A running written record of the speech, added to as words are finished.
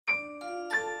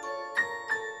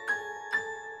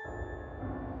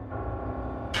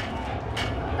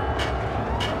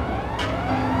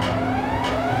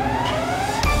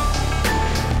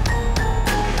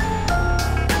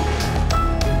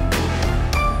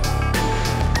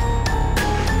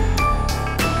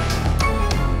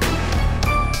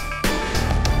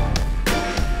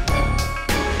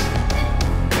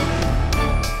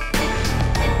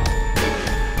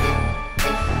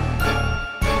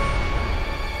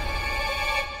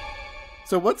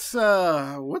So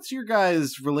what's your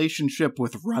guys' relationship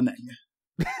with running?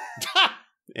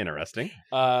 Interesting.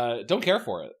 Don't care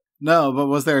for it. No, but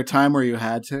was there a time where you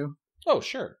had to? Oh,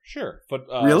 sure.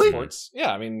 Really? Sports.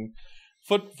 Yeah, I mean,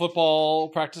 football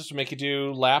practice would make you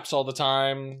do laps all the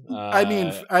time. I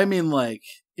mean, like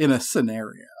in a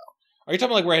scenario. Are you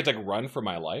talking like where I had to like run for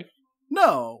my life?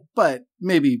 No, but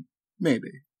maybe.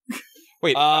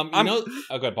 Wait, oh,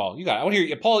 go ahead, Paul. You got it. I want to hear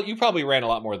you. Paul, you probably ran a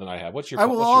lot more than I have. What's your? I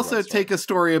will what's your also run story? take a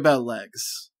story about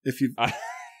legs. If you, I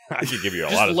could give you a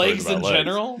Just lot of legs stories in about legs.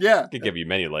 general. yeah, I could give you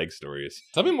many leg stories.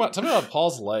 Tell me about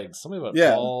Paul's legs. Tell me about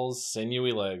Yeah. Paul's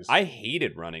sinewy legs. I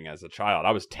hated running as a child.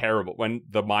 I was terrible. When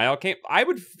the mile came, I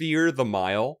would fear the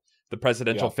mile, the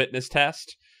presidential fitness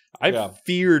test. I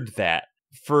feared that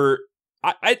for...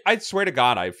 I swear to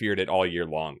God, I feared it all year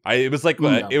long. It was like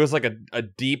a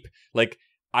deep, like,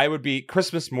 I would be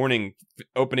Christmas morning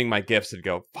opening my gifts and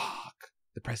go, fuck,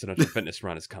 the presidential fitness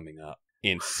run is coming up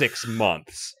in 6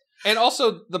 months. And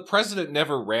also, the president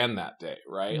never ran that day,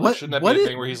 right? What- Like, shouldn't that what be a is-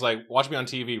 thing where he's like, watch me on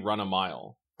TV, run a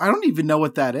mile? I don't even know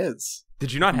what that is.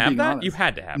 Did you not I'm have being that? honest. You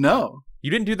had to have that. No,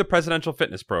 You didn't do the presidential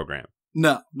fitness program.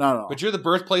 no, not at all. But you're the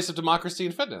birthplace of democracy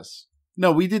and fitness.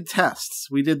 No, we did tests.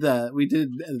 We did the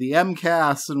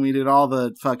MCAS and we did all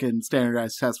the fucking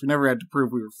standardized tests. We never had to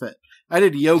prove we were fit. I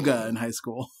did yoga in high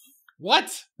school.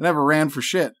 What? I never ran for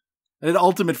shit. I did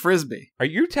ultimate frisbee. Are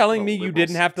you telling Oh, me you liberals.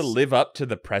 didn't have to live up to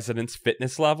the president's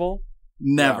fitness level?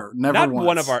 Never Not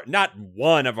once. not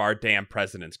one of our damn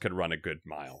presidents could run a good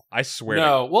mile. I swear.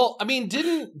 No. Well, I mean,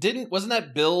 wasn't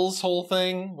that Bill's whole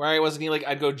thing? Right? Wasn't he like,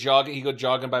 he'd go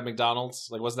jogging by McDonald's?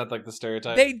 Like, wasn't that like the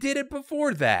stereotype? They did it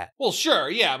before that. Well, sure,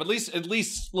 yeah, but at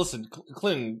least, listen,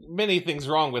 Clinton, many things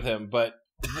wrong with him, but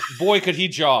boy, could he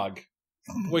jog.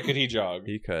 Boy, could he jog.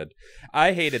 He could.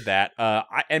 I hated that.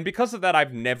 And because of that,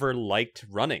 I've never liked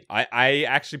running. I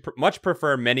actually much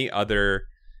prefer many other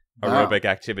aerobic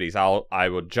activities. I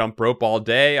will jump rope all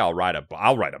day. I'll ride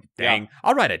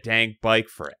a dang bike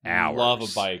for hours. Love a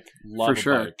bike. For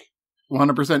sure. Bike.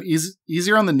 100%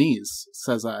 easier on the knees,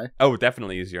 says I. Oh,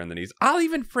 definitely easier on the knees. I'll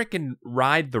even freaking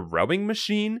ride the rowing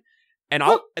machine, and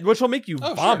which will make you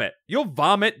vomit. Sure. You'll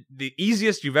vomit the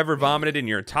easiest you've ever vomited in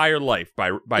your entire life by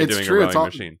doing a rowing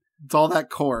machine. It's all that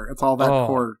core. It's all that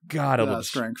core. God,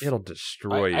 strength. It'll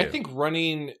destroy you. I think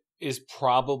running is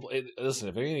probably, listen,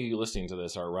 if any of you listening to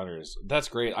this are runners, that's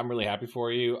great. I'm really happy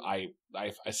for you.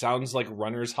 It sounds like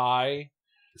runner's high.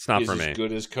 It's not is for me. as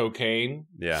good as cocaine.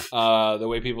 Yeah. The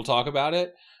way people talk about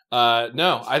it.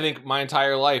 No, I think my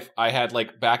entire life I had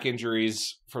like back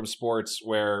injuries from sports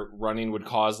where running would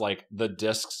cause like the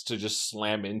discs to just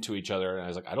slam into each other, and I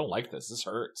was like, I don't like this. This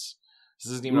hurts.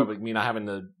 This isn't even about me not having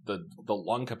the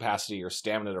lung capacity or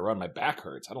stamina to run. My back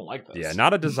hurts. I don't like this. Yeah,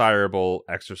 not a desirable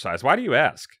exercise. Why do you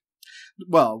ask?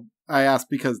 Well, I asked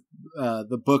because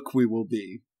the book we will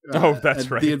be.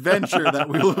 That's right. The adventure that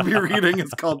we will be reading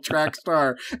is called Track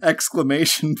Star! Oh,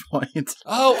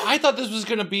 I thought this was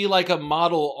going to be like a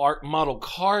model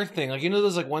car thing. Like, you know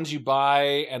those like ones you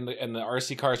buy and the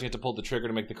RC cars, you have to pull the trigger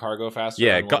to make the car go faster?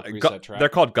 Yeah, track? They're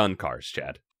called gun cars,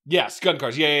 Chad. Yes, gun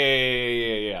cars.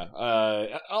 Yeah.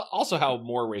 Also how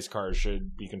more race cars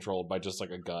should be controlled by just like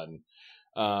a gun.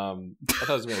 I thought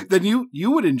it was really... Then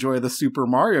you would enjoy the Super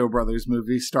Mario Brothers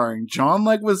movie starring John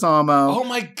Leguizamo. Oh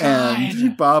my God.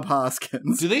 And Bob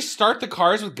Hoskins. Do they start the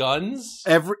cars with guns?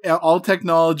 All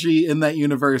technology in that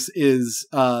universe is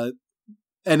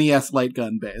NES light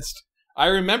gun based. I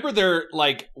remember they're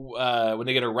like when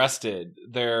they get arrested,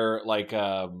 they're like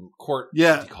court.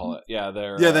 Yeah, what do you call it? Yeah,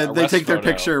 they take their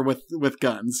photo. Picture with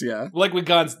guns. Yeah, like with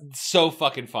guns. So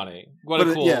fucking funny. What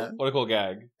a cool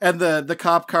gag. And the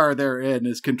cop car they're in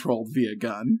is controlled via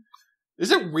gun. Is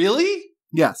it really?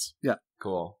 Yes. Yeah.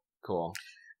 Cool.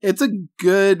 It's a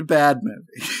good bad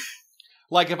movie.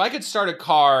 Like if I could start a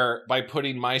car by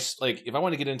putting if I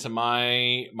want to get into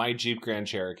my Jeep Grand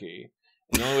Cherokee,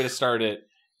 and the only way to start it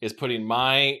is putting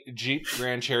my Jeep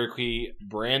Grand Cherokee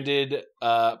branded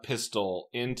pistol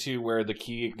into where the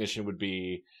key ignition would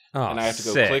be. And I have to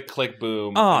go click, click,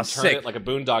 boom, and turn it like a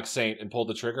Boondock Saint and pull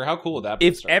the trigger. How cool would that be?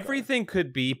 If everything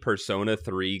could be Persona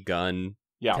 3 gun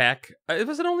tech,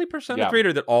 was it only Persona 3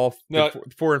 or that all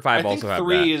 4 and 5 also have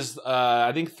that?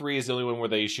 I think 3 is the only one where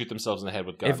they shoot themselves in the head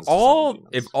with guns.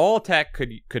 If all tech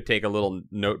could take a little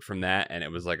note from that and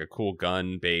it was like a cool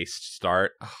gun based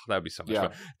start, that would be so much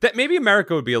fun. That maybe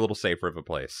America would be a little safer of a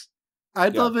place.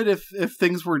 I'd love it if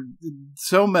things were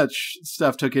so much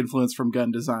stuff took influence from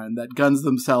gun design that guns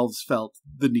themselves felt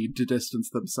the need to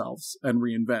distance themselves and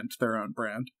reinvent their own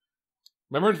brand.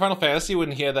 Remember in Final Fantasy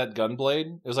when he had that gun blade?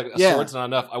 It was like, a sword's not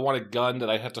enough. I want a gun that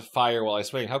I have to fire while I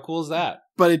swing. How cool is that?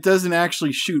 But it doesn't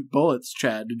actually shoot bullets,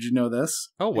 Chad. Did you know this?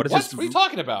 Oh, what is this? What are you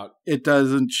talking about? It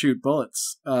doesn't shoot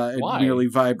bullets. It Why? merely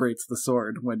vibrates the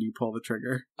sword when you pull the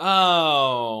trigger.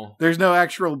 Oh. There's no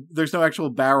actual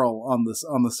barrel on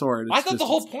the sword. I thought the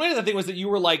whole point of that thing was that you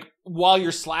were like, while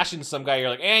you're slashing some guy, you're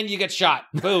like, and you get shot.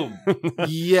 Boom.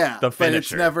 Yeah. The but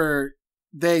it's never...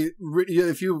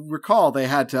 if you recall, they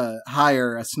had to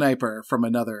hire a sniper from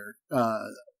another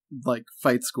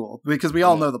fight school, because we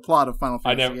all know the plot of Final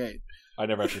Fantasy VIII. I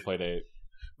never actually played 8.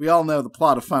 We all know the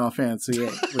plot of Final Fantasy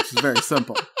VIII, which is very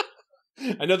simple.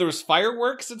 I know there was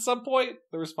fireworks at some point.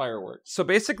 There was fireworks. So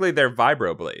basically, they're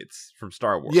vibroblades from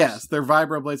Star Wars. Yes, they're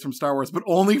vibroblades from Star Wars, but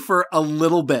only for a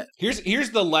little bit.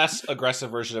 Here's the less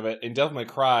aggressive version of it. In Devil May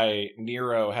Cry,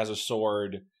 Nero has a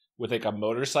sword with like a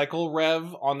motorcycle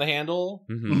rev on the handle.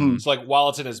 Mm-hmm. So like while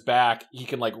it's in his back, he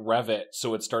can like rev it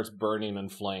so it starts burning in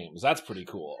flames. That's pretty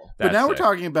cool. But now we're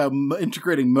talking about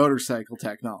integrating motorcycle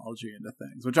technology into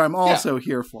things, which I'm also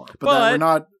here for. But we're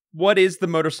not. What is the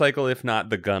motorcycle if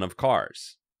not the gun of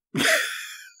cars?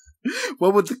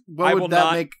 What would that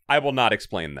make? I will not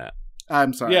explain that.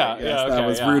 I'm sorry. That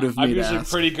was rude of me. I'm usually ask.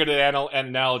 pretty good at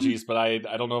analogies, but I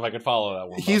don't know if I could follow that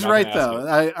one. He's right, though.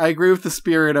 I agree with the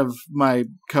spirit of my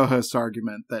co-host's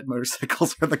argument that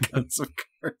motorcycles are the guns of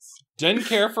cars. Didn't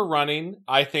care for running.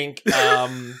 I think.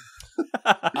 I'm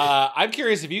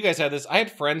curious if you guys had this. I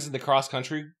had friends in the cross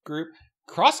country group.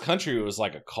 Cross country was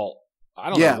like a cult. I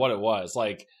don't know what it was.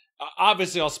 Like,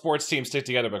 obviously, all sports teams stick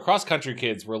together, but cross country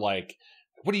kids were like,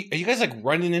 are you guys like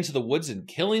running into the woods and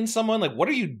killing someone? Like, what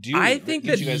are you doing? I think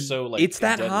that you guys so like it's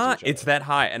that high. It's that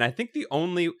high, and I think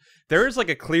there is like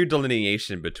a clear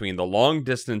delineation between the long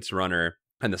distance runner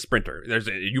and the sprinter.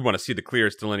 You want to see the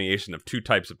clearest delineation of two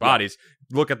types of bodies.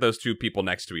 Look at those two people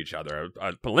next to each other.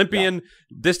 An Olympian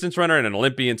distance runner and an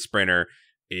Olympian sprinter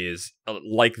is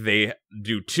like they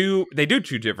do two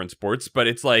different sports, but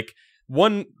it's like.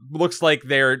 One looks like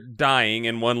they're dying,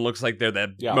 and one looks like they're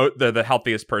the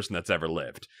healthiest person that's ever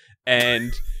lived.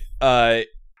 And I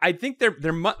think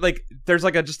there's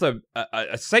like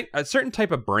a certain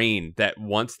type of brain that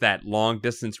wants that long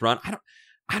distance run.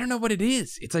 I don't know what it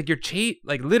is. It's like you're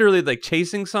literally like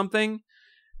chasing something,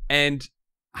 and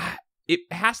it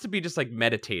has to be just like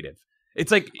meditative.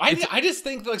 It's like I just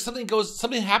think like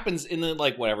something happens in the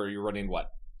like whatever you're running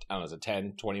I don't know, is it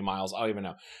 10, 20 miles? I don't even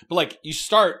know. But like you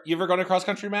ever gone to cross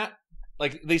country, Matt?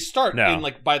 Like they start in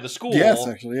like by the school. Yes,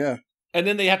 actually, yeah. And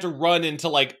then they have to run into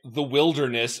like the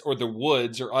wilderness or the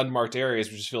woods or unmarked areas,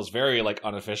 which just feels very like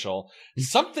unofficial.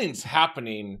 Something's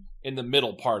happening in the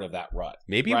middle part of that rut.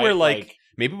 Maybe right? we're like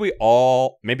maybe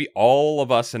all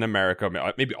of us in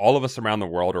America, maybe all of us around the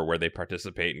world or where they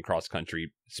participate in cross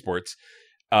country sports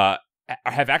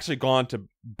have actually gone to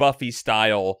Buffy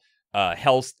style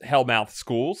hellmouth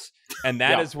schools, and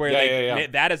that is where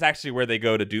that is actually where they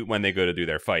go to do when they go to do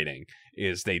their fighting.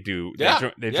 Is they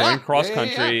join cross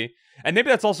country, and maybe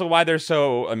that's also why they're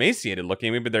so emaciated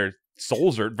looking. Maybe their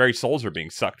souls are being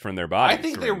sucked from their bodies. I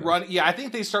think they run. Yeah, I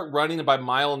think they start running, and by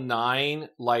mile 9,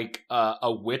 like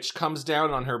a witch comes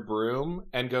down on her broom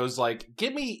and goes like,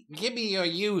 "Give me your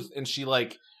youth," and she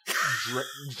like.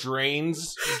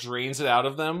 drains it out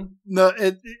of them. No,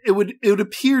 it would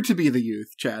appear to be the youth,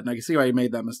 Chad, and I can see why you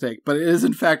made that mistake. But it is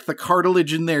in fact the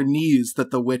cartilage in their knees that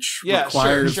the witch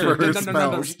requires for her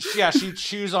spells. Yeah, she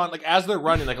chews on like as they're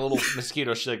running like a little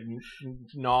mosquito. She like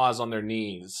gnaws on their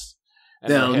knees.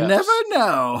 They'll never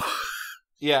know.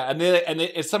 Yeah, and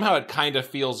it somehow it kind of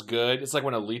feels good. It's like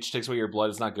when a leech takes away your blood.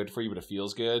 It's not good for you, but it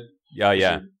feels good.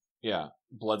 Yeah.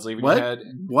 Blood's leaving your head.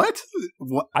 What?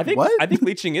 I think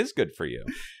leeching is good for you.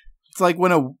 It's like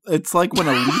when a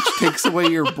leech takes away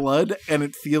your blood and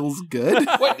it feels good.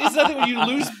 It's nothing when you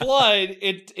lose blood.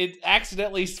 It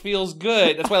accidentally feels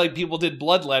good. That's why like people did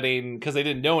bloodletting because they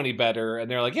didn't know any better, and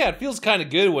they're like, yeah, it feels kind of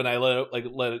good when I let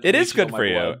it. It is good for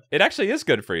you. It actually is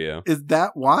good for you. Is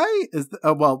that why?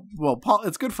 Well, Paul.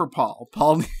 It's good for Paul.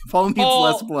 Paul needs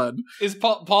less blood.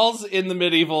 Paul's in the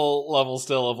medieval level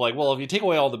still of like, well, if you take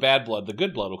away all the bad blood, the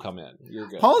good blood will come in. You're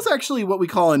good. Paul's actually what we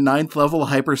call a 9th level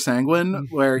hypersanguine,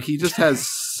 where he just has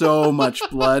so much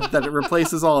blood that it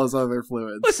replaces all his other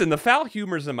fluids. Listen, the foul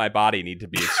humors in my body need to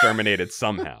be exterminated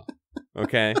somehow.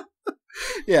 Okay?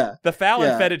 Yeah. The foul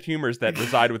and fetid humors that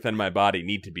reside within my body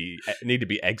need to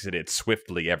be exited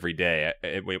swiftly every day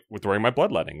during my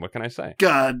bloodletting. What can I say?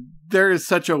 God, there is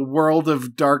such a world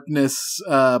of darkness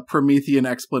Promethean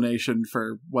explanation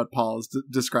for what Paul is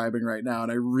describing right now,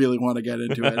 and I really want to get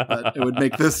into it, but it would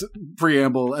make this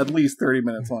preamble at least 30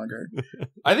 minutes longer.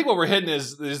 I think what we're hitting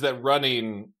is that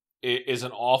running is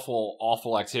an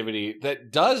awful activity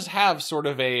that does have sort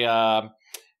of a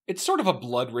it's sort of a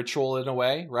blood ritual in a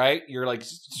way, right? You're like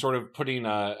sort of putting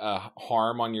a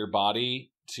harm on your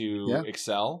body to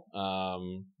excel.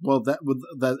 Well, that would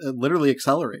literally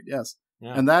accelerate, yes.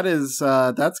 Yeah. And that is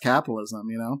that's capitalism,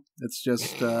 you know. It's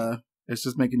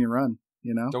just making you run,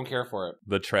 you know. Don't care for it.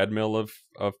 The treadmill of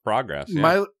progress.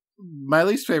 Yeah. My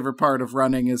least favorite part of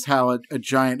running is how a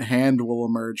giant hand will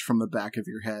emerge from the back of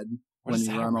your head when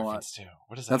you run a lot.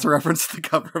 What is that? That's a reference to the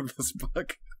cover of this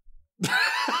book.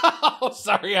 Oh,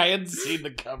 sorry, I hadn't seen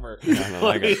the cover.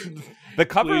 The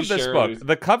cover of this book.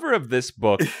 The cover of this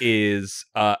book is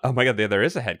oh my god, there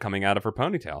is a head coming out of her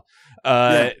ponytail.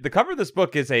 The cover of this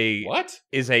book is a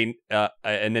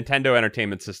Nintendo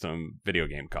Entertainment System video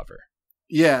game cover.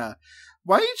 Yeah.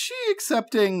 Why is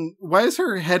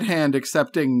her head hand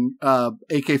accepting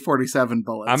AK-47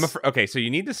 bullets? Okay, so you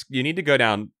need to go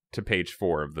down to page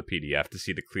 4 of the PDF to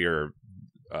see the clear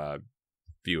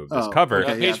view of this cover.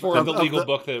 Okay, page 4 of the legal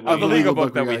book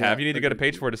that we have. You need to go to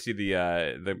page 4 to see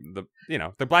the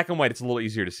black and white. It's a little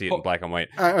easier to see it in black and white.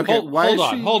 Okay,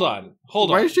 hold on.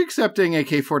 Why is she accepting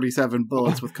AK-47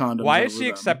 bullets with condoms? Why is she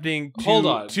accepting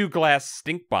two glass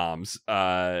stink bombs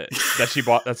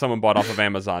that someone bought off of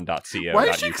Amazon.co? Why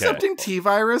is she accepting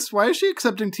T-Virus? Why is she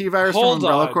accepting T-Virus from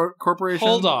Umbrella Corporation?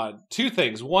 Hold on. 2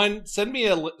 things. One, send me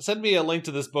a link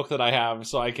to this book that I have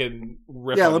so I can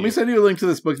rip. Yeah, let me send you a link to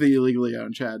this book that you legally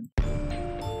own, Chad.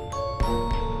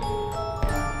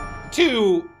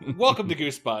 2, welcome to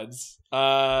Goosebuds,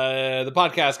 the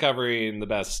podcast covering the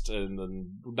best in the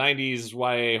 90s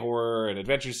YA horror and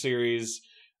adventure series.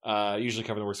 Usually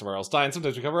covering the works of R.L. Stine.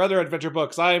 Sometimes we cover other adventure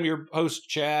books. I am your host,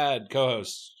 Chad,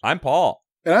 co-host. I'm Paul.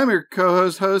 And I'm your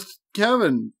host,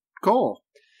 Kevin Cole.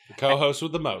 The co-host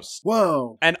with the most.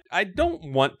 Whoa. And I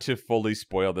don't want to fully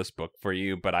spoil this book for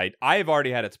you, but I've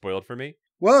already had it spoiled for me.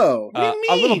 Whoa. What do you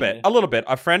mean? A little bit.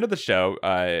 A friend of the show,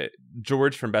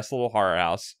 George from Best Little Horror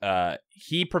House,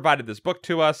 he provided this book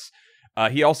to us.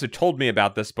 He also told me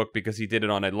about this book because he did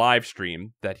it on a live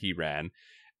stream that he ran.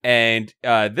 And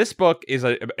this book is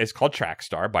called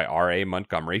Trackstar by R.A.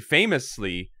 Montgomery,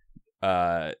 famously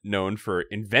known for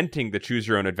inventing the Choose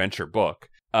Your Own Adventure book.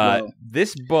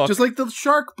 This book, just like the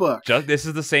shark book. This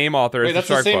is the same author as the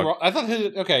shark book. I thought.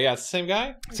 Okay, yeah, it's the same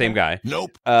guy. Same guy.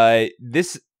 Nope.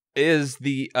 This is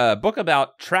the book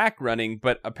about track running,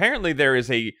 but apparently there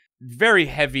is a very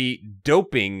heavy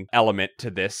doping element to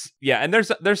this. Yeah, and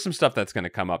there's some stuff that's going to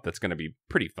come up that's going to be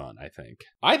pretty fun, I think.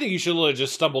 I think you should have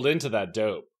just stumbled into that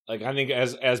dope. Like, I think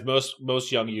as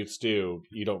most young youths do,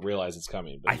 you don't realize it's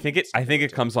coming. I think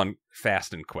it comes on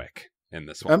fast and quick in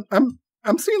this one.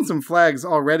 I'm seeing some flags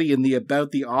already in the About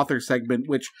the Author segment,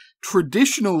 which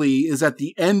traditionally is at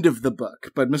the end of the book,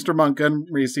 but Mr.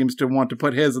 Montgomery seems to want to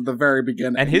put his at the very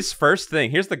beginning. And his first thing,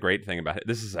 here's the great thing about it.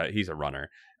 He's a runner.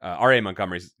 R.A.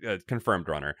 Montgomery's a confirmed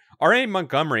runner. R.A.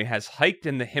 Montgomery has hiked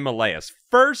in the Himalayas.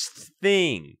 First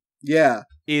thing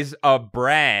is a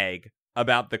brag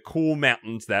about the cool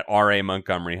mountains that R.A.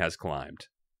 Montgomery has climbed.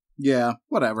 Yeah,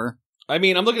 whatever. I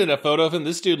mean, I'm looking at a photo of him.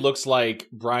 This dude looks like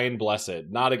Brian Blessed,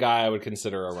 not a guy I would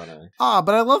consider a runner. But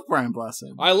I love Brian Blessed.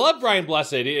 I love Brian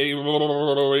Blessed. He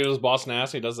does boss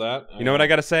ass. He does that. You know what I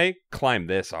gotta say? Climb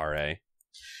this, R.A.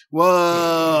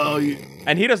 Whoa.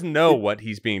 And he doesn't know what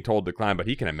he's being told to climb, but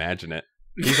he can imagine it.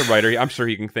 He's a writer. I'm sure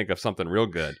he can think of something real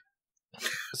good.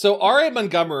 So R.A.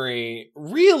 Montgomery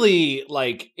really,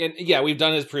 and yeah, we've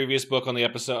done his previous book on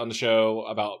the show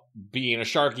about being a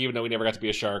shark, even though we never got to be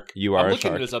a shark. I'm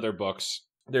looking at his other books.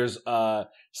 There's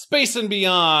Space and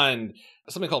Beyond,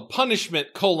 something called Punishment: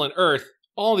 Earth,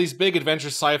 all these big adventure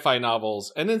sci-fi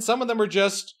novels, and then some of them are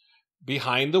just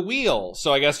behind the wheel.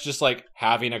 So I guess just like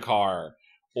having a car,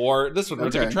 or this one,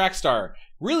 it's like a track star.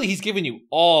 Really, he's giving you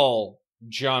all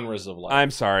genres of life.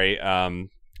 I'm sorry. I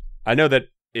know that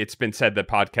it's been said that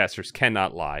podcasters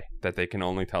cannot lie, that they can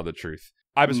only tell the truth.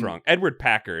 I was wrong. Edward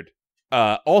Packard, he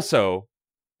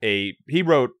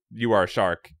wrote You Are a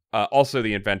Shark, also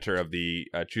the inventor of the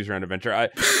Choose Your Own Adventure.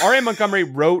 R.A. Montgomery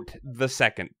wrote the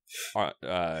second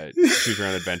Choose Your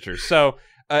Own Adventure. So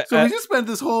we just spent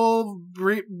this whole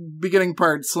beginning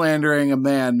part slandering a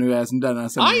man who hasn't done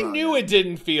us anything. I knew it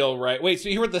didn't feel right. Wait, so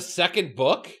he wrote the second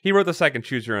book? He wrote the second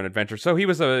Choose Your Own Adventure. So he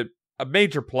was a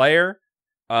major player.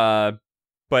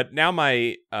 But now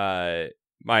my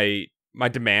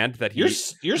demand that he...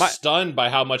 You're stunned by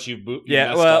how much you've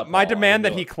my demand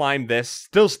that he climb this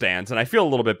still stands, and I feel a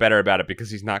little bit better about it because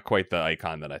he's not quite the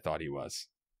icon that I thought he was.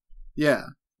 Yeah.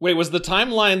 Wait, was the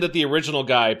timeline that the original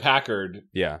guy, Packard,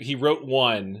 he wrote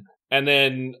one, and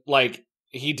then,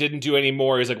 he didn't do any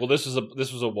more. He's like, well, this was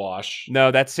a wash.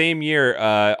 No, that same year,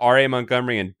 R.A.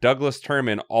 Montgomery and Douglas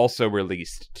Turman also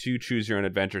released 2 Choose Your Own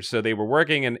Adventures. So they were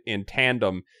working in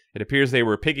tandem. It appears they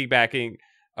were piggybacking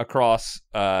across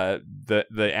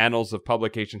the annals of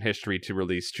publication history to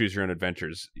release Choose Your Own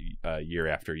Adventures year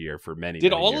after year for many.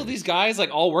 Did many all years. of these guys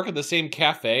like all work at the same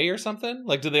cafe or something?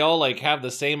 Like, did they all like have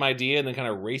the same idea and then kind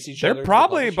of race each other? They're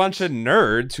probably a bunch of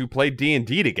nerds who played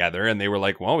D&D together, and they were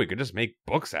like, "Well, we could just make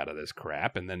books out of this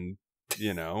crap, and then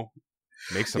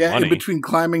make some money." In between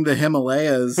climbing the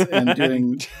Himalayas and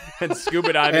doing and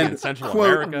scuba diving in Central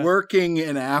quote, America, working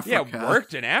in Africa. Yeah,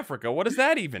 worked in Africa. What does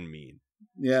that even mean?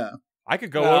 Yeah. I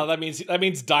could go. Well, that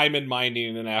means diamond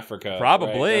mining in Africa.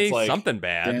 Probably right? That's like, something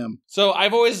bad. Damn. So I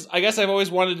guess I've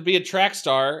always wanted to be a track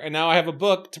star, and now I have a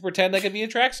book to pretend I can be a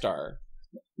track star.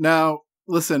 Now,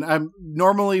 listen, I'm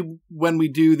normally when we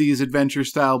do these adventure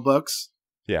style books,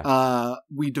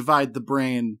 we divide the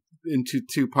brain into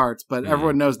 2 parts, but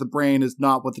everyone knows the brain is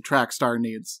not what the track star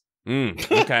needs.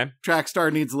 Okay. Track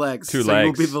star needs legs. 2 so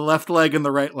legs. You'll be the left leg and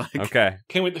the right leg. Okay.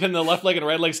 Can the left leg and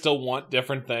right leg still want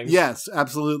different things? Yes,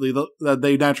 absolutely.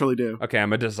 They naturally do. Okay,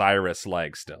 I'm a desirous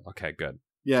leg still. Okay, good.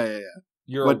 Yeah.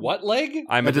 You're a what leg?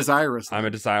 I'm a desirous leg. I'm a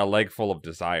desire leg full of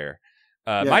desire.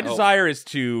 My desire is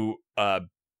to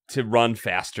run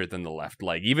faster than the left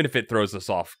leg, even if it throws us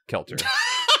off kilter.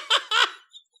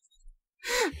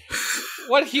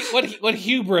 What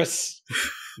hubris!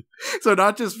 So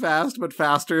not just fast, but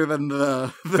faster than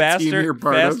the team you're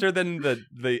part of. Faster than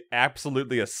the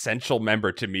absolutely essential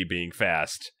member to me being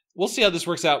fast. We'll see how this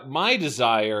works out. My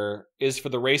desire is for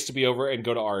the race to be over and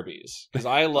go to Arby's, because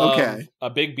I love a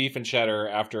big beef and cheddar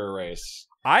after a race.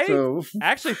 I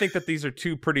actually think that these are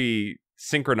 2 pretty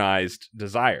synchronized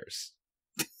desires.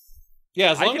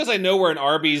 Yeah, as long as I know where an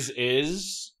Arby's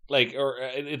is, like, or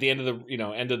at the end of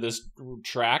the end of this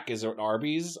track is an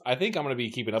Arby's, I think I'm going to be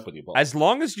keeping up with you, Paul. As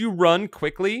long as you run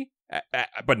quickly,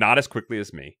 but not as quickly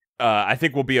as me, I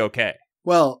think we'll be okay.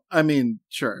 Well, I mean,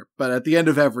 sure, but at the end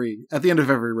of every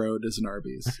road is an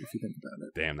Arby's, if you think about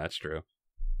it. Damn, that's true.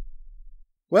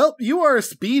 Well, you are a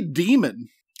speed demon.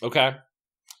 Okay.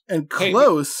 And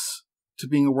close to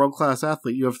being a world-class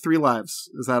athlete. You have 3 lives.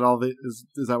 Is that all? Is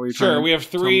that what you're trying to Sure, we have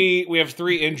 3 we have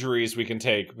 3 injuries we can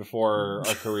take before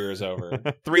our career is over.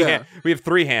 We have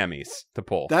 3 hammies to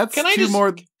pull. That's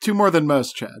two more than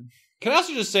most, Chad. Can I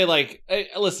also just say, like, hey,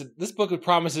 listen, this book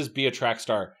promises be a track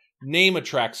star. Name a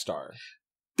track star.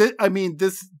 I mean,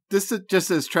 this just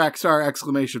says track star !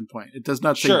 It does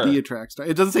not say be a track star.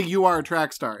 It doesn't say you are a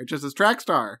track star. It just says track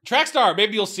star. Track star.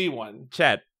 Maybe you'll see one.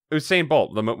 Chad, Usain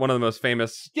Bolt, one of the most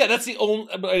famous. Yeah, that's the only.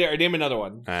 Name another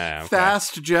one. Okay.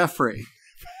 Fast Jeffrey.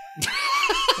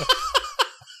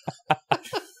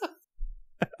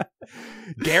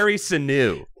 Gary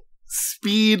Sanu.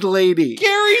 Speed Lady.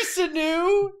 Gary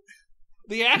Sanu,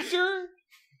 the actor.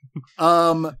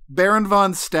 Baron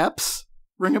von Steps.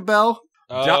 Ring a bell?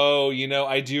 Oh,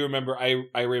 I do remember.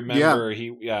 I remember.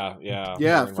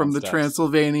 Yeah, from the Steps.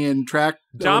 Transylvanian track.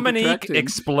 Dominique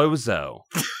Exploso.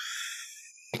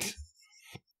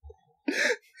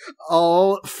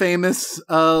 All famous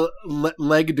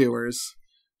leg doers.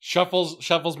 Shuffles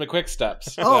McQuick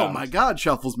Steps. Oh my God,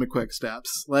 Shuffles McQuick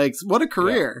Steps. Like, what a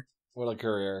career. Yeah. What a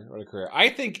career. I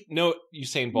think,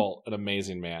 Usain Bolt, an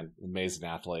amazing man, amazing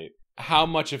athlete. How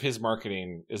much of his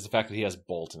marketing is the fact that he has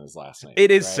Bolt in his last name? It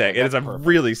is sick. It is a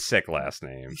really sick last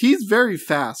name. He's very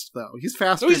fast, though. He's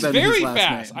faster than his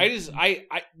last name.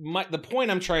 The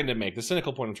point I'm trying to make, the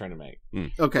cynical point I'm trying to make,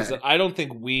 okay, is that I don't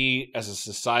think we as a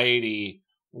society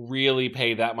really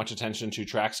pay that much attention to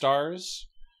track stars.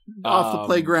 Off the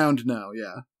playground, no,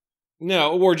 yeah.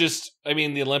 No, or just,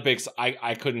 the Olympics,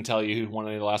 I couldn't tell you who won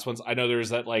any of the last ones. I know there's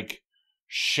that, like,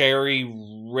 Sherry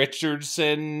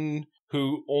Richardson,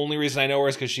 who only reason I know her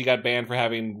is because she got banned for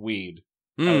having weed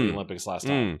at the Olympics last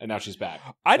time, and now she's back.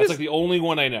 That's like the only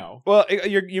one I know. Well,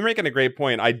 you're making a great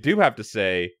point. I do have to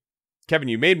say, Kevin,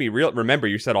 you made me remember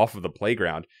you said off of the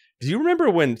playground. Do you remember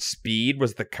when speed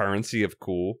was the currency of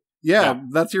cool? Yeah,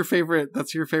 that's your favorite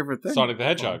thing. Sonic the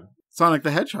Hedgehog. Sonic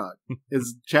the Hedgehog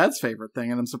is Chad's favorite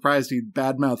thing, and I'm surprised he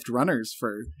badmouthed runners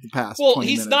for the past 20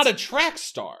 he's minutes. not a track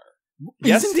star.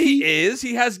 Yes, he is.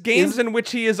 He has games in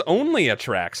which he is only a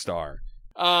track star.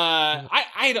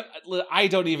 I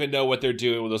don't even know what they're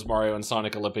doing with those Mario and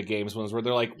Sonic Olympic Games ones where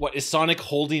they're like, what, is Sonic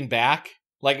holding back?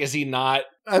 Like, is he not?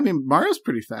 Mario's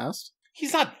pretty fast.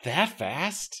 He's not that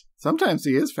fast. Sometimes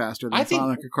he is faster than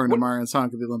Sonic, according to Mario and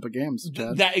Sonic at the Olympic Games,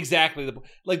 Chad. That exactly.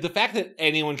 The fact that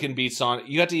anyone can beat Sonic,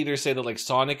 you have to either say that like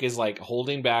Sonic is like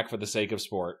holding back for the sake of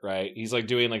sport, right? He's like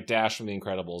doing like Dash from The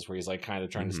Incredibles where he's like kind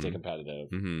of trying to stay competitive.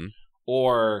 Mm-hmm.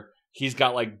 Or he's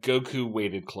got like Goku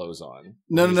weighted clothes on.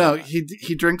 No.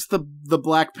 He drinks the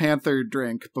Black Panther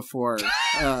drink before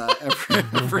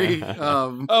every he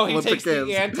Olympic takes Games.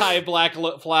 the anti-black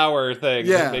flower thing.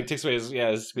 Yeah, it takes away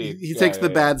his speed. He takes the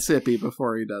bad sippy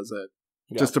before he does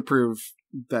it, just to prove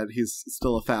that he's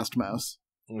still a fast mouse.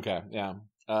 Okay, yeah.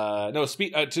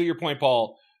 To your point,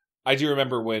 Paul, I do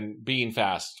remember when being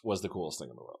fast was the coolest thing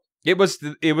in the world. It was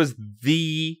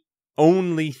the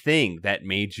only thing that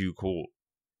made you cool.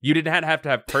 You didn't have to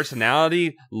have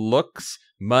personality, looks,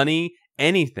 money,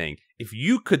 anything. If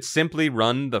you could simply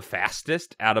run the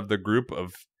fastest out of the group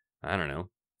of, I don't know,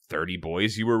 30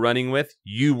 boys you were running with,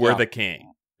 you were the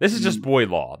king. This is just boy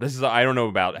law. I don't know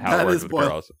about how it works with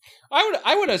girls.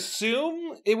 I would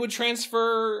assume it would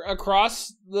transfer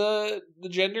across the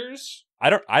genders.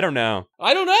 I don't know.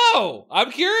 I don't know.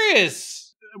 I'm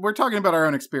curious. We're talking about our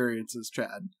own experiences,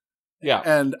 Chad. Yeah.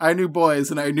 And I knew boys,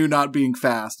 and I knew not being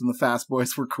fast, and the fast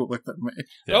boys were cooler than me.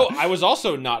 Yeah. Oh, I was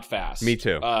also not fast. Me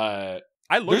too. I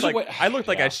looked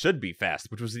like I should be fast,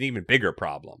 which was an even bigger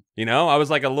problem. You know, I was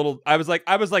like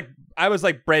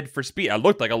bred for speed. I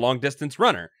looked like a long distance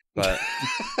runner, but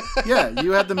yeah,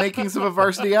 you had the makings of a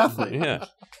varsity athlete. Yeah.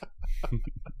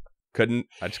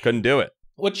 I just couldn't do it.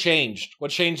 What changed? What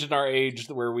changed in our age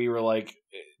where we were like,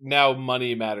 now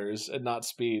money matters and not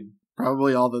speed?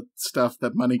 Probably all the stuff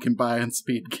that money can buy and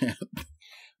speed can't.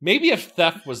 Maybe if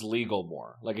theft was legal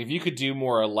more, like if you could do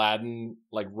more Aladdin,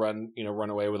 like run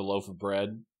away with a loaf of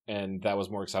bread, and that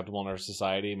was more acceptable in our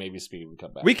society, maybe speed would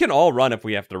come back. We can all run if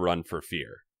we have to run for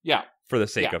fear. Yeah. For the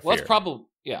sake of fear. That's probably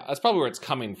where it's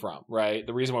coming from, right?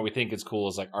 The reason why we think it's cool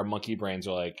is like our monkey brains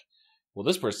are like, well,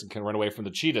 this person can run away from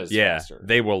the cheetahs faster.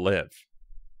 They will live.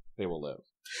 They will live.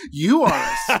 You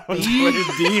are a speed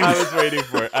demon. I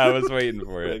was waiting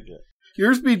for it.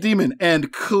 You're a speed demon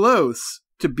and close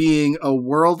to being a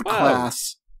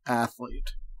world-class athlete.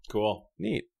 Cool.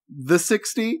 Neat. The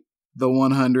 60, the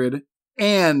 100,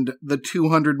 and the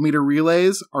 200-meter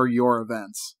relays are your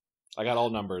events. I got all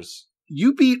numbers.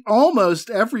 You beat almost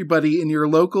everybody in your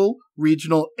local,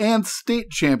 regional, and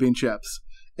state championships,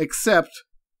 except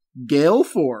Gail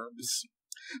Forbes.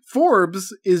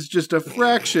 Forbes is just a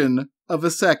fraction of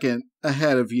a second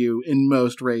ahead of you in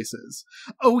most races.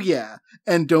 Oh yeah,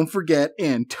 and don't forget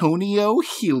Antonio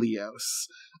Helios,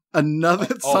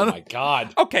 another son. Oh my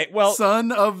God! Okay, well,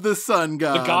 son of the sun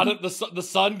god, the god of the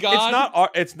sun god.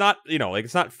 It's not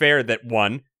it's not fair that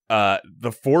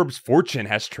the Forbes fortune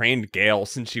has trained Gail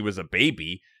since she was a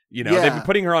baby. They've been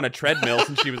putting her on a treadmill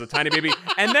since she was a tiny baby,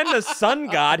 and then the sun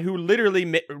god who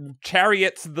literally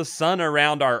chariots the sun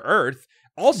around our Earth.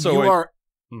 Also,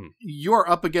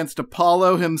 you're up against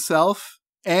Apollo himself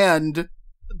and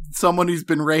someone who's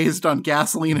been raised on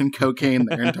gasoline and cocaine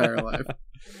their entire life.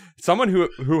 Someone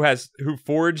who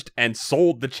forged and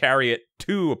sold the chariot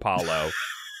to Apollo.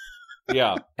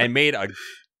 Yeah. And made a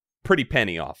pretty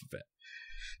penny off of it.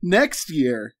 Next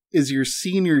year is your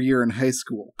senior year in high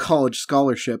school. College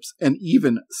scholarships and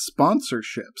even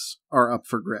sponsorships are up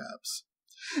for grabs.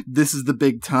 This is the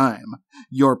big time.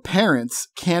 Your parents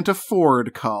can't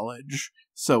afford college,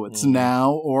 so it's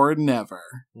now or never.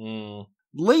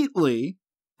 Lately,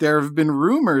 there have been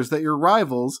rumors that your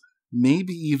rivals,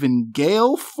 maybe even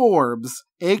Gail Forbes,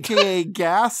 a.k.a.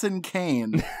 Gas and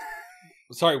Cane.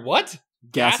 Sorry, what?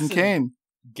 Gas and Cane.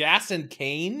 Gas and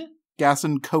Cane? Gas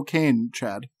and cocaine,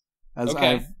 Chad. As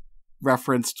I've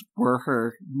referenced,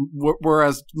 were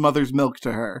as mother's milk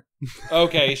to her.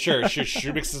 Okay, sure.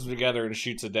 She mixes them together and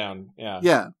shoots it down. Yeah.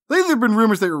 Yeah. Lately, there have been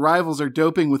rumors that your rivals are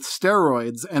doping with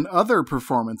steroids and other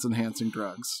performance-enhancing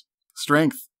drugs.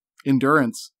 Strength,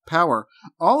 endurance, power,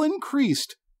 all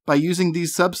increased by using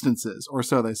these substances, or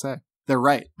so they say. They're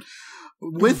right.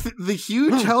 With the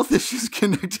huge health issues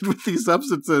connected with these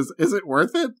substances, is it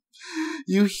worth it?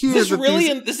 You hear this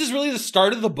is really the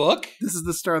start of the book? This is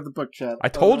the start of the book, Chad. I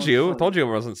told you I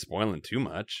wasn't spoiling too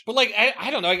much. But I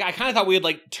don't know. I kind of thought we'd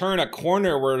turn a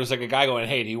corner where there's a guy going,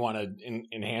 "Hey, do you want to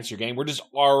enhance your game?" We're just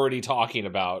already talking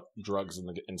about drugs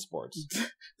in sports.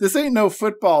 This ain't no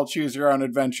football choose your own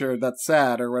adventure that's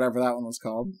sad or whatever that one was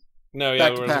called. No, yeah,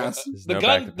 Back to pass.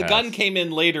 The gun came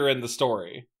in later in the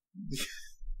story.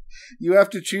 You have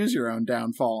to choose your own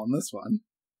downfall on this one.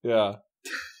 Yeah.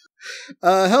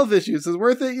 Health issues is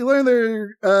worth it. You learn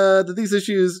that these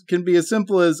issues can be as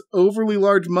simple as overly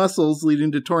large muscles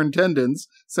leading to torn tendons.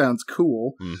 Sounds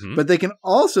cool. Mm-hmm. But they can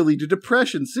also lead to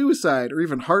depression, suicide, or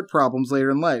even heart problems later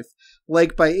in life.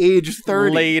 Like by age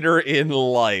 30. Later in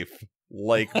life.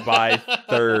 Like by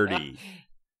 30.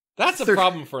 That's a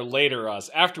problem for later us,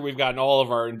 after we've gotten all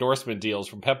of our endorsement deals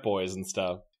from Pep Boys and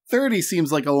stuff. 30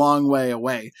 seems like a long way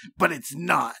away, but it's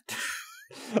not.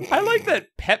 I like that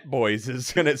Pep Boys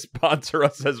is going to sponsor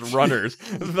us as runners.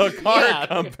 The car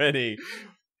company.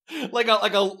 Like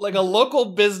a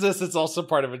local business that's also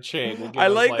part of a chain. I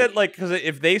like that, like, because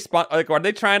if they are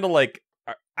they trying to, like,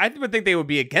 I would think they would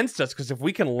be against us, because if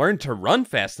we can learn to run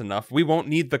fast enough, we won't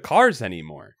need the cars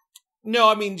anymore. No,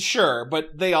 I mean, sure, but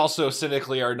they also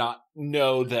cynically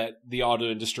know that the auto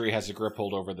industry has a grip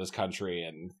hold over this country,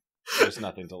 and there's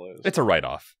nothing to lose. It's a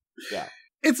write-off. Yeah.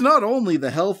 It's not only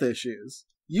the health issues.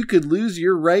 You could lose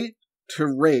your right to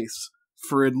race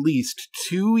for at least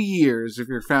 2 years if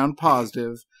you're found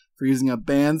positive for using a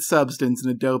banned substance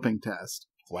in a doping test.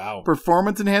 Wow.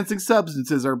 Performance-enhancing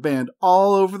substances are banned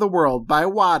all over the world by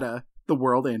WADA, the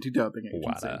World Anti-Doping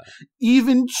Agency. WADA.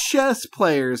 Even chess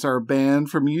players are banned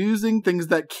from using things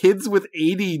that kids with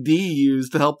ADD use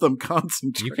to help them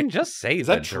concentrate. You can just say Is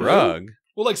the that true? drug.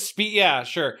 Well, like, yeah,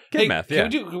 sure. Kid meth, yeah.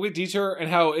 Can we detour and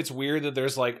how it's weird that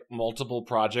there's, like, multiple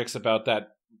projects about that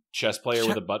chess player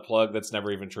with a butt plug that's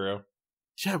never even true?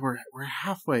 Chad, we're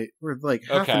halfway. We're like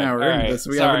half an hour into this.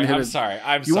 I'm sorry.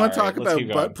 You want to talk about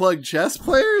butt plug chess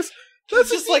players? That's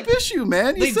just a deep issue,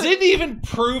 man. They didn't even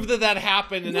prove that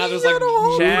happened, and now there's like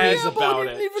news about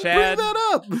it. Chad, bring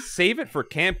that up. Save it for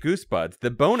Camp Goosebuds, the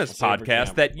bonus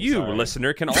podcast that you,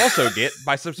 listener, can also get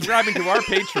by subscribing to our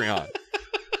Patreon.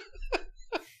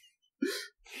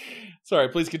 Sorry,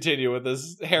 please continue with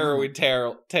this harrowing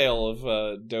tale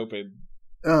of doping.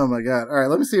 Oh my god! All right,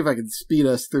 let me see if I can speed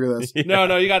us through this. Yeah.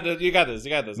 No, you got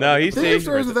this. No, he's saying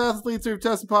stories with athletes who've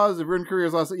tested positive, ruined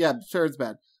careers, lost. Yeah, sure, it's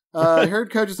bad. I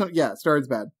heard coaches. Yeah, starts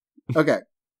bad. Okay.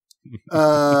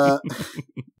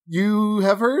 You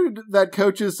have heard that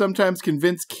coaches sometimes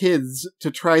convince kids to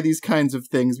try these kinds of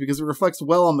things because it reflects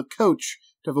well on the coach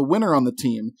to have a winner on the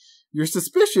team. You're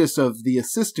suspicious of the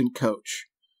assistant coach,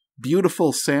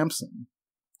 Beautiful Samson.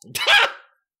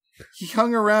 He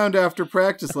hung around after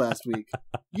practice last week.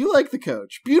 You like the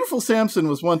coach. Beautiful Samson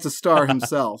was once a star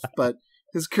himself, but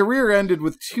his career ended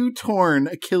with 2 torn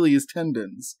Achilles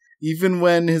tendons. Even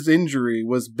when his injury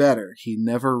was better, he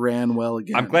never ran well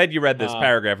again. I'm glad you read this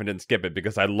paragraph and didn't skip it,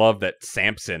 because I love that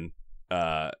Samson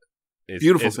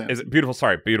Beautiful Samson. Beautiful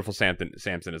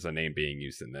Samson is a name being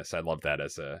used in this. I love that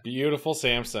as a... Beautiful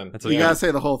Samson. You gotta say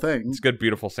the whole thing. It's good,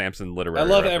 Beautiful Samson literary I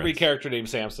love reference. Every character named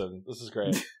Samson. This is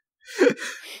great.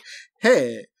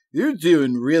 Hey, you're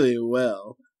doing really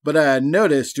well, but I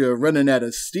noticed you're running out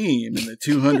of steam in the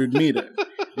 200 meter.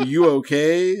 Are you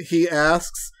okay? He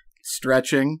asks,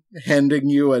 stretching, handing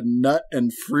you a nut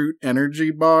and fruit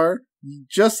energy bar.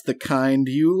 Just the kind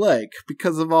you like,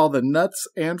 because of all the nuts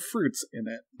and fruits in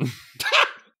it.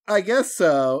 I guess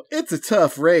so. It's a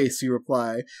tough race, you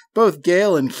reply. Both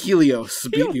Gale and Helios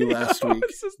beat you last week.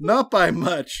 Not by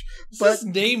much. But his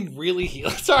name really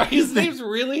Helios? Sorry, his name's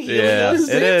really Helios? Yeah, his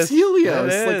name's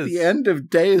Helios, like the end of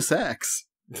Deus Ex.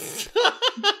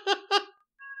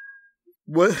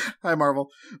 What? Hi, Marvel.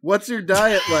 What's your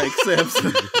diet like,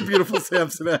 Samson? Beautiful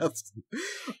Samson asks.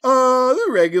 The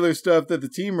regular stuff that the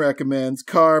team recommends.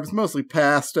 Carbs, mostly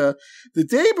pasta. The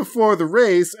day before the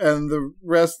race and the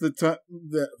rest of the time...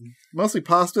 Mostly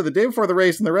pasta the day before the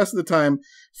race and the rest of the time.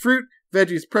 Fruit,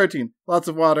 veggies, protein. Lots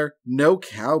of water. No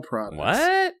cow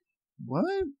products. What?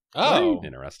 Oh.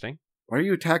 Interesting. Why are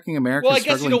you attacking America? Well, I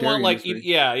guess you don't want, like,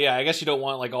 I guess you don't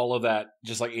want, like, all of that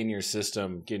just, like, in your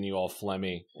system, getting you all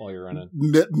phlegmy while you're running.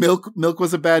 Milk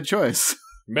was a bad choice.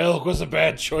 Milk was a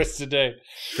bad choice today.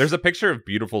 There's a picture of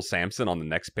Beautiful Samson on the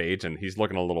next page, and he's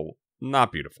looking a little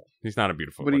not beautiful. He's not a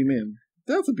beautiful. What do you mean?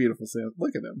 That's a beautiful Samson.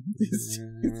 Look at him.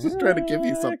 He's just trying to give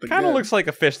you something. Kind of looks like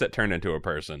a fish that turned into a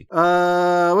person.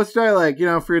 What's your diet like? You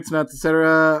know, fruits, nuts,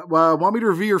 etc. Well, want me to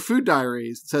review your food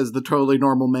diaries? Says the totally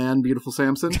normal man, Beautiful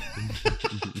Samson.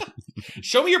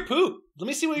 Show me your poop. Let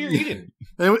me see what you're eating.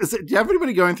 Do you have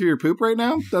anybody going through your poop right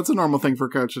now? That's a normal thing for a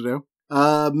coach to do.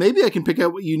 Maybe I can pick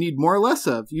out what you need more or less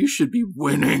of. You should be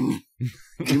winning.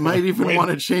 You might even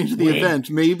want to change the event.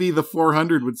 Maybe the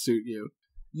 400 would suit you.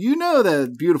 You know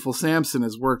that Beautiful Samson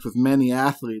has worked with many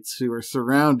athletes who are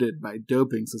surrounded by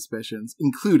doping suspicions,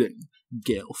 including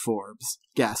Gail Forbes,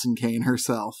 Gas and Cane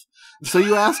herself. So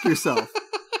you ask yourself,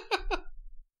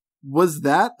 was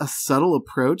that a subtle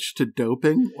approach to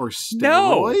doping or steroids?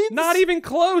 No, not even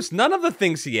close. None of the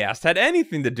things he asked had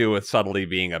anything to do with subtly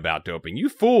being about doping. You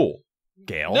fool,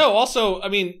 Gail. No, also, I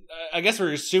mean, I guess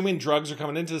we're assuming drugs are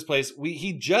coming into this place.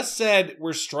 He just said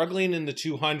we're struggling in the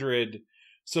 200,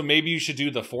 so maybe you should do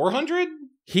the 400?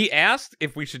 He asked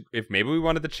if maybe we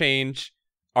wanted to change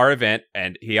our event,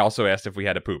 and he also asked if we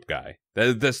had a poop guy.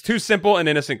 That's 2 simple and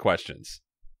innocent questions.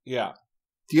 Yeah.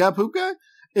 Do you have a poop guy?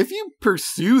 If you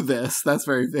pursue this, that's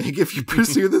very vague. If you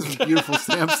pursue this with Beautiful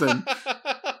Samson,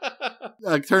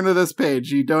 Turn to this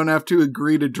page. You don't have to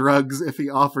agree to drugs if he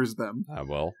offers them. I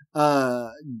will.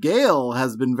 Gail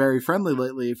has been very friendly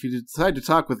lately. If you decide to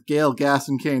talk with Gail, Gas,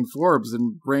 and Kane Forbes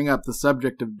and bring up the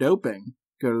subject of doping,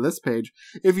 go to this page.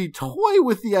 If you toy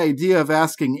with the idea of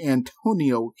asking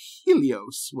Antonio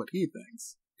Helios what he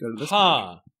thinks, go to this page.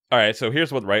 All right, so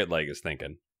here's what Right Leg is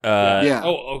thinking. Yeah.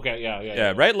 Oh, okay.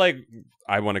 Yeah. Right Leg,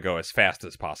 I want to go as fast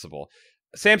as possible.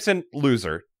 Samson,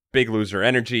 loser. Big loser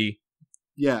energy.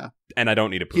 Yeah. And I don't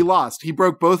need a poop. He lost. He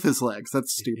broke both his legs.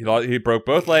 That's stupid. He broke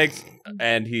both legs,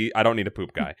 and I don't need a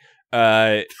poop guy.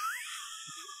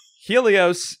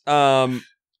 Helios, I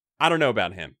don't know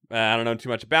about him. I don't know too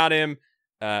much about him.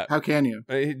 How can you?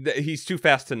 He's too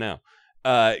fast to know.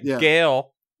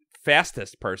 Gail,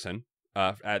 fastest person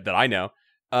that I know.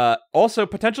 Also,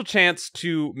 potential chance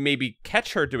to maybe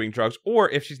catch her doing drugs, or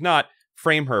if she's not,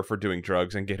 frame her for doing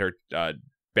drugs and get her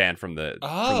banned from the races.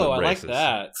 I like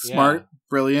that. Smart,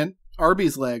 brilliant.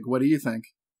 Arby's leg. What do you think?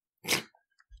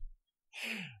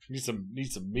 Need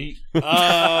some meat.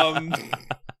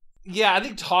 Yeah, I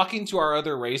think talking to our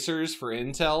other racers for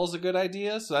intel is a good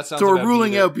idea. So that sounds. So we're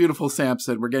ruling out beautiful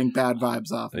Samson. We're getting bad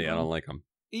vibes off. Yeah, I don't like him.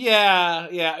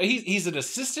 Yeah. He's an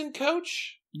assistant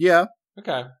coach. Yeah.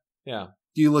 Okay. Yeah.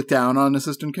 Do you look down on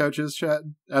assistant coaches, Chad?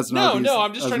 No.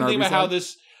 I'm just trying to think about how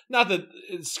this. Not that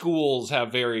schools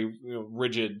have very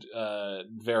rigid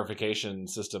verification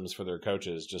systems for their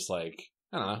coaches. Just like,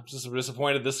 I don't know. Just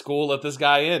disappointed this school let this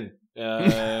guy in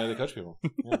to coach people.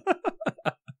 Yeah.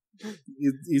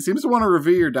 He seems to want to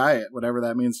review your diet, whatever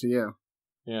that means to you.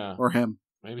 Yeah. Or him.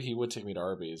 Maybe he would take me to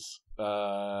Arby's.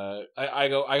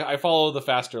 I follow the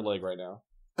faster leg right now.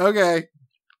 Okay.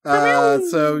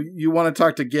 So you want to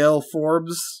talk to Gail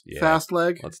Forbes, fast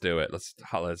leg? Let's do it. Let's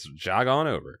jog on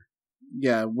over.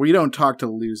 Yeah, we don't talk to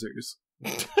losers.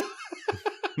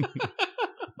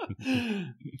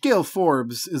 Gail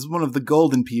Forbes is one of the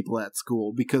golden people at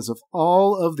school because of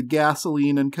all of the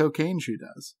gasoline and cocaine she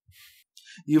does.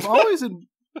 You've always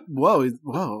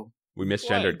whoa. We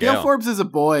misgendered Gail. Gail Forbes is a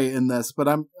boy in this, but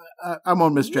I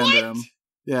won't misgender him.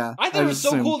 Yeah, I thought it was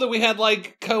so cool that we had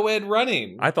like co-ed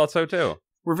running. I thought so too.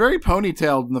 We're very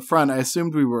ponytailed in the front. I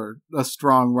assumed we were a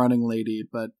strong running lady,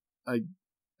 but I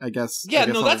guess. Yeah,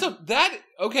 that's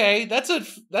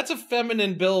a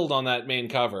feminine build on that main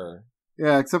cover.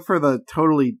 Yeah, except for the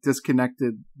totally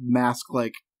disconnected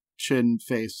mask-like chin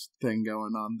face thing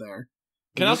going on there.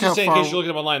 Can I also say, in case you're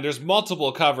looking up online, there's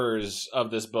multiple covers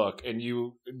of this book, and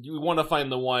you want to find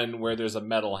the one where there's a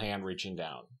metal hand reaching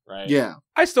down, right? Yeah.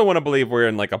 I still want to believe we're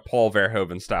in like a Paul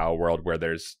Verhoeven style world where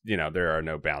there's, there are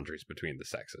no boundaries between the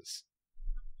sexes.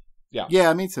 Yeah.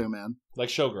 Yeah, me too, man. Like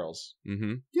Showgirls.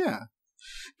 Mm-hmm. Yeah.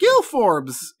 Gail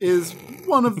Forbes is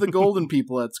one of the golden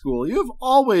people at school. You have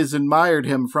always admired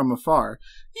him from afar.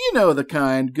 You know the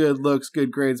kind, good looks,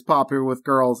 good grades, popular with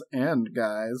girls and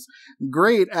guys.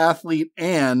 Great athlete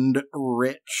and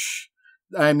rich.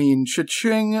 I mean,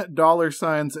 cha-ching, dollar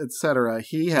signs, etc.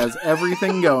 He has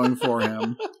everything going for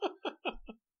him.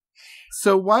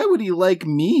 So why would he like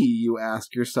me, you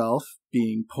ask yourself,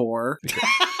 being poor?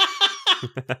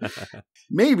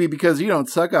 Maybe because you don't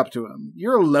suck up to him.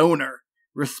 You're a loner.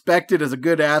 Respected as a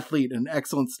good athlete and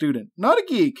excellent student. Not a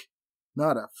geek.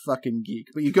 Not a fucking geek.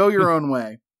 But you go your own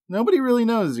way. Nobody really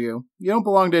knows you. You don't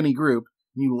belong to any group.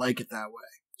 And you like it that way.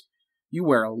 You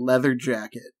wear a leather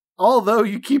jacket. Although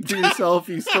you keep to yourself,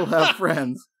 you still have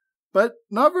friends. But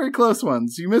not very close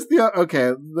ones. You missed the...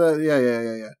 Okay.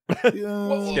 Yeah.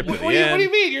 Skip to the end. What do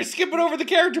you mean? You're skipping over the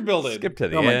character building. Skip to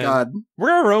the end. Oh my god.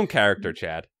 We're our own character,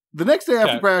 Chad. The next day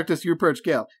after practice, you approach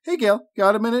Gail. Hey, Gail,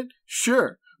 got a minute?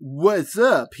 Sure. What's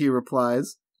up? He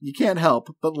replies. You can't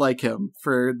help but like him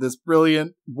for this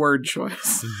brilliant word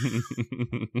choice.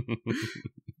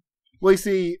 Well, you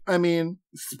see,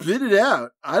 spit it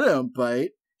out. I don't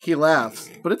bite. He laughs,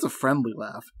 but it's a friendly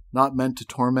laugh, not meant to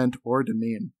torment or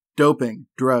demean. Doping,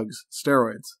 drugs,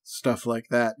 steroids, stuff like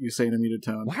that, you say to me to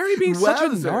Tone. Why are you being such a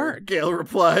narc? Gail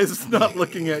replies, not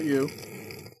looking at you.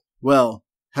 Well,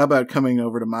 how about coming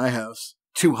over to my house?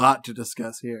 Too hot to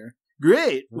discuss here.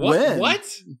 Great. When? What?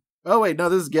 Oh, wait, no,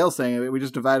 this is Gail saying it. We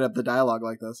just divided up the dialogue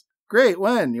like this. Great.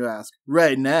 When, you ask?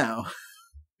 Right now.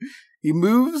 He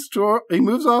moves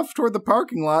off toward the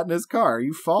parking lot in his car.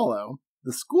 You follow.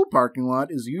 The school parking lot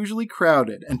is usually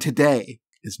crowded, and today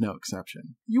is no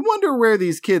exception. You wonder where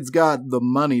these kids got the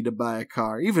money to buy a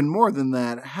car. Even more than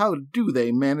that, how do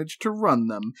they manage to run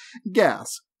them?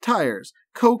 Gas, tires,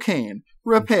 cocaine,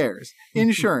 repairs,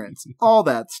 insurance, all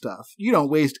that stuff. You don't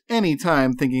waste any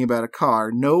time thinking about a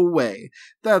car. No way.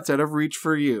 That's out of reach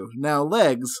for you. Now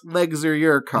legs are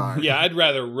your car. Yeah, I'd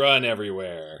rather run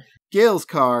everywhere. Gail's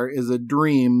car is a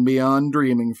dream beyond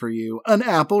dreaming for you. An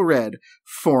apple red,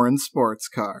 foreign sports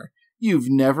car. You've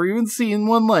never even seen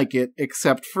one like it,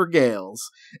 except for Gail's.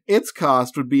 Its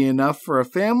cost would be enough for a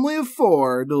family of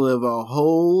 4 to live a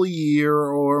whole year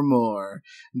or more.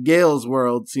 Gail's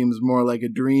world seems more like a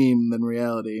dream than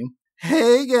reality.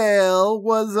 Hey, Gail,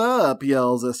 what's up?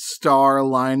 Yells a star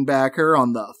linebacker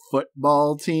on the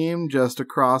football team just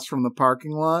across from the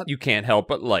parking lot. You can't help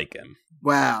but like him.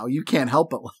 Wow, you can't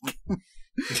help but like him.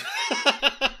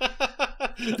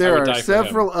 There are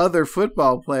several other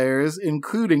football players,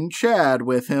 including Chad,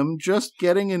 with him, just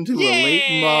getting into a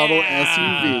late model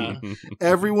SUV.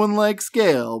 Everyone likes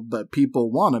Gail, but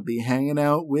people want to be hanging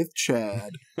out with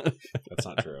Chad. That's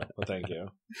not true, but thank you.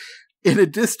 In a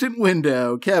distant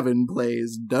window, Kevin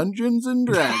plays Dungeons and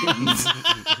Dragons.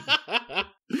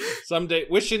 Someday,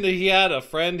 wishing that he had a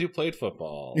friend who played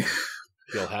football.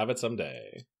 He'll have it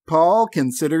someday. Paul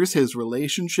considers his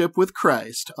relationship with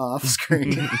Christ off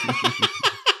screen.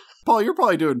 Paul, you're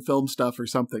probably doing film stuff or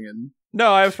something.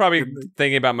 No, I was probably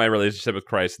thinking about my relationship with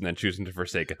Christ and then choosing to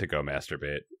forsake it to go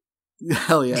masturbate.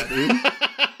 Hell yeah, dude.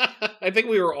 I think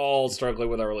we were all struggling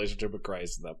with our relationship with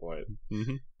Christ at that point.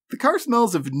 Mm-hmm. The car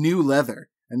smells of new leather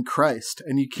and Christ,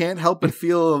 and you can't help but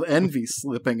feel envy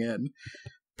slipping in.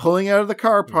 Pulling out of the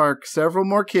car park, several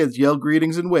more kids yell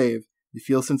greetings and wave. You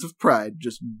feel a sense of pride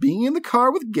just being in the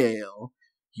car with Gail.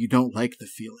 You don't like the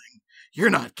feeling. You're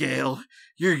not Gail.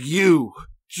 You're you.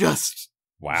 Just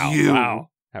you. Wow.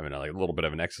 Having a little bit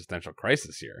of an existential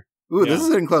crisis here. Ooh, yeah. This is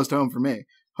hitting close to home for me.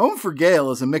 Home for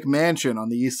Gail is a McMansion on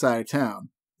the east side of town.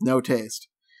 No taste.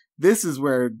 This is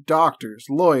where doctors,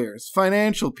 lawyers,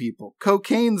 financial people,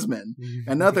 cocainesmen,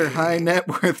 and other high net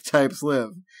worth types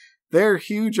live. Their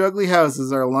huge, ugly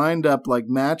houses are lined up like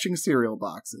matching cereal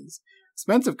boxes.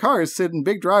 Expensive cars sit in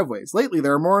big driveways. Lately,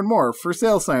 there are more and more for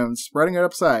sale signs spreading it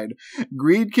upside.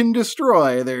 Greed can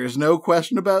destroy. There's no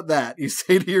question about that. You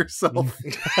say to yourself.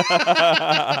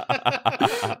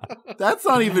 That's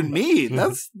not even me.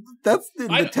 That's in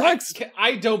the text.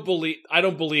 I don't believe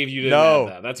you didn't have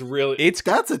that. That's really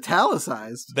that's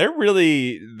italicized.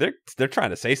 They're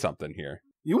trying to say something here.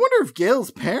 You wonder if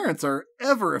Gail's parents are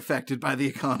ever affected by the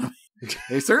economy.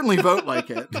 They certainly vote like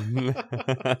it.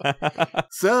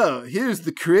 So, here's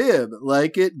the crib.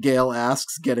 Like it? Gail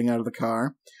asks, getting out of the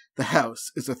car. The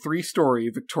house is a 3-story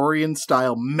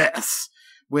Victorian-style mess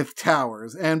with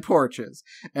towers and porches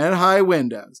and high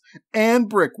windows and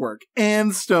brickwork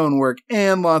and stonework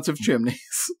and lots of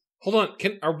chimneys. Hold on.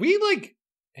 Are we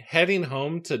heading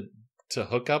home to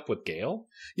hook up with Gail?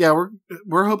 Yeah,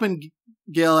 we're hoping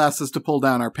Gail asks us to pull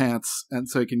down our pants and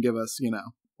so he can give us,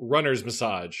 runner's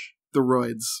massage. The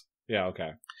roids. Yeah,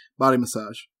 okay. Body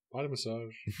massage. Body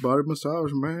massage. Body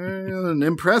massage, man.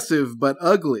 Impressive, but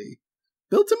ugly.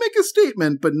 Built to make a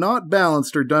statement, but not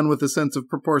balanced or done with a sense of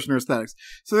proportion or aesthetics.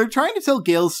 So they're trying to tell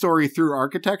Gail's story through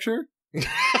architecture.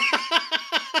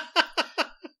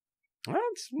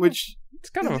 Which it's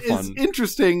kind of fun. Is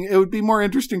interesting. It would be more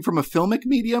interesting from a filmic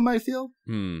medium, I feel.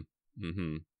 Mm-hmm.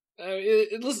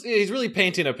 He's really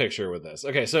painting a picture with this.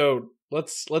 Okay, so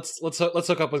let's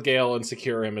hook up with Gail and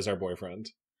secure him as our boyfriend.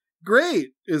 Great,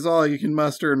 is all you can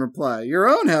muster in reply. Your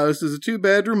own house is a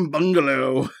 2-bedroom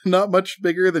bungalow, not much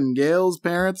bigger than Gail's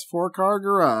parents' 4-car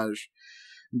garage.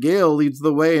 Gail leads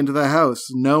the way into the house.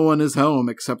 No one is home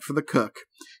except for the cook.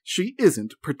 She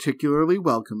isn't particularly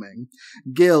welcoming.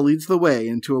 Gail leads the way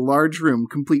into a large room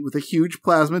complete with a huge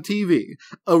plasma TV,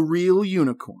 a real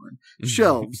unicorn,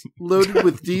 shelves loaded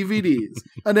with DVDs,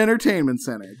 an entertainment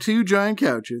center, 2 giant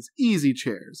couches, easy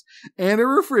chairs, and a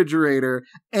refrigerator,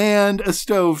 and a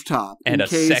stovetop. And a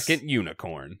second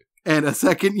unicorn. And a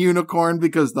second unicorn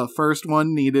because the first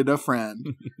one needed a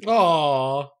friend.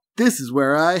 Aww. This is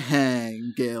where I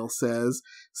hang, Gail says,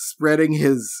 spreading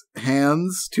his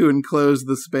hands to enclose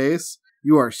the space.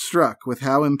 You are struck with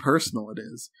how impersonal it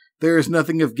is. There is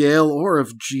nothing of Gail or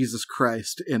of Jesus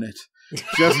Christ in it.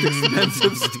 Just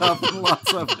expensive stuff and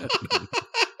lots of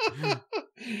it.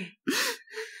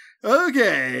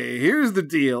 Okay, here's the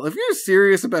deal. If you're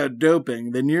serious about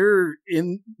doping, then you're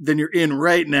in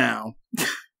right now.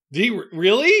 Do you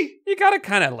really? You gotta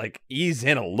kind of ease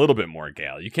in a little bit more,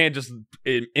 Gail. You can't just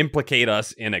implicate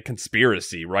us in a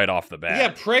conspiracy right off the bat. Yeah,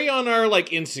 prey on our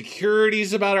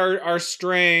insecurities about our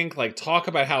strength. Talk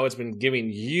about how it's been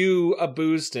giving you a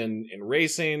boost in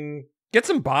racing. Get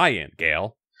some buy-in,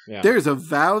 Gail. Yeah. There's a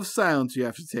vow of silence you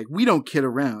have to take. We don't kid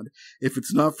around. If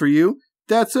it's not for you,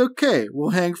 that's okay.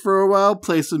 We'll hang for a while,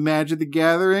 play some Magic the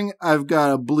Gathering. I've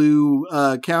got a blue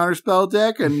counterspell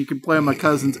deck, and you can play my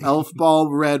cousin's elf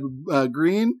ball, red,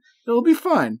 green. It'll be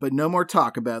fine, but no more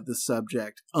talk about this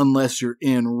subject, unless you're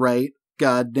in right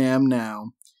goddamn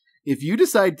now. If you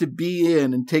decide to be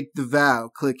in and take the vow,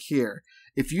 click here.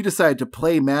 If you decide to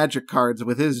play magic cards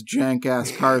with his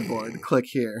jank-ass cardboard, click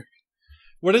here.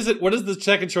 What is it? What is the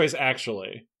second choice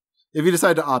actually? If you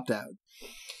decide to opt out.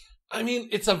 I mean,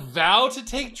 it's a vow to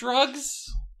take drugs,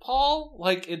 Paul?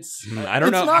 Like, it's... I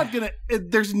don't know. It's not gonna...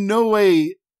 there's no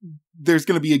way there's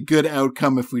gonna be a good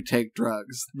outcome if we take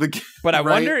drugs. But I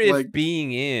wonder if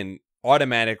being in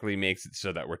automatically makes it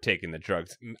so that we're taking the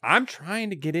drugs. I'm trying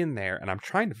to get in there, and I'm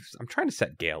trying to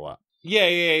set Gale up.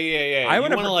 Yeah. I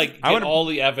want to get all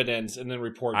the evidence and then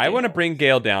report. I want to bring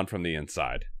Gale down from the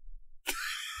inside.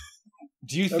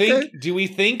 Do we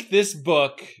think this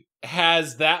book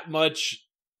has that much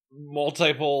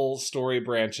multiple story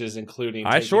branches, including...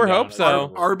 I sure hope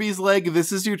so. Arby's leg,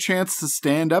 this is your chance to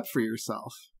stand up for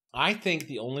yourself. I think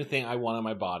the only thing I want on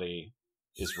my body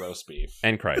is roast beef.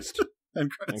 And Christ. And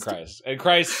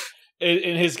Christ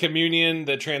in his communion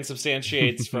that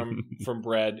transubstantiates from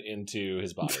bread into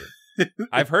his body.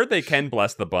 I've heard they can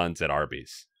bless the buns at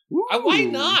Arby's. Why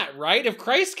not, right? If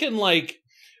Christ can,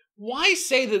 why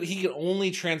say that he can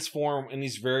only transform in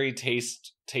these very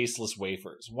tasteless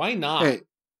wafers? Why not? Hey,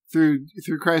 through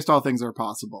Christ, all things are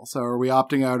possible. So are we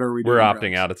opting out or are we doing We're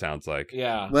opting out, it sounds like.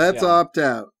 Yeah. Let's opt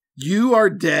out. You are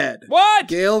dead. What?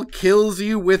 Gale kills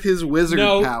you with his wizard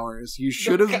powers. You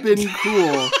should have been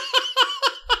cool.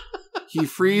 He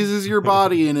freezes your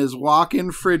body in his walk-in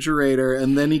refrigerator,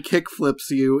 and then he kickflips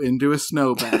you into a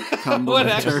snowbank. What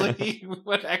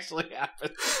actually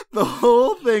happened? The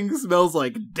whole thing smells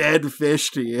like dead fish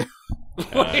to you.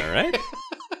 All right.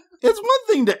 It's one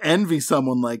thing to envy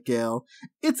someone like Gale.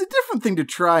 It's a different thing to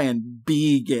try and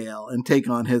be Gale and take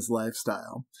on his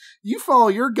lifestyle. You follow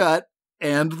your gut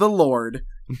and the Lord,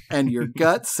 and your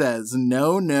gut says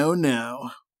no, no,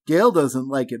 no. Gale doesn't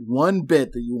like it one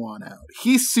bit that you want out.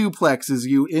 He suplexes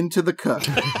you into the cook.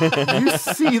 You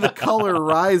see the color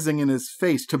rising in his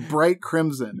face to bright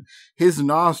crimson, his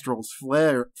nostrils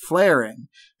flaring,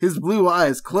 his blue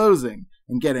eyes closing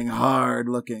and getting hard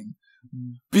looking.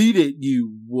 Beat it,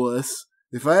 you wuss.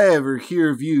 If I ever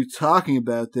hear of you talking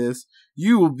about this,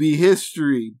 you will be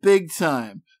history, big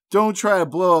time. Don't try to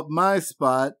blow up my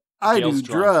spot. I do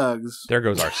drugs. There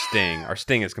goes our sting. Our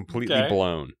sting is completely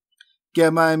blown.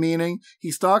 Get my meaning?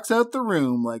 He stalks out the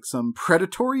room like some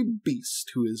predatory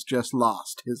beast who has just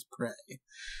lost his prey.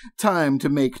 Time to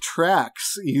make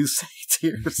tracks, you say to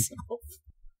yourself.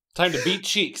 Time to beat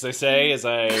cheeks, I say, as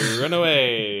I run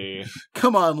away.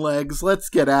 Come on, Legs, let's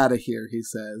get out of here, he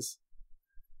says.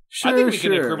 Sure, I think we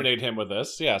can incriminate him with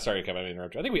this. Yeah, sorry, Kevin, I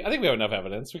interrupted. I think we have enough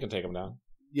evidence. We can take him down.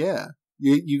 Yeah.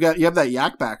 You have that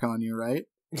yak back on you, right?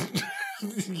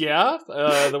 Yeah,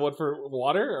 the one for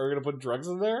water. Are we gonna put drugs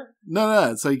in there?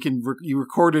 No. So you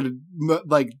recorded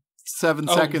 7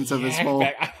 seconds of his whole.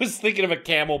 I was thinking of a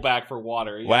camelback for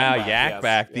water. Wow, yak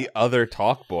back, the other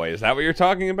talk boy. Is that what you're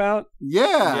talking about?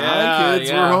 Yeah. Hi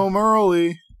kids, we're home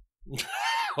early.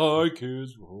 Hi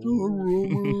kids, we're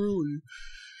home early.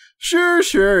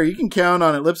 Sure. You can count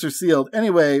on it. Lips are sealed.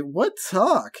 Anyway, what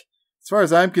talk? As far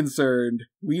as I'm concerned,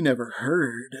 we have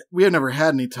never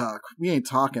had any talk. We ain't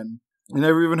talking. We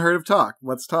never even heard of talk.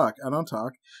 What's talk? I don't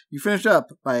talk. You finish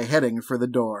up by heading for the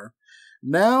door.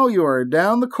 Now you are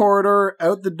down the corridor,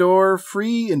 out the door,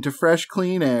 free into fresh,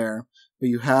 clean air. But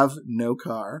you have no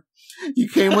car. You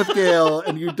came with Gale,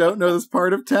 and you don't know this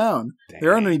part of town. Dang.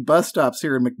 There aren't any bus stops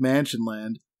here in McMansion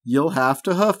Land. You'll have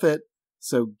to hoof it,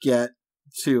 so get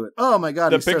to it. Oh my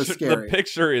god, so scary. The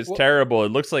picture is terrible.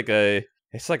 It looks like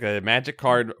it's like a magic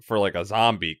card for like a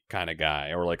zombie kind of guy,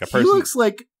 or like a person. He looks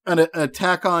like an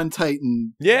Attack on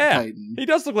Titan. Yeah, Titan. He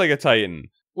does look like a Titan.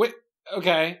 Wait,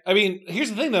 okay. I mean, here's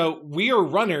the thing, though. We are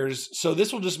runners, so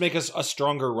this will just make us a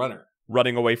stronger runner.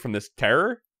 Running away from this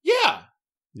terror? Yeah.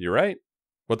 You're right.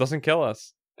 What doesn't kill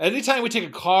us? Anytime we take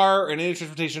a car or any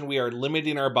transportation, we are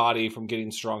limiting our body from getting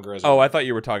stronger as well. Oh, I thought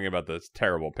you were talking about this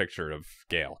terrible picture of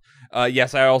Gale.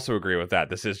 Yes, I also agree with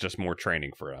that. This is just more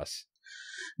training for us.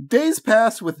 Days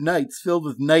pass with nights filled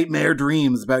with nightmare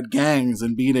dreams about gangs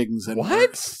and beatings and what?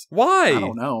 Murders. Why? I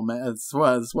don't know, man. That's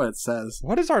what it says.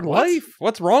 What is our life?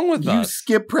 What's wrong with us? You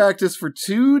skip practice for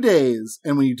 2 days,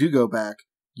 and when you do go back,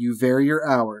 you vary your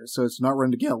hours, so it's not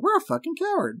run to Gale. We're a fucking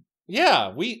coward.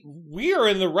 Yeah, we are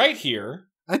in the right here.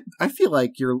 I feel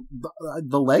like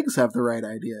the legs have the right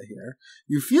idea here.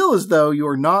 You feel as though you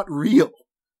are not real,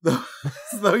 as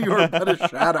though you are but a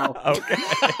shadow. Okay.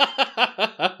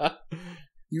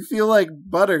 You feel like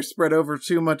butter spread over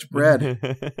too much bread.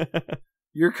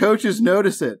 Your coaches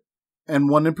notice it, and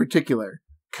one in particular,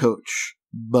 Coach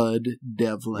Bud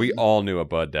Devlin. We all knew a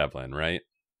Bud Devlin, right?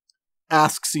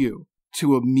 Asks you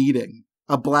to a meeting,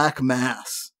 a black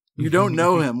mass. You don't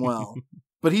know him well.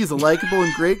 but he's a likable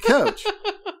and great coach,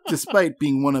 despite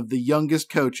being one of the youngest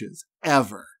coaches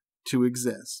ever to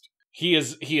exist. He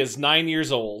is 9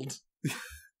 years old.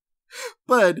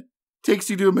 Bud takes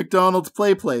you to a McDonald's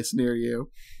play place near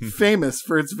you, famous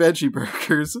for its veggie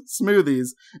burgers, smoothies,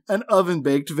 and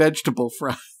oven-baked vegetable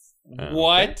fries.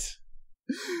 What?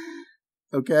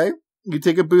 Okay. You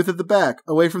take a booth at the back,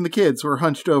 away from the kids who are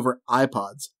hunched over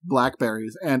iPods,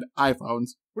 Blackberries, and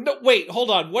iPhones. No, wait,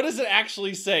 hold on. What does it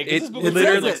actually say? This book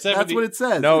literally, like 70... That's what it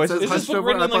says. No, it says is this book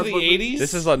written in like the 80s?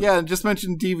 This is yeah, I just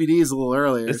mentioned DVDs a little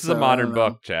earlier. This is a modern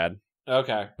book, Chad.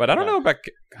 Okay. But I don't know about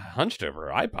hunched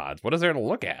over iPods. What is there to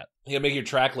look at? You gotta make your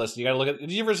track list. You gotta look at...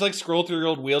 Did you ever just like scroll through your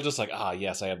old wheel just like,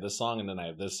 yes, I have this song, and then I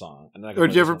have this song. And then or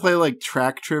did you ever play like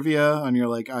track trivia on your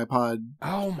like iPod?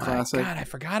 Oh my classic? God, I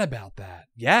forgot about that.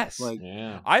 Yes. Like,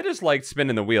 yeah. I just liked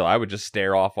spinning the wheel. I would just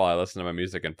stare off while I listened to my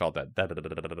music and felt that,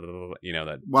 you know,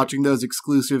 that... Watching those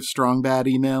exclusive Strong Bad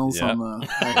emails on the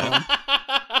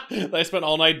iPhone. I spent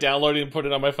all night downloading and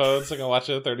putting it on my phone so I can watch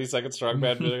a 30-second Strong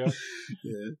Bad video.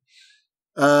 Yeah.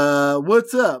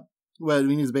 What's up? Well,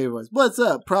 we use a baby voice. What's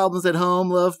up? Problems at home?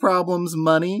 Love problems?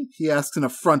 Money? He asks in a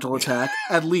frontal attack.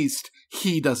 At least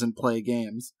he doesn't play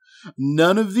games.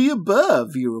 None of the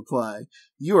above, you reply.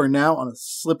 You are now on a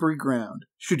slippery ground.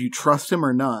 Should you trust him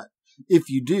or not? If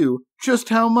you do, just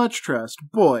how much trust?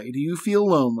 Boy, do you feel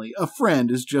lonely. A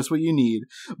friend is just what you need.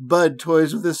 Bud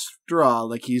toys with a straw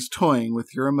like he's toying with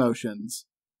your emotions.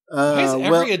 Why is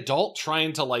every adult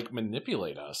trying to like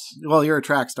manipulate us? Well, you're a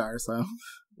track star, so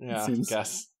yeah, I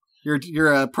guess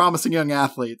you're a promising young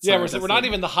athlete. So yeah, we're not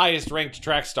even the highest ranked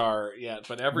track star yet,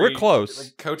 but we're close.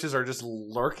 Like, coaches are just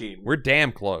lurking. We're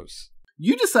damn close.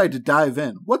 You decide to dive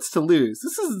in. What's to lose?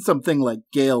 This isn't something like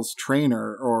Gail's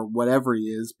trainer or whatever he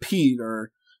is, Pete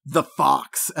or the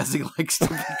Fox, as he likes to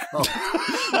be called.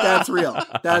 That's real.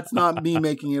 That's not me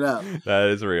making it up. That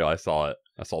is real. I saw it.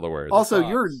 I saw the words. Also,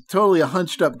 you're totally a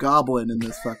hunched up goblin in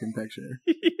this fucking picture.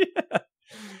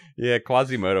 Yeah,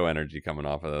 Quasimodo energy coming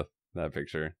off of that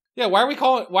picture. Yeah, why are we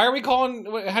calling?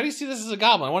 How do you see this as a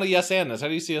goblin? I want to yes and this. How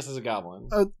do you see us as a goblin?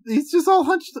 He's just all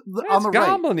hunched on the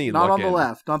right, not on the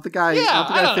left, not the guy. Yeah, not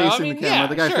the guy facing the camera.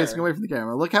 The guy facing away from the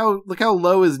camera. Look how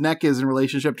low his neck is in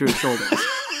relationship to his shoulders.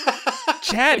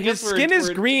 Chad, his skin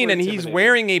is green and he's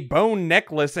wearing a bone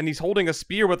necklace and he's holding a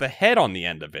spear with a head on the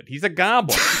end of it. He's a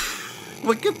goblin.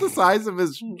 Look at the size of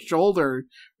his shoulder,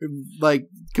 like,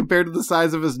 compared to the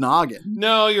size of his noggin.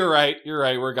 No, you're right.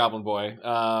 We're a goblin boy.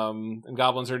 And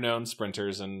goblins are known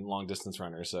sprinters and long-distance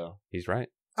runners, so... He's right.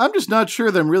 I'm just not sure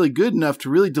that I'm really good enough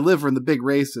to really deliver in the big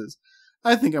races.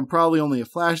 I think I'm probably only a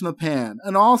flash in the pan,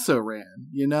 and also ran,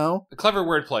 you know? A clever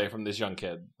wordplay from this young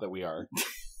kid that we are.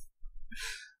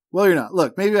 Well, you're not.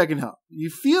 Look, maybe I can help. You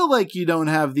feel like you don't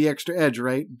have the extra edge,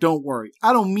 right? Don't worry.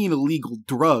 I don't mean illegal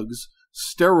drugs.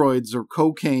 Steroids or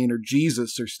cocaine or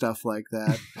Jesus or stuff like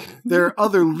that. There are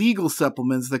other legal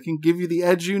supplements that can give you the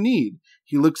edge you need.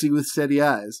 He looks at you with steady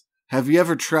eyes. Have you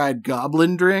ever tried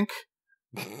goblin drink?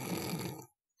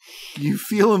 You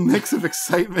feel a mix of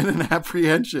excitement and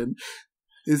apprehension.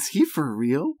 Is he for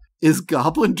real? Is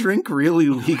goblin drink really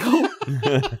legal?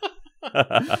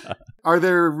 Are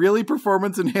there really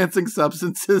performance-enhancing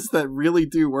substances that really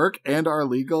do work and are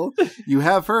legal? You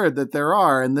have heard that there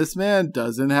are, and this man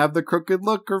doesn't have the crooked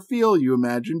look or feel you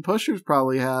imagine pushers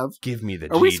probably have. Give me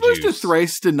the Are we supposed to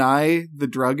thrice deny the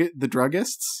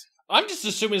druggists? I'm just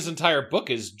assuming this entire book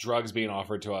is drugs being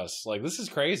offered to us. Like, this is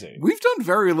crazy. We've done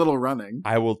very little running.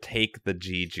 I will take the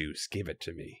G juice. Give it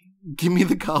to me. Give me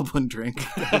the goblin drink.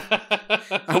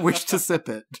 I wish to sip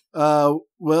it.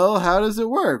 Well, how does it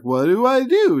work? What do I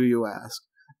do, you ask?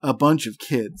 A bunch of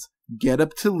kids get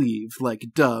up to leave like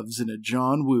doves in a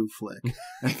John Woo flick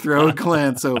and throw a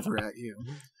glance over at you.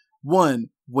 One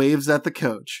waves at the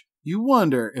coach. You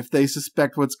wonder if they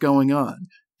suspect what's going on.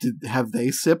 Have they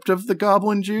sipped of the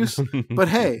goblin juice? But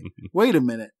hey, wait a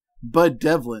minute. Bud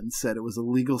Devlin said it was a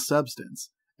legal substance,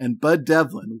 and Bud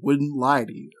Devlin wouldn't lie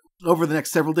to you. Over the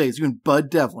next several days, you and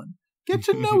Bud Devlin get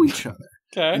to know each other,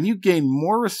 okay. And you gain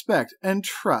more respect and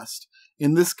trust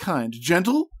in this kind,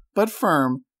 gentle but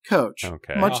firm coach,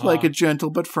 much like a gentle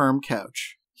but firm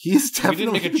couch. He's definitely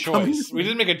We didn't make a choice. We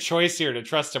didn't make a choice here to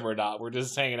trust him or not. We're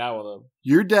just hanging out with him.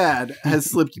 Your dad has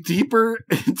slipped deeper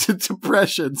into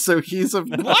depression, so he's a...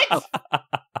 What?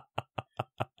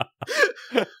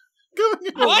 Going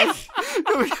a left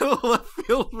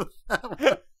field with that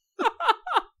one.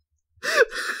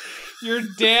 Your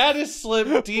dad has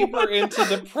slipped deeper into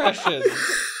depression.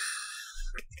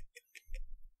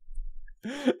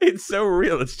 It's so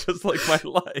real. It's just like my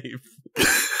life.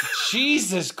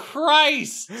 Jesus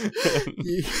Christ.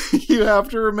 You have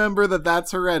to remember that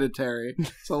that's hereditary.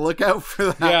 So look out for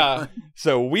that. Yeah. One.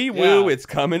 So woo, it's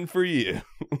coming for you.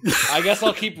 I guess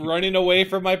I'll keep running away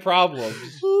from my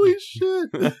problems. Holy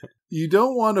shit. You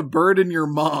don't want to burden your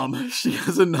mom. She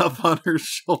has enough on her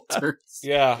shoulders.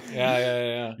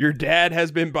 Yeah. Your dad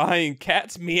has been buying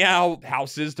cat's meow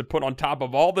houses to put on top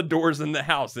of all the doors in the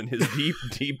house in his deep,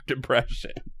 deep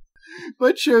depression.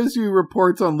 But shows you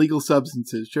reports on legal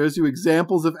substances, shows you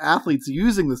examples of athletes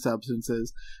using the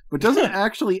substances, but doesn't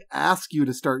actually ask you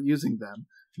to start using them.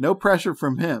 No pressure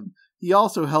from him. He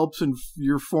also helps in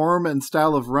your form and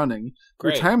style of running.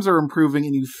 Great. Your times are improving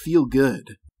and you feel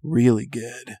good. Really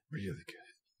good. Really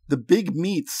good. The big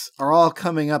meets are all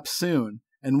coming up soon.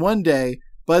 And one day,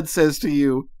 Bud says to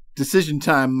you, decision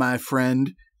time, my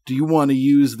friend. Do you want to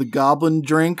use the goblin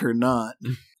drink or not?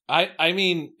 I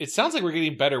mean, it sounds like we're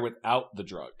getting better without the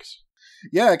drugs.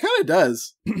 Yeah, it kind of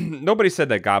does. Nobody said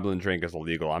that goblin drink is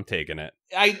illegal. I'm taking it.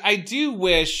 I do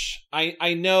wish,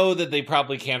 I know that they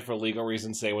probably can't for legal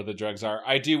reasons say what the drugs are.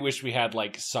 I do wish we had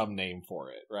like some name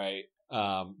for it, right?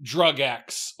 Drug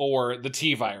X or the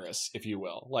T-virus, if you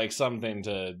will. Like something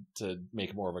to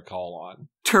make more of a call on.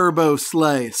 Turbo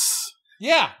Slice.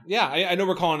 Yeah. I know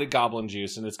we're calling it goblin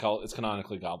juice and it's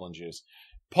canonically goblin juice.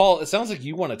 Paul, it sounds like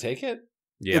you want to take it.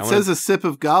 Yeah, it says a sip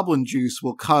of goblin juice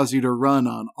will cause you to run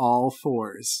on all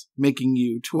fours, making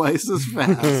you twice as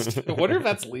fast. I wonder if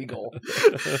that's legal.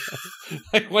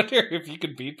 I wonder if you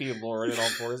could beat people running on all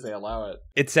fours, they allow it.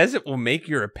 It says it will make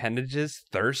your appendages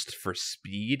thirst for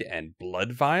speed and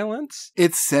blood violence.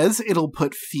 It says it'll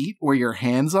put feet where your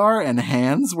hands are and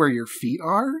hands where your feet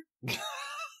are.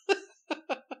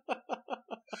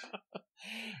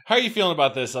 How are you feeling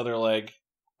about this, other leg?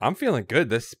 I'm feeling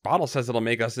good. This bottle says it'll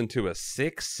make us into a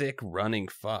sick running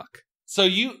fuck. So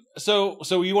you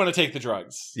want to take the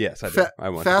drugs? Yes, I do. I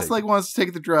want Fast Leg wants to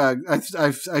take the drug. I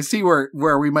see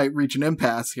where we might reach an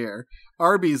impasse here.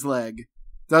 Arby's leg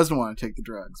doesn't want to take the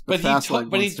drugs, but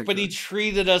he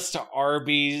treated us to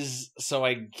Arby's, so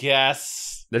I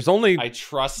guess I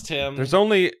trust him. There's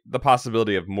only the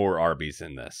possibility of more Arby's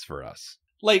in this for us.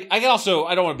 Like, I don't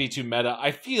want to be too meta.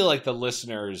 I feel like the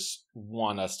listeners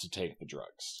want us to take the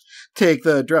drugs. Take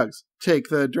the drugs. Take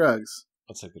the drugs.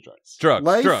 Let's take the drugs.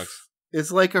 Life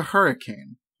is like a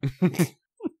hurricane.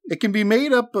 It can be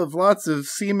made up of lots of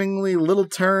seemingly little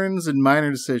turns and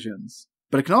minor decisions,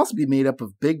 but it can also be made up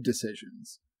of big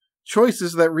decisions.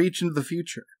 Choices that reach into the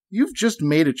future. You've just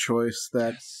made a choice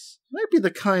that might be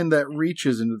the kind that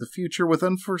reaches into the future with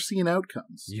unforeseen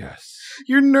outcomes. Yes.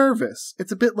 You're nervous.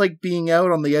 It's a bit like being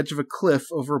out on the edge of a cliff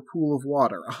over a pool of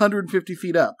water, 150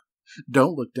 feet up.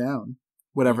 Don't look down.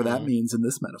 Whatever that means in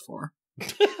this metaphor.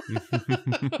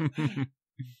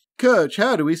 Coach,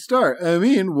 how do we start? I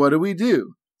mean, what do we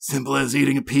do? Simple as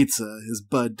eating a pizza, is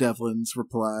Bud Devlin's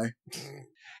reply.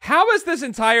 How is this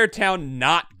entire town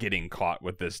not getting caught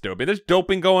with this doping? There's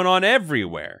doping going on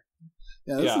everywhere.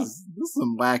 Yeah, this is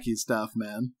some wacky stuff,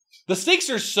 man. The stakes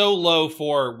are so low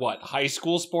for what? High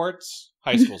school sports?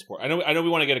 High school sport. I know we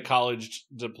want to get a college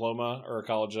diploma or a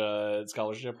college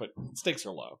scholarship, but stakes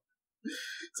are low.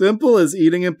 Simple as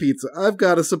eating a pizza. I've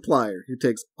got a supplier who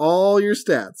takes all your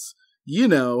stats. You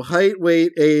know, height,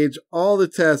 weight, age, all the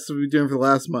tests we've been doing for the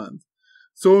last month.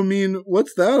 So, I mean,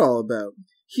 what's that all about?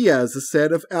 He has a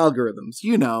set of algorithms.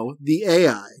 You know, the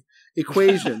AI.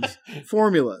 Equations,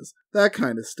 formulas, that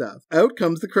kind of stuff. Out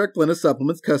comes the correct blend of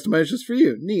supplements customized just for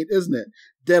you. Neat, isn't it?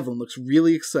 Devlin looks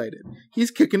really excited.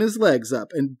 He's kicking his legs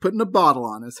up and putting a bottle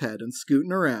on his head and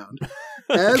scooting around.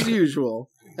 As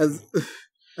usual, as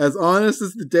honest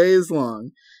as the day is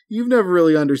long. You've never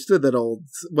really understood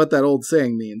what that old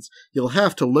saying means. You'll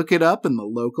have to look it up in the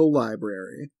local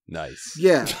library. Nice.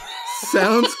 Yeah.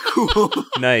 Sounds cool.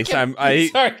 Nice. So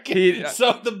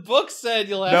the book said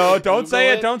you'll have. No, don't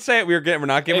say it. Don't say it. We're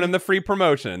not giving him the free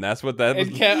promotion. That's what that.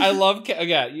 I love.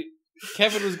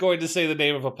 Kevin was going to say the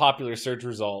name of a popular search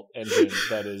result engine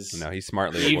that is. No, he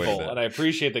smartly evil, avoided it. And I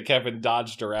appreciate that Kevin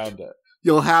dodged around it.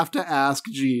 You'll have to ask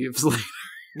Jeeves later.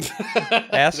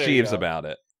 Ask Jeeves about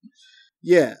it.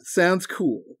 Yeah, sounds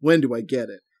cool. When do I get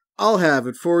it? I'll have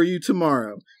it for you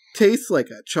tomorrow. Tastes like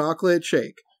a chocolate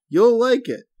shake. You'll like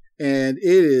it. And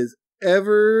it is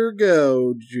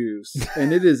Evergo juice.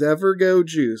 And it is Evergo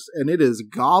juice. And it is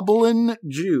Goblin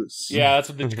juice. Yeah, that's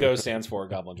what the GO stands for,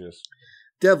 Goblin juice.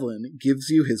 Devlin gives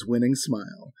you his winning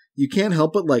smile. You can't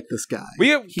help but like this guy.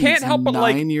 Can't help but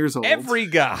like 9 years old. Every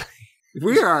guy.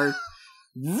 We are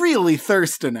really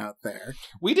thirsting out there.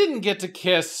 We didn't get to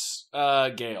kiss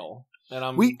Gail. And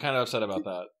I'm kind of upset about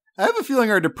that. I have a feeling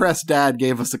our depressed dad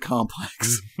gave us a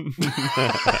complex.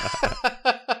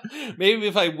 Maybe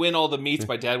if I win all the meats,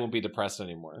 my dad won't be depressed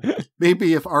anymore.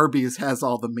 Maybe if Arby's has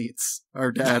all the meats,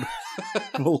 our dad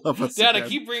will love us Dad, again. I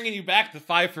keep bringing you back the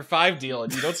 5 for 5 deal,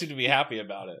 and you don't seem to be happy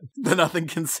about it. Then nothing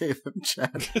can save him,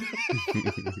 Chad.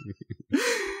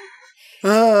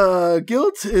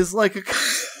 Guilt is like a...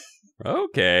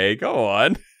 Okay, go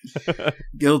on.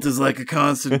 Guilt is like a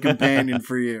constant companion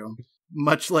for you.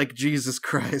 Much like Jesus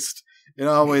Christ. It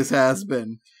always has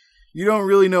been. You don't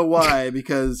really know why,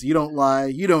 because you don't lie,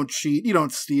 you don't cheat, you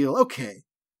don't steal. Okay,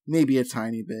 maybe a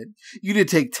tiny bit. You did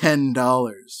take $10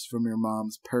 from your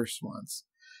mom's purse once.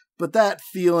 But the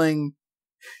feeling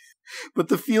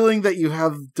that you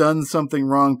have done something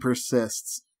wrong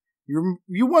persists.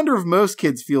 You wonder if most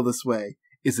kids feel this way.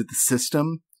 Is it the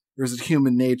system, or is it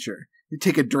human nature? You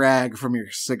take a drag from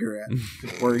your cigarette,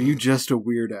 or are you just a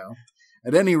weirdo?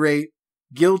 At any rate,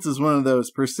 guilt is one of those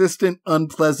persistent,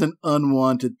 unpleasant,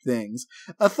 unwanted things.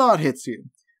 A thought hits you.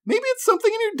 Maybe it's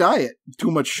something in your diet. Too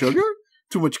much sugar?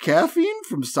 Too much caffeine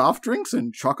from soft drinks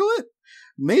and chocolate?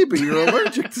 Maybe you're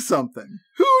allergic to something.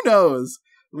 Who knows?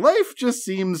 Life just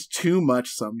seems too much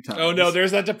sometimes. Oh no,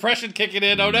 there's that depression kicking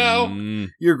in. Oh no.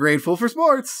 You're grateful for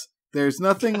sports. There's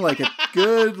nothing like a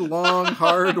good, long,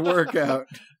 hard workout.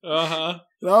 Uh-huh.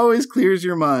 It always clears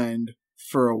your mind.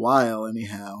 For a while,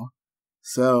 anyhow.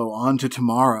 So, on to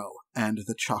tomorrow and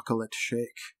the chocolate shake.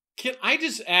 Can I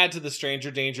just add to the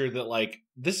stranger danger that, like,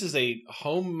 this is a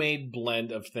homemade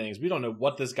blend of things. We don't know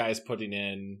what this guy's putting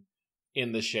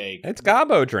in the shake. It's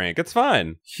Gobbo drink. It's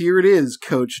fine. Here it is,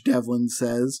 Coach Devlin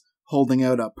says, holding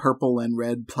out a purple and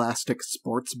red plastic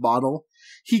sports bottle.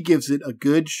 He gives it a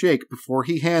good shake before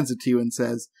he hands it to you and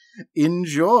says,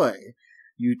 "Enjoy."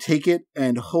 You take it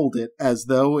and hold it as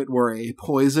though it were a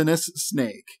poisonous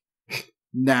snake.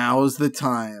 Now's the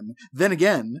time. Then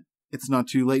again, it's not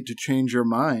too late to change your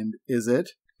mind, is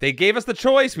it? They gave us the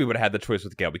choice. We would have had the choice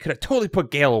with Gale. We could have totally put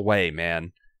Gale away,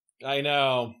 man. I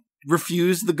know.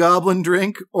 Refuse the goblin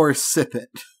drink or sip it?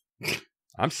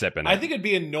 I'm sipping it. I think it'd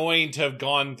be annoying to have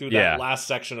gone through that last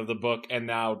section of the book and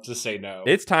now to say no.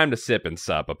 It's time to sip and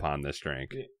sup upon this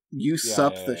drink. You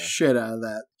sup the shit out of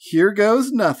that. Here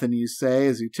goes nothing, you say,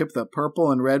 as you tip the purple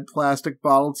and red plastic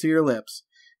bottle to your lips.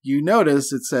 You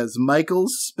notice it says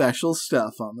Michael's Special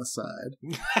Stuff on the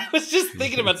side. I was just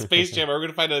thinking about Space Jam. We're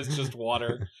going to find out it's just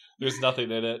water. There's nothing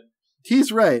in it.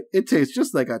 He's right. It tastes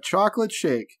just like a chocolate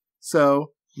shake.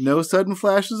 So, no sudden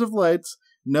flashes of lights.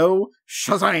 No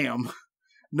Shazam.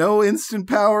 No instant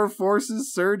power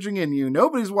forces surging in you.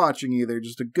 Nobody's watching either.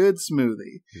 Just a good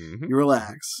smoothie. Mm-hmm. You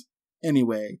relax.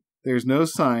 Anyway, there's no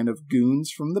sign of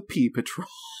goons from the Pea Patrol.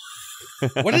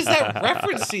 What is that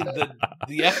referencing?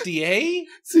 The FDA?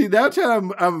 See, now Chad,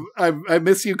 I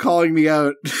miss you calling me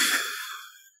out.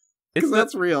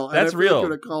 That's real. That's real.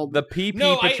 The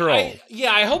PP Patrol.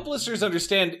 I hope listeners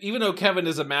understand, even though Kevin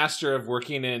is a master of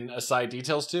working in aside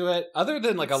details to it, other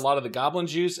than like a lot of the goblin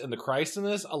juice and the Christ in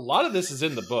this, a lot of this is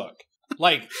in the book.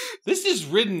 Like, this is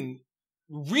written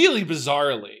really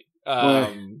bizarrely.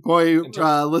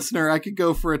 Listener, I could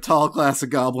go for a tall glass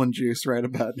of goblin juice right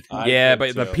about now. Yeah,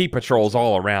 but the Pea Patrol's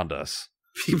all around us.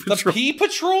 The Pea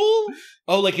Patrol?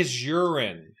 Oh, like it's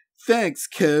urine. Thanks,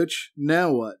 Coach.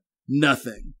 Now what?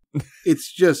 Nothing.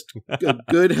 It's just a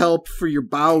good help for your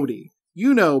body.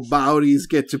 You know bodies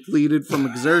get depleted from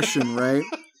exertion, right?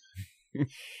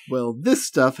 Well, this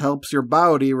stuff helps your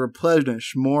body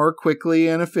replenish more quickly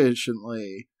and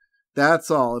efficiently.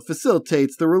 That's all. It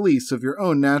facilitates the release of your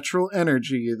own natural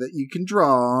energy that you can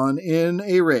draw on in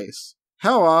a race.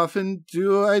 How often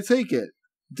do I take it?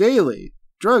 Daily.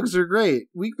 Drugs are great.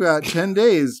 We've got 10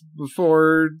 days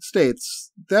before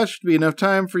states. That should be enough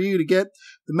time for you to get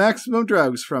the maximum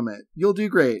drugs from it. You'll do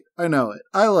great. I know it.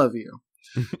 I love you.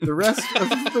 The rest of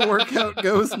the workout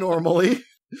goes normally.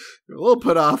 You're a little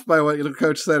put off by what your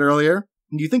coach said earlier.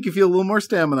 You think you feel a little more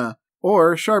stamina.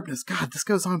 Or sharpness. God, this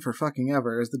goes on for fucking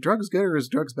ever. Is the drugs good or is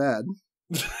drugs bad?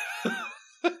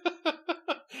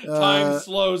 Time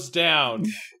slows down.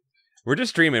 We're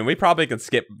just dreaming. We probably can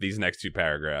skip these next 2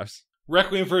 paragraphs.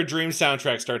 Requiem for a Dream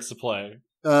soundtrack starts to play.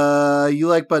 You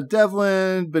like Bud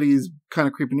Devlin, but he's kind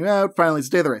of creeping you out. Finally, it's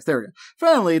the day of the race. There we go.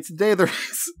 Finally, it's the day of the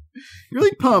race. You're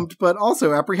really pumped, but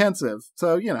also apprehensive.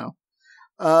 So, you know.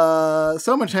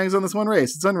 So much hangs on this one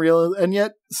race. It's unreal, and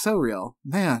yet so real.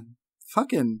 Man,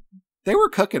 fucking... They were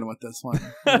cooking with this one,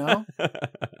 you know?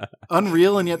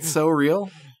 Unreal and yet so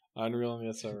real. Unreal and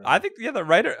yet so real. I think, the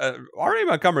writer, R.A.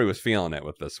 Montgomery was feeling it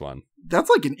with this one. That's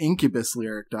like an Incubus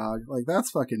lyric, dog. Like, that's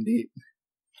fucking deep.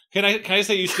 Can I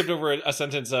say you skipped over a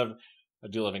sentence of, I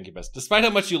do love Incubus. Despite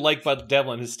how much you like Bud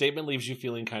Devlin, his statement leaves you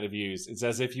feeling kind of used. It's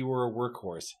as if you were a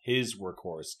workhorse, his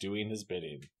workhorse, doing his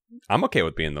bidding. I'm okay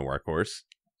with being the workhorse.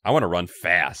 I want to run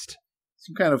fast.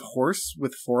 Some kind of horse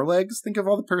with 4 legs? Think of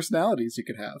all the personalities you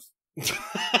could have.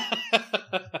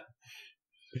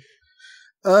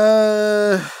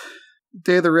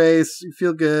 Day of the race. You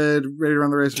feel good. Ready to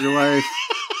run the race of your life.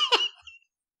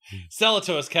 Sell it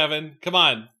to us, Kevin. Come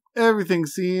on. Everything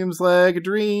seems like a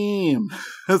dream.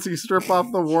 As you strip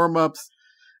off the warm-ups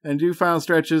and do final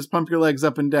stretches, pump your legs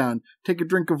up and down. Take a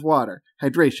drink of water.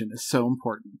 Hydration is so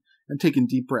important. And take in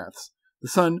deep breaths. The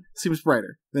sun seems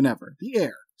brighter than ever. The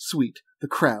air, sweet. The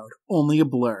crowd, only a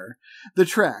blur. The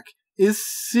track is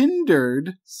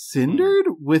cindered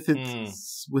with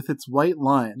its white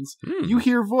lines. You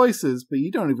hear voices, but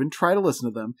you don't even try to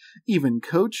listen to them. Even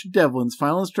Coach Devlin's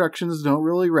final instructions don't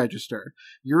really register.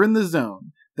 You're in the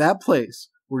zone, that place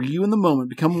where you and the moment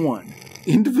become one.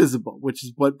 Indivisible, which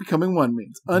is what becoming one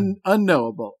means.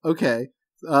 Unknowable. Okay.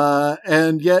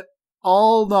 And yet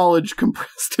all knowledge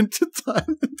compressed into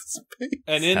time and space.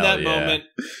 And in that moment,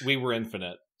 we were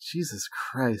infinite. Jesus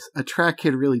Christ. A track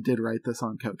kid really did write this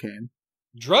on cocaine.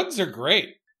 Drugs are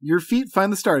great. Your feet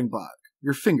find the starting block.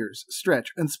 Your fingers stretch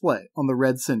and splay on the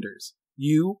red cinders.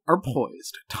 You are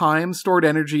poised. Time, stored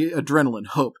energy, adrenaline,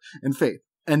 hope, and faith,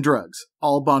 and drugs,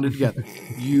 all bonded together.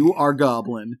 You are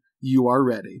Goblin. You are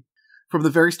ready. From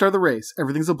the very start of the race,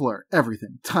 everything's a blur.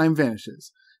 Everything. Time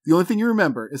vanishes. The only thing you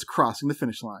remember is crossing the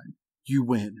finish line. You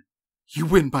win. You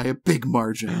win by a big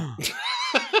margin.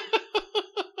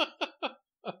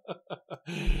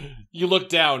 You look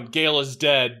down. Gale is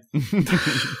dead.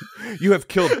 You have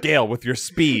killed Gale with your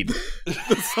speed.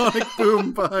 The sonic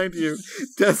boom behind you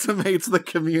decimates the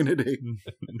community.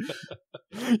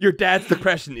 Your dad's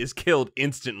depression is killed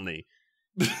instantly.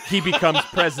 He becomes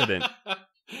president.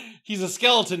 He's a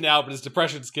skeleton now, but his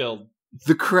depression's killed.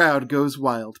 The crowd goes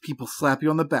wild. People slap you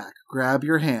on the back, grab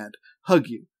your hand, hug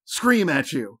you, scream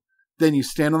at you. Then you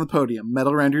stand on the podium,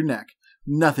 medal around your neck.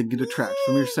 Nothing can detract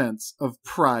from your sense of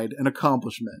pride and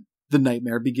accomplishment. The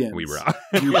nightmare begins. We were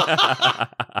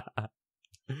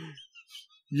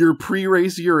Your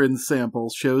pre-race urine sample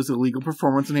shows illegal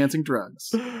performance-enhancing drugs.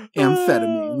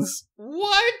 Amphetamines.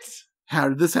 What? How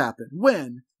did this happen?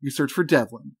 When? You search for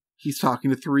Devlin. He's talking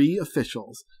to 3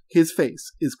 officials. His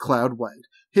face is cloud white.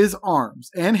 His arms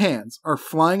and hands are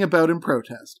flying about in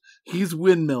protest. He's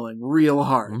windmilling real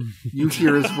hard. You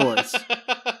hear his voice.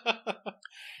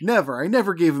 Never. I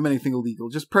never gave him anything illegal.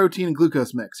 Just protein and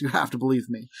glucose mix. You have to believe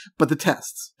me. But the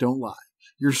tests don't lie.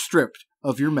 You're stripped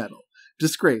of your medal.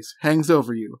 Disgrace hangs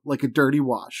over you like a dirty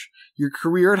wash. Your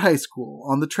career at high school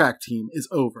on the track team is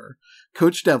over.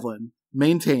 Coach Devlin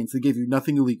maintains they gave you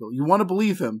nothing illegal. You want to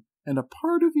believe him, and a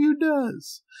part of you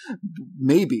does.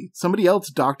 Maybe somebody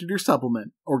else doctored your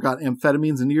supplement or got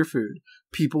amphetamines into your food.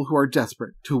 People who are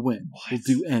desperate to win will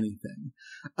do anything.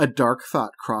 A dark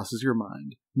thought crosses your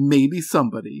mind. Maybe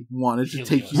somebody wanted to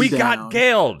take you down. We got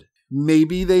Galed!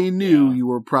 Maybe they knew you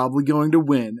were probably going to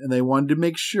win, and they wanted to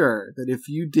make sure that if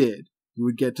you did, you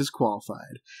would get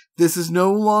disqualified. This is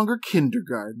no longer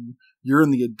kindergarten. You're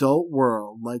in the adult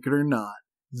world, like it or not.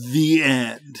 The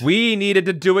end. We needed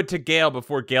to do it to Gale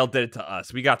before Gale did it to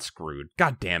us. We got screwed.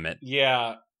 God damn it.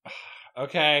 Yeah.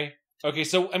 Okay. Okay,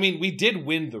 so, I memean, we did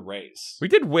win the race. We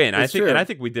did win. That's true. And I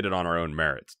think we did it on our own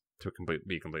merits, to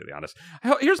be completely honest.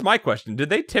 Here's my question. Did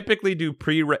they typically do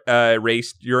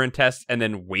pre-race urine tests and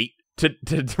then wait to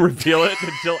reveal it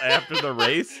until after the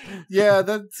race? Yeah,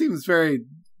 that seems very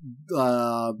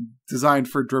designed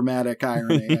for dramatic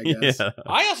irony, I guess. Yeah.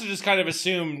 I also just kind of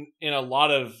assume in a lot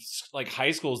of like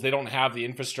high schools they don't have the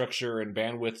infrastructure and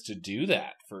bandwidth to do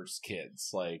that for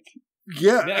kids. Like,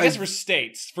 yeah, I guess for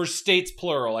states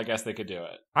plural, I guess they could do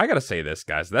it. I gotta say this,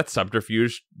 guys. That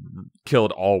subterfuge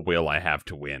killed all will I have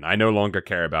to win. I no longer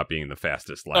care about being the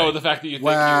fastest leg. Oh, the fact that you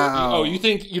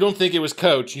think you don't think it was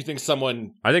Coach. You think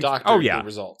someone doctored the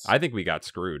results. I think we got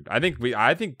screwed. I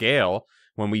think Gale,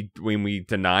 when we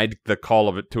denied the call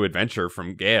of it to adventure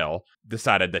from Gale,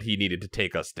 decided that he needed to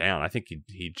take us down. I think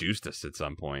he juiced us at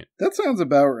some point. That sounds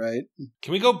about right.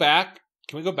 Can we go back?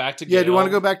 Can we go back to Gale? Yeah, do we want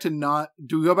to go back to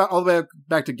do we go back all the way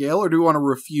back to Gale, or do we want to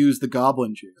refuse the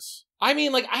goblin juice? I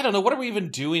mean, like, I don't know. What are we even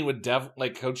doing with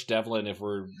Coach Devlin if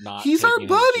we're not? He's our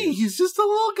buddy. He's just a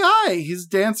little guy. He's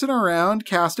dancing around,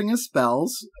 casting his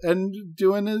spells, and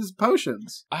doing his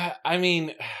potions. I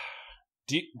mean,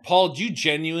 Paul, do you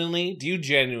genuinely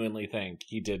think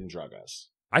he didn't drug us?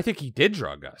 I think he did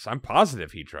drug us. I'm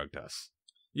positive he drugged us.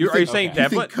 Are you saying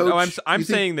Devlin? No, I'm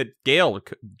saying that Gale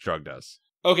drugged us.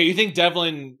 Okay, you think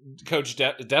Coach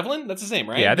Devlin? That's his name,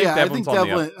 right? Yeah, I think Devlin's on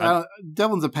the up.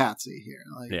 Devlin's a patsy here.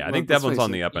 I think Devlin's on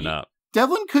the up and up.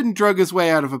 Devlin couldn't drug his way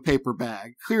out of a paper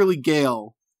bag. Clearly,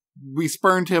 Gale we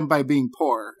spurned him by being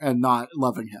poor and not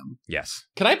loving him. Yes.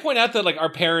 Can I point out that, like,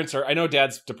 our parents are, I know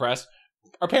Dad's depressed.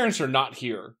 Our parents are not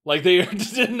here. Like, they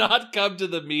did not come to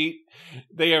the meet.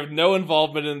 They have no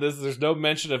involvement in this. There's no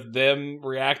mention of them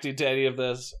reacting to any of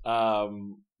this.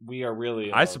 We are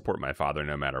really... I support my father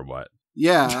no matter what.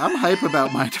 Yeah, I'm hype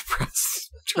about my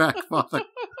depressed track father.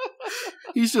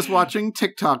 He's just watching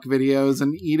TikTok videos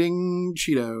and eating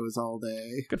Cheetos all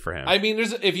day. Good for him. I mean,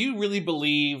 if you really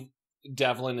believe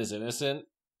Devlin is innocent,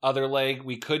 other leg,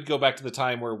 we could go back to the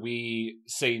time where we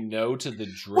say no to the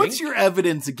drink. What's your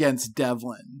evidence against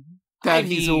Devlin? That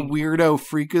he's a weirdo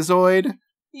freakazoid?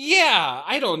 Yeah,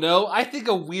 I don't know. I think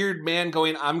a weird man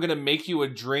going, I'm going to make you a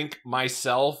drink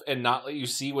myself and not let you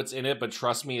see what's in it, but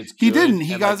trust me, it's good. He didn't.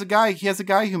 He has a guy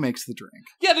who makes the drink.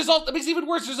 Yeah, it makes it even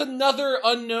worse. There's another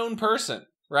unknown person,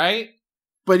 right?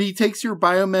 But he takes your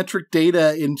biometric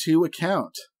data into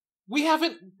account. We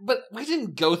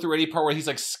didn't go through any part where he's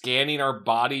like scanning our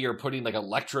body or putting like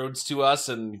electrodes to us.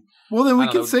 And well, then we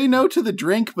can say no to the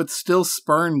drink, but still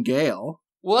spurn Gale.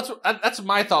 Well, that's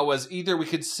my thought was either we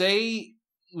could say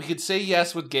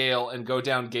yes with Gale and go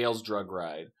down Gale's drug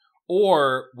ride,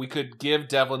 or we could give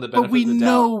Devlin the benefit of the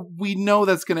doubt. We know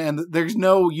that's going to end. There's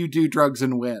no you do drugs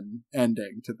and win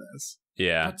ending to this.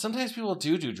 Yeah, but sometimes people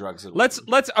do drugs and win.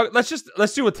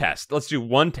 Let's do a test. Let's do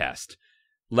one test.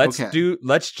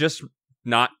 Let's just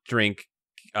not drink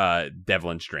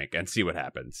Devlin's drink and see what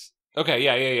happens. Okay,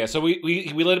 yeah. So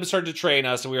we let him start to train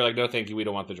us, and we were like, no, thank you, we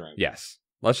don't want the drink. Yes,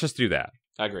 let's just do that.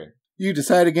 I agree. You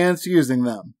decide against using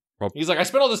them. Well, he's like, I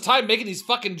spent all this time making these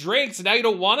fucking drinks, and now you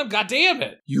don't want them? God damn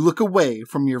it! You look away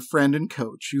from your friend and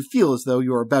coach. You feel as though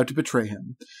you are about to betray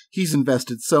him. He's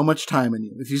invested so much time in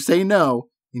you. If you say no,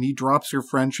 and he drops your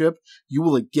friendship, you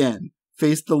will again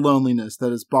face the loneliness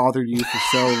that has bothered you for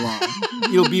so long.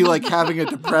 You'll be like having a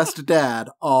depressed dad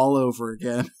all over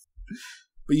again.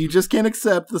 But you just can't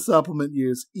accept the supplement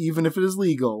use, even if it is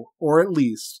legal, or at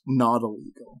least not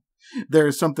illegal. There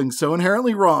is something so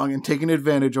inherently wrong in taking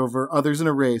advantage over others in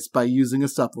a race by using a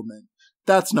supplement.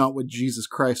 That's not what Jesus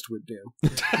Christ would do.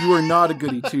 You are not a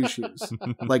goody two-shoes,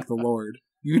 like the Lord.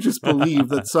 You just believe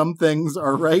that some things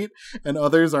are right and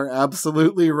others are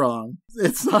absolutely wrong.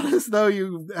 It's not as though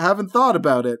you haven't thought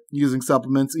about it, using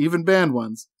supplements, even banned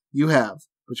ones. You have,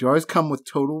 but you always come up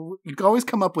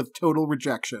with total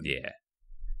rejection. Yeah.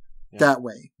 That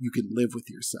way, you can live with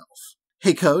yourself.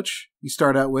 Hey, coach, you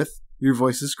start out with, your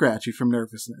voice is scratchy from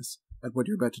nervousness at what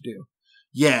you're about to do.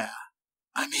 Yeah,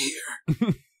 I'm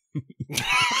here.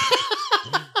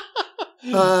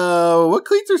 What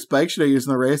cleats or spikes should I use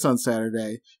in the race on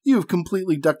Saturday? You have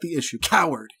completely ducked the issue.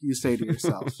 Coward, you say to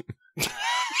yourself.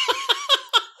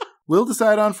 We'll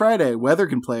decide on Friday. Weather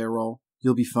can play a role.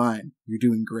 You'll be fine. You're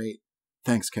doing great.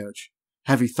 Thanks, coach.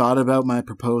 Have you thought about my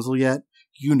proposal yet?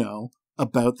 You know,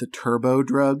 about the turbo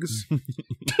drugs?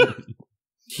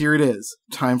 Here it is.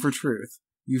 Time for truth.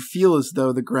 You feel as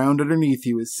though the ground underneath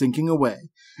you is sinking away,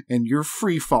 and you're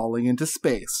free-falling into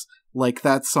space, like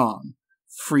that song.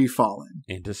 Free falling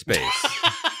into space.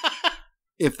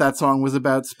 If that song was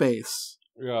about space.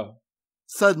 Yeah.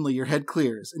 Suddenly your head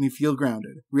clears and you feel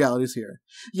grounded. Reality's here.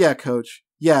 Yeah, coach.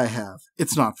 Yeah, I have.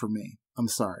 It's not for me. I'm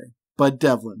sorry. Bud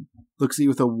Devlin looks at you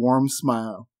with a warm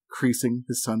smile, creasing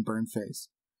his sunburned face.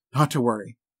 Not to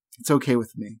worry. It's okay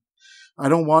with me. I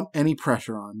don't want any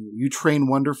pressure on you. You train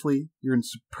wonderfully. You're in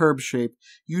superb shape.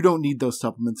 You don't need those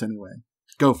supplements anyway.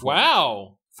 Go for it.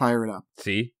 Wow. Fire it up.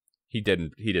 See? He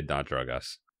did not drug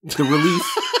us. The relief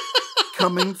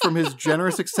coming from his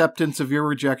generous acceptance of your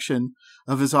rejection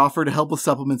of his offer to help with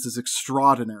supplements is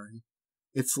extraordinary.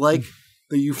 It's like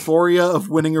the euphoria of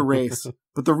winning a race,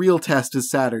 but the real test is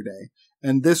Saturday,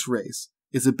 and this race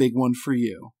is a big one for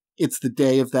you. It's the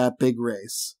day of that big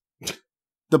race.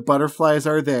 The butterflies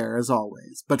are there, as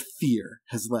always, but fear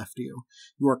has left you.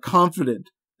 You are confident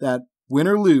that, win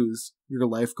or lose, your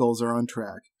life goals are on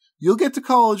track. You'll get to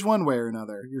college one way or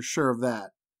another. You're sure of that.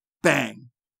 Bang!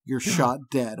 You're shot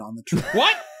dead on the track.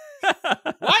 What?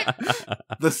 What?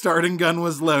 The starting gun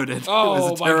was loaded. Oh,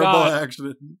 it was a terrible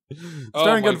accident.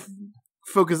 Starting gun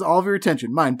focus all of your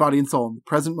attention, mind, body, and soul in the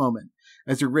present moment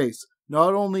as you race,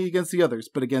 not only against the others,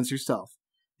 but against yourself.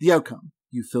 The outcome.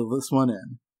 You fill this one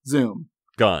in. Zoom.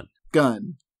 Gun.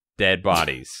 Dead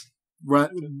bodies.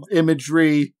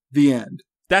 Imagery. The end.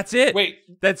 That's it. Wait,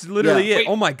 that's literally it. Wait.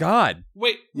 Oh my god.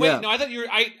 Wait. Yeah. No, I thought you were.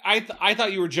 I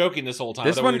thought you were joking this whole time.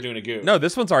 This I thought one, we were doing a goof. No,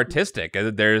 this one's artistic.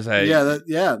 There's a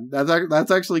That's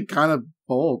actually kind of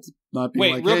bold. Not being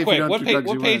Wait, like, real quick.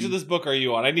 What page win. of this book are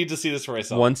you on? I need to see this for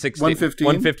myself.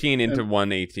 115 into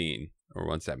 118 or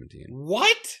 117.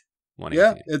 What? 118.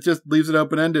 Yeah, it just leaves it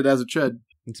open ended as it should.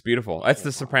 It's beautiful. That's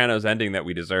the Sopranos ending that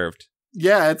we deserved.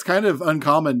 Yeah, it's kind of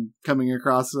uncommon coming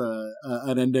across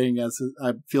an ending. As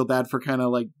I feel bad for kind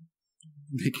of like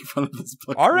making fun of this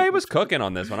book. R.A. was cooking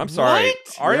on this one. I'm sorry. What?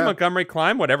 R.A. Montgomery,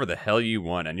 climb whatever the hell you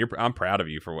want, and I'm proud of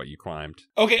you for what you climbed.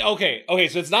 Okay.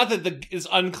 So it's not that it's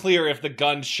unclear if the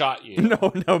gun shot you.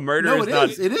 No, murder is not.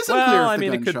 It is unclear. Well, if I the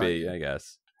mean, gun it could shot be, you. I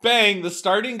guess. Bang! The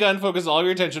starting gun focuses all of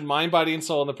your attention, mind, body, and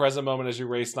soul in the present moment as you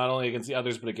race not only against the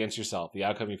others, but against yourself. The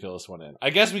outcome you feel this one in.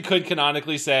 I guess we could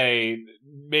canonically say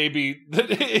maybe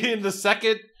in the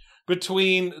second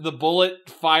between the bullet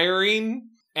firing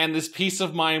and this peace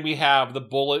of mind we have, the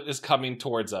bullet is coming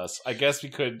towards us. I guess we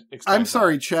could expect I'm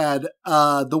sorry, Chad.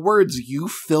 The words "you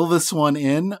fill this one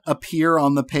in" appear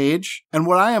on the page, and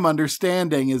what I am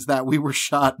understanding is that we were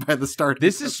shot by the start.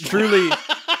 This is truly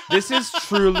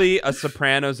a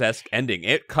Sopranos-esque ending.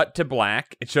 It cut to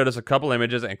black. It showed us a couple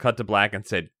images and cut to black and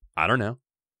said, I don't know.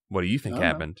 What do you think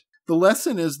happened? The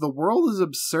lesson is the world is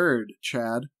absurd,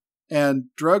 Chad, and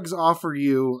drugs offer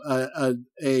you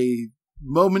a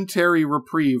momentary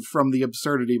reprieve from the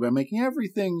absurdity by making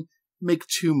everything make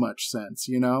too much sense,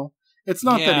 you know? It's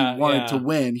not that he wanted to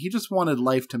win. He just wanted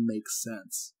life to make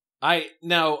sense. I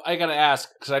gotta ask,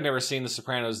 because I've never seen The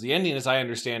Sopranos. The ending, as I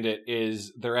understand it,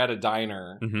 is they're at a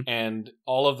diner and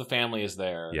all of the family is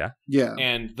there. Yeah.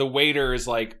 And the waiter is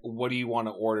like, what do you want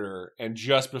to order? And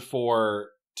just before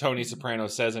Tony Soprano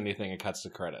says anything, it cuts to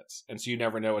credits. And so you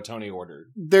never know what Tony ordered.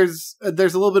 There's a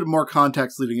little bit more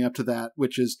context leading up to that,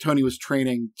 which is Tony was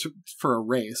training for a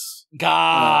race. Cool.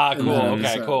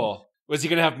 Okay, cool. Was he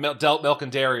going to have milk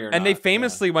and dairy or not? And they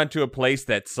famously went to a place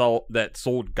that sold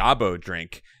Gabo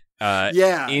drink.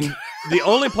 In the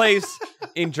only place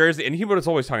in Jersey, and he was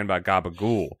always talking about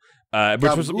gabagool,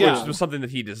 which was something that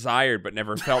he desired but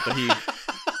never felt that he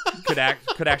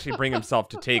could actually bring himself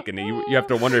to take. And you have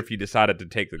to wonder if he decided to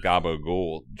take the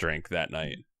gabagool drink that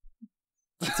night.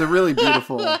 It's a really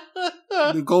beautiful,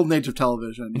 the golden age of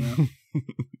television. Yeah.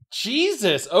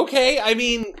 Jesus. Okay. I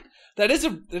mean, that is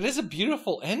a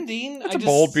beautiful ending. That's a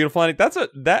bold, beautiful ending.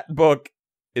 That book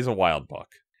is a wild book.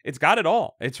 It's got it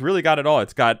all. It's really got it all.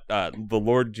 It's got the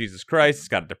Lord Jesus Christ. It's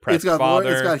got a depressed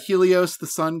father. It's got Helios, the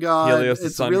sun god.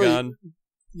 God.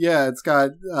 Yeah, it's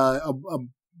got a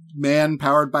man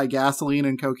powered by gasoline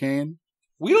and cocaine.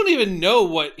 We don't even know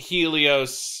what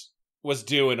Helios was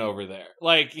doing over there.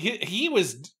 Like, he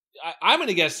was... I'm going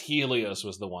to guess Helios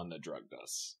was the one that drugged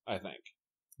us, I think.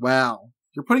 Wow.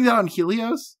 You're putting that on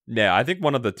Helios? Yeah, I think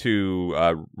one of the two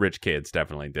rich kids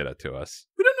definitely did it to us.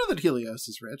 We don't know that Helios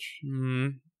is rich.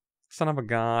 Son of a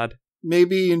god.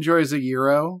 Maybe he enjoys a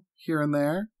gyro here and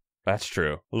there. That's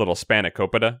true. A little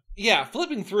spanakopita. Yeah,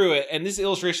 flipping through it, and these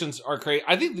illustrations are crazy.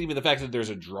 I think even the fact that there's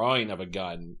a drawing of a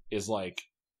gun is like,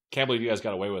 can't believe you guys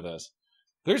got away with this.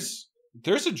 There's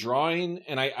a drawing,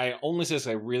 and I only say this,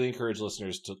 I really encourage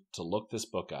listeners to look this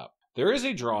book up. There is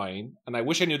a drawing, and I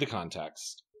wish I knew the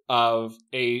context, of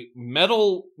a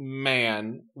metal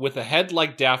man with a head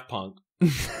like Daft Punk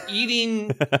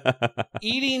eating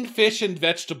fish and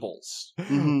vegetables,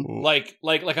 like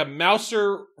a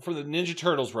mouser from the Ninja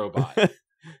Turtles robot.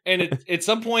 And at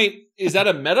some point, is that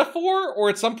a metaphor, or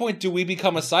at some point do we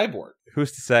become a cyborg?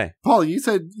 Who's to say? Paul, you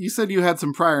said you had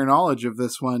some prior knowledge of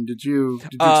this one. Did you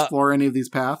explore any of these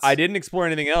paths? I didn't explore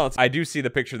anything else. I do see the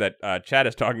picture that Chad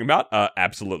is talking about.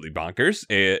 Absolutely bonkers.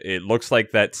 It looks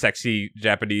like that sexy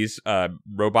Japanese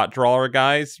robot drawer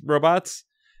guy's robots.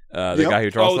 The guy who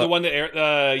draws. The one that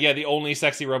the only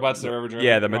sexy robots that are ever drawn.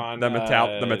 Yeah, the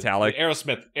metallic.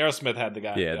 Aerosmith had the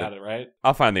guy. Yeah, had it right.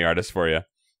 I'll find the artist for you.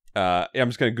 I'm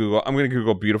gonna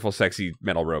Google beautiful, sexy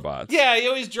metal robots. Yeah, he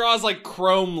always draws like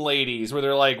chrome ladies, where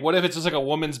they're like, what if it's just like a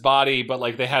woman's body, but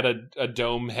like they had a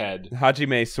dome head.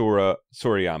 Hajime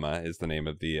Suriyama is the name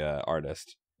of the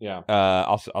artist. Yeah.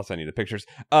 I'll send you the pictures.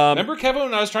 Remember, Kevin,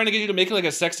 when I was trying to get you to make like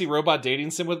a sexy robot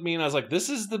dating sim with me, and I was like, this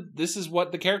is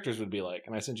what the characters would be like,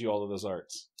 and I sent you all of those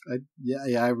arts. I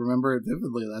remember it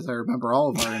vividly, as I remember all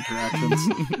of our interactions.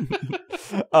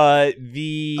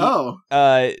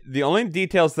 The only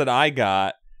details that I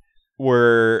got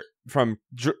were from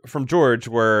George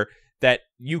were that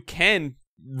you can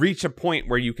reach a point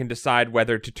where you can decide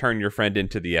whether to turn your friend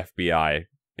into the FBI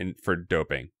for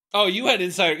doping. Oh, you had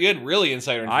really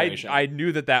insider information. I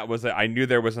knew I knew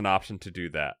there was an option to do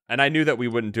that, and I knew that we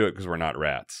wouldn't do it because we're not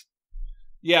rats.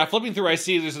 Yeah, flipping through, I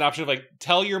see there's an option of like,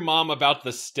 tell your mom about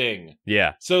the sting.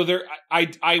 Yeah. So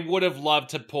I would have loved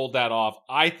to pull that off.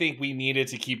 I think we needed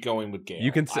to keep going with Gale.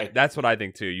 You can. That's what I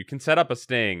think too. You can set up a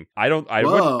sting. I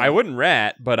wouldn't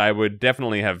rat, but I would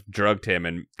definitely have drugged him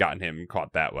and gotten him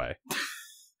caught that way.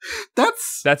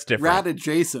 That's different. Rat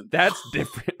adjacent. That's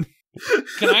different.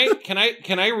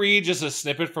 Can I read just a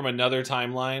snippet from another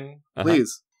timeline?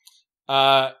 Please.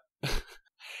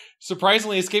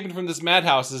 Surprisingly, escaping from this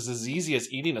madhouse is as easy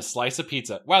as eating a slice of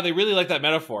pizza. Wow, they really like that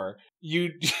metaphor.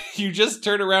 You just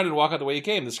turn around and walk out the way you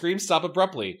came. The screams stop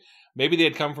abruptly. Maybe they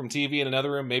had come from TV in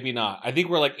another room, maybe not. I think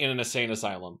we're like in an insane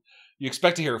asylum. You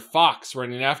expect to hear a fox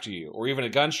running after you, or even a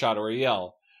gunshot or a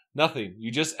yell. Nothing.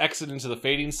 You just exit into the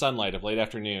fading sunlight of late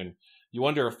afternoon. You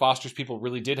wonder if Foster's people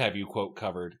really did have you, quote,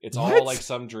 covered. It's all like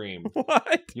some dream.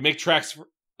 What? You make tracks...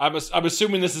 I'm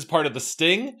assuming this is part of the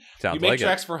sting. Sounds you make like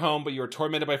tracks for home, but you are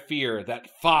tormented by fear that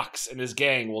Fox and his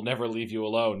gang will never leave you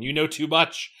alone. You know too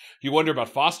much. You wonder about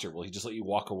Foster. Will he just let you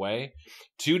walk away?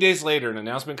 2 days later, an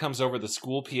announcement comes over the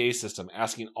school PA system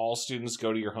asking all students to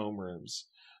go to your homerooms.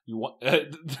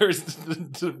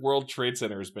 The World Trade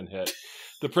Center has been hit.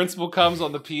 The principal comes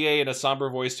on the PA in a somber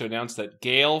voice to announce that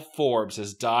Gail Forbes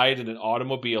has died in an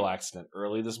automobile accident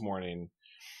early this morning.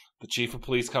 The chief of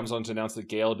police comes on to announce that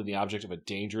Gale had been the object of a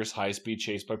dangerous high-speed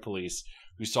chase by police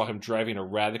who saw him driving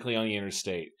erratically on the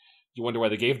interstate. You wonder why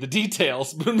they gave the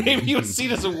details, but maybe he was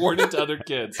seen as a warning to other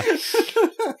kids.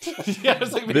 Yeah, I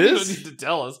was like, maybe they don't need to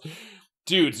tell us.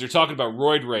 Dudes, they're talking about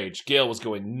roid rage. Gale was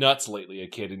going nuts lately, a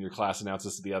kid in your class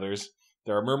announces to the others.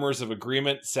 There are murmurs of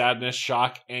agreement, sadness,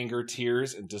 shock, anger,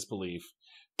 tears, and disbelief.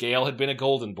 Gale had been a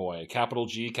golden boy, capital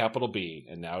G, capital B,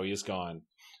 and now he is gone.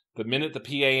 The minute the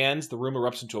PA ends, the room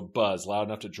erupts into a buzz loud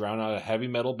enough to drown out a heavy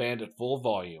metal band at full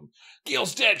volume.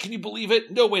 Gale's dead, can you believe it?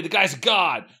 No way, the guy's a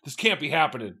god! This can't be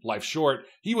happening. Life's short.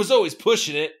 He was always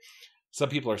pushing it. Some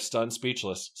people are stunned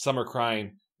speechless. Some are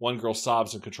crying. One girl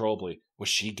sobs uncontrollably. Was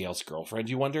she Gale's girlfriend,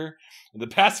 you wonder? In the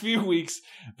past few weeks,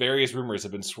 various rumors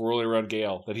have been swirling around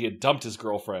Gale that he had dumped his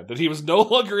girlfriend, that he was no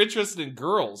longer interested in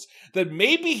girls, that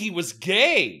maybe he was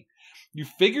gay. You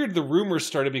figured the rumors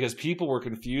started because people were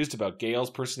confused about Gale's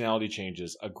personality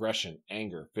changes, aggression,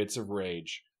 anger, fits of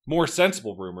rage. More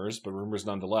sensible rumors, but rumors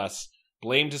nonetheless,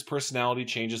 blamed his personality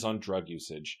changes on drug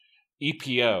usage.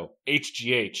 EPO,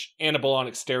 HGH,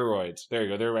 anabolic steroids. There you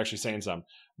go, they were actually saying some.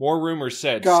 More rumors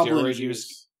said steroid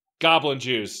use... Goblin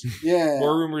juice. Yeah.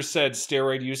 More rumors said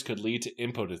steroid use could lead to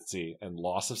impotency and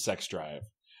loss of sex drive.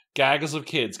 Gaggles of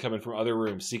kids coming from other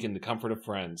rooms seeking the comfort of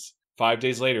friends. 5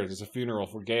 days later, there's a funeral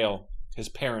for Gale. His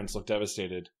parents look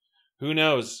devastated. Who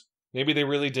knows? Maybe they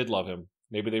really did love him.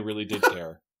 Maybe they really did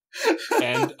care.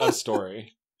 End of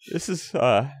story. This is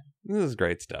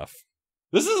great stuff.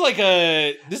 This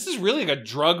is really like a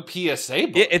drug PSA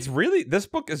book. This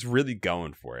book is really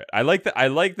going for it. I like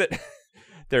that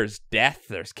there's death,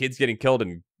 there's kids getting killed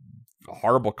in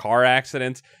horrible car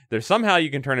accidents. There's somehow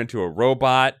you can turn into a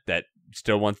robot that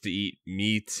still wants to eat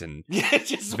meats and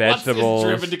just vegetables.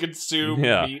 Driven to consume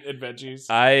meat and veggies.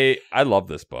 I love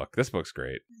this book. This book's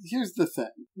great. Here's the thing.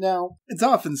 Now, it's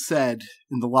often said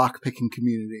in the lock-picking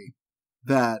community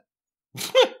that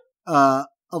a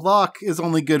lock is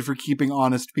only good for keeping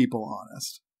honest people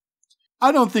honest.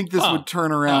 I don't think this would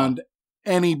turn around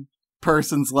any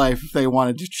person's life if they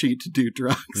wanted to cheat to do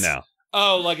drugs. No.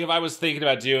 Oh, like if I was thinking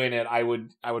about doing it, I would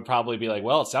probably be like,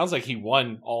 well, it sounds like he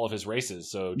won all of his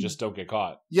races, so just don't get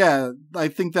caught. Yeah, I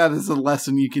think that is a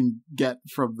lesson you can get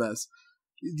from this.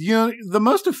 You know, the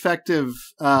most effective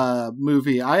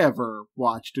movie I ever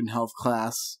watched in health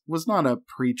class was not a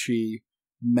preachy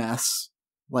mess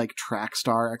like Track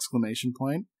Star !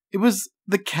 It was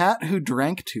The Cat Who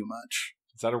Drank Too Much.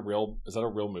 Is that a real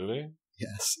movie?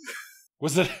 Yes.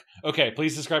 Was it okay?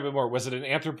 Please describe it more. Was it an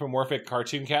anthropomorphic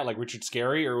cartoon cat like Richard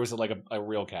Scarry, or was it like a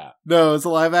real cat? No, it was a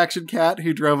live action cat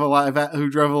who drove a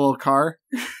little car,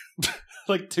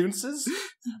 like Toonses,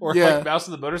 or like Mouse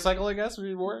and the Motorcycle. I guess would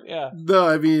be more. Yeah. No,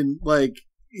 I mean like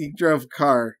he drove a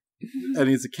car, and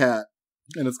he's a cat,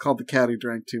 and it's called The Cat Who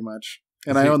Drank Too Much.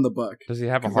 And I own the book. Does he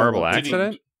have a horrible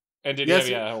accident? Did he have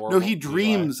a horrible? No, he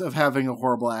dreams of having a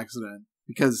horrible accident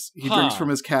because he drinks from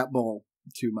his cat bowl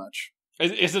too much.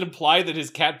 Is it implied that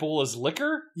his cat bowl is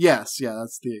liquor? Yes, yeah,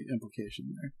 that's the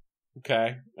implication there.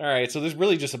 Okay, all right. So there's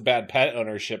really just a bad pet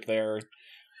ownership there.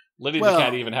 Letting the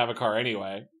cat even have a car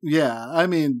anyway. Yeah, I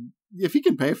mean, if he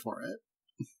can pay for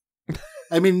it.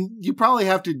 I mean, you probably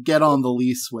have to get on the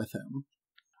lease with him.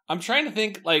 I'm trying to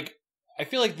think, like, I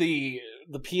feel like the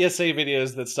PSA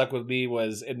videos that stuck with me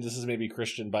was, and this is maybe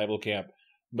Christian Bible Camp,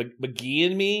 McGee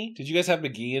and Me. Did you guys have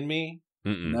McGee and Me?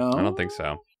 No, I don't think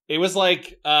so. It was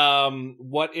like,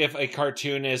 what if a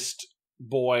cartoonist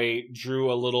boy drew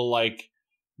a little like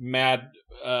Mad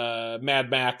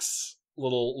Max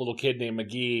little kid named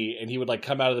McGee, and he would like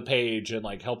come out of the page and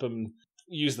like help him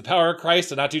use the power of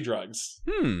Christ and not do drugs.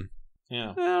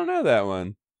 Yeah, I don't know that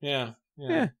one. Yeah.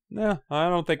 No, I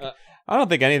don't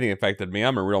think anything affected me.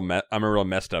 I'm a real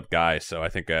messed up guy, so I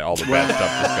think all the bad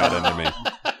stuff just got into me.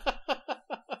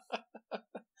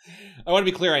 I want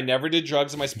to be clear. I never did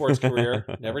drugs in my sports career.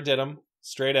 Never did them.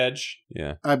 Straight edge.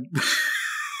 Yeah. I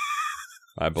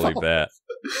believe that.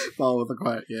 Follow with a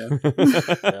quiet, yeah.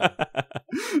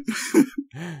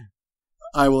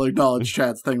 I will acknowledge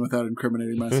Chad's thing without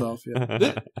incriminating myself.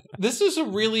 Yeah. This is a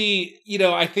really,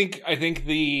 I think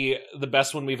the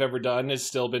best one we've ever done has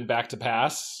still been Back to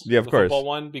Pass. Yeah, of course. Football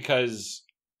one, because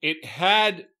it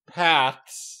had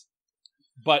paths.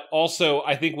 But also,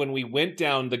 I think when we went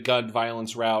down the gun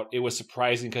violence route, it was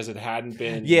surprising because it hadn't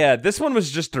been... Yeah, this one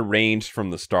was just arranged from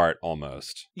the start,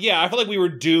 almost. Yeah, I feel like we were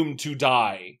doomed to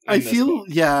die.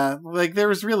 Like there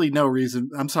was really no reason.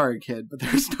 I'm sorry, kid, but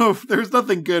there's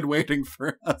nothing good waiting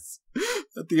for us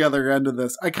at the other end of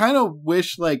this. I kind of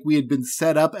wish like we had been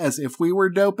set up as if we were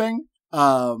doping.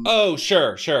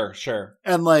 Sure.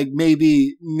 And like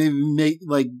maybe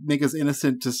make us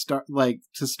innocent to start,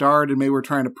 and maybe we're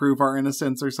trying to prove our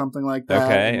innocence or something like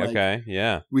that. Okay,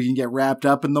 yeah. We can get wrapped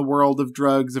up in the world of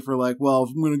drugs if we're like, well, if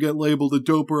I'm going to get labeled a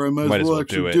doper, I might as well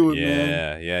actually do it,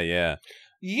 man.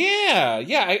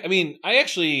 Yeah. I mean, I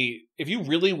actually, if you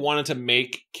really wanted to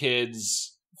make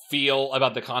kids feel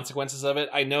about the consequences of it,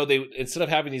 I know they, instead of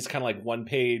having these kind of like one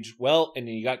page, well, and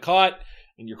you got caught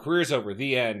and your career's over,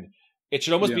 the end. It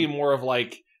should almost be more of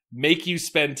like make you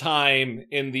spend time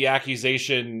in the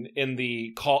accusation, in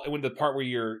the call, when the part where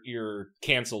you're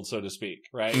canceled, so to speak,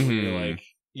 right? Mm-hmm.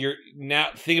 You're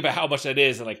now think about how much that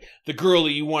is, and like the girl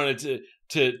that you wanted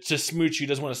to smooch you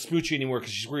doesn't want to smooch you anymore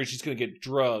because she's worried she's going to get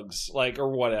drugs, like, or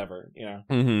whatever,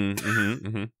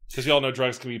 Because we all know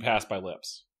drugs can be passed by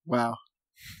lips. Wow,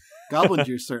 goblin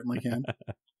juice certainly can.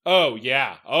 Oh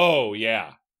yeah.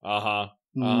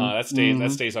 That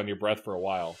stays on your breath for a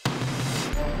while.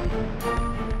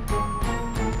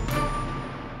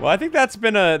 Well, I think that's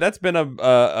been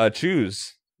a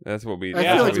choose. That's what we.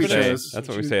 That's what we say. That's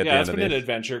what we say at the end of it. Yeah, it's been an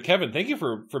adventure. Kevin, thank you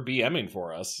for BMing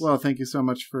for us. Well, thank you so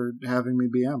much for having me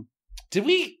BM. Did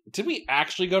we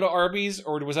actually go to Arby's,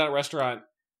 or was that a restaurant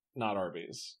not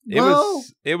Arby's?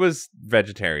 It was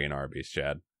vegetarian Arby's,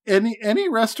 Chad. Any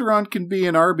restaurant can be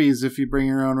an Arby's if you bring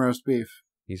your own roast beef.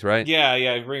 He's right. Yeah.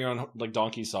 If you bring your own like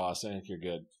donkey sauce, I think you're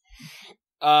good.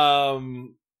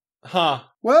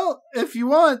 Well, if you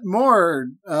want more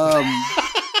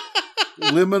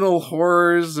liminal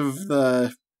horrors of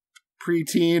the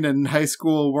preteen and high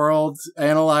school world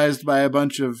analyzed by a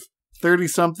bunch of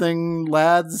 30-something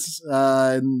lads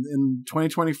in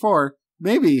 2024,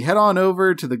 maybe head on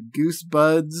over to the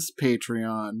Goosebuds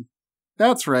Patreon.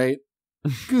 That's right.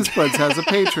 Goosebuds has a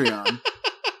Patreon.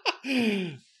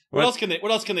 What else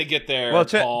can they get there? Well,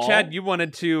 Paul? Chad, you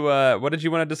wanted to. What did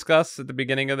you want to discuss at the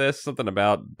beginning of this? Something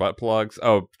about butt plugs.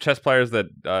 Oh, chess players that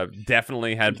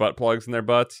definitely had butt plugs in their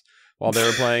butts while they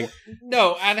were playing.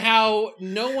 No, and how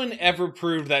no one ever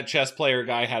proved that chess player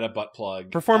guy had a butt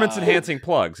plug. Performance enhancing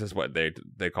plugs is what they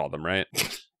call them, right?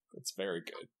 That's very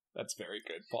good. That's very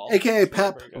good, Paul. AKA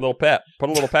pep. A little pep. Put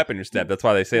a little pep in your step. That's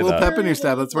why they say that. A little pep in your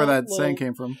step. That's where that saying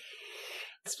came from.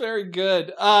 It's very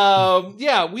good.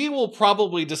 Yeah, we will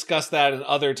probably discuss that and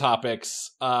other topics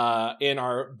in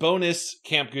our bonus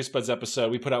Camp Goosebuds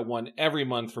episode. We put out one every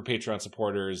month for Patreon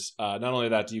supporters. Not only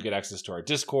that, do you get access to our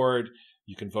Discord.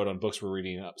 You can vote on books we're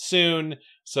reading up soon.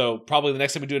 So probably the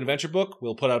next time we do an adventure book,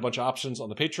 we'll put out a bunch of options on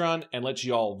the Patreon and let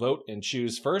you all vote and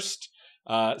choose first.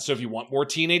 So if you want more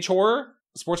teenage horror,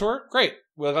 sports horror, great.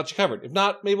 We'll got you covered. If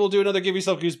not, maybe we'll do another Give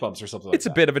Yourself Goosebumps or something like that. It's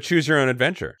a bit of a choose your own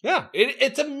adventure. Yeah,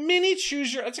 it's a mini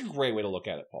choose your... That's a great way to look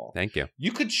at it, Paul. Thank you.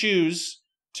 You could choose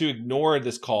to ignore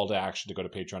this call to action to go to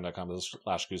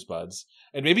patreon.com/goosebuds,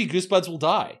 and maybe Goosebuds will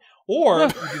die. Or you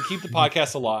can keep the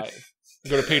podcast alive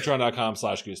and go to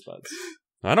patreon.com/goosebuds.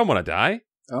 I don't want to die.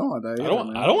 I don't want to die. I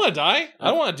don't want to die. I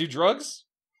don't want to do drugs.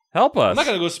 Help us. I'm not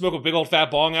going to go smoke a big old fat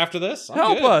bong after this.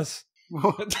 Help us.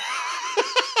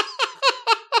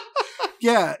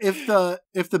 Yeah, if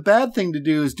the bad thing to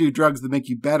do is do drugs that make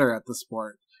you better at the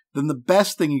sport, then the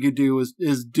best thing you could do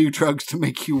is do drugs to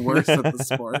make you worse at the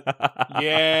sport.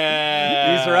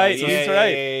 Yeah. He's right. He's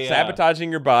right. Yeah. Sabotaging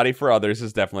your body for others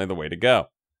is definitely the way to go.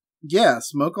 Yeah,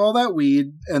 smoke all that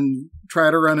weed and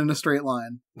try to run in a straight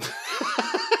line.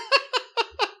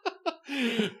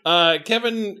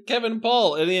 Kevin,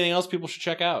 Paul, anything else people should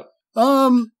check out?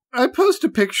 I post a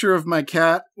picture of my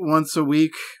cat once a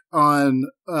week on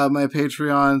my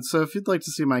Patreon, so if you'd like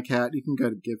to see my cat, you can go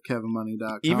to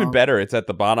givekevinmoney.com. Even better, it's at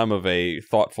the bottom of a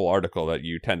thoughtful article that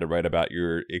you tend to write about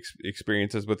your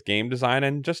experiences with game design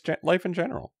and just life in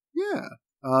general. Yeah,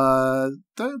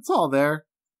 it's all there.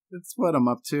 It's what I'm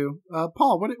up to.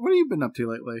 Paul, what have you been up to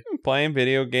lately? Playing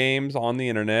video games on the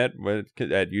internet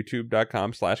at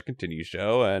youtube.com/continue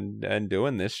show and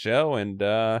doing this show and,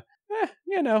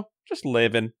 just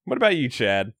living. What about you,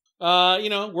 Chad?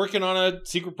 Working on a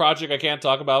secret project I can't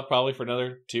talk about probably for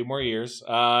another 2 more years.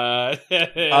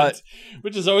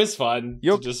 Which is always fun.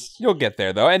 You'll get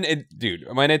there though, and dude,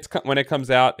 when it comes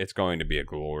out, it's going to be a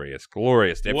glorious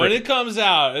different. When it comes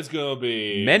out, it's going to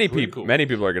be many people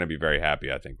are going to be very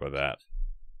happy, I think, with that.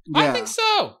 Yeah. I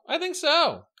think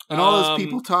so. And all those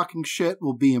people talking shit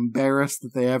will be embarrassed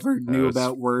that they ever knew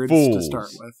about words to start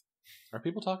with. Are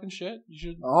people talking shit?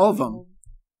 All of them.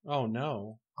 Oh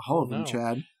no. All of them,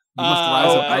 Chad. You must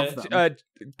rise above them.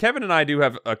 Kevin and I do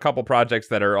have a couple projects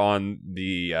that are on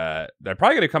the they're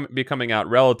probably going to be coming out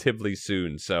relatively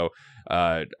soon. So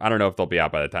I don't know if they'll be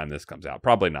out by the time this comes out.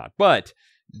 Probably not. But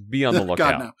be on the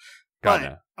lookout. God,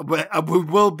 no. But we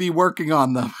will be working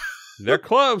on them. They're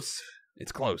close.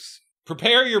 It's close.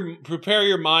 Prepare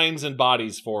your minds and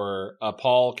bodies for a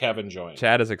Paul Kevin joint.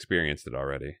 Chad has experienced it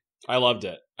already. I loved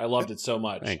it. I loved it so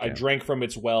much. Thank I you. drank from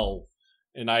its well.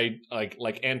 And I like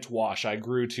Entwash, I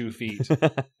grew 2 feet.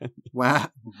 Wow!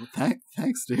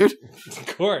 Thanks, dude.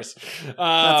 Of course, that's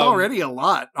already a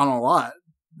lot on a lot.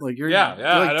 Like you're like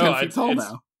 10 feet tall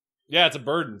now. Yeah, it's a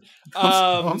burden.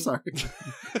 I'm sorry.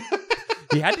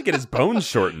 He had to get his bones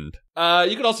shortened.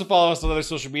 You can also follow us on other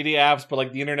social media apps, but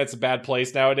like the internet's a bad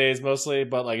place nowadays, mostly.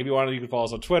 But like if you wanted, you can follow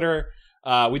us on Twitter.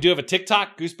 We do have a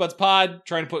TikTok, Goosebuds Pod,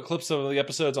 trying to put clips of the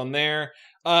episodes on there.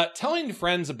 Telling your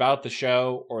friends about the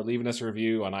show or leaving us a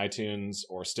review on iTunes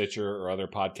or Stitcher or other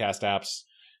podcast apps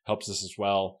helps us as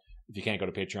well. If you can't go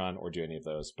to Patreon or do any of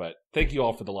those. But thank you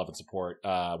all for the love and support.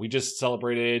 We just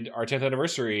celebrated our 10th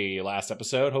anniversary last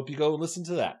episode. Hope you go listen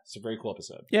to that. It's a very cool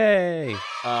episode. Yay!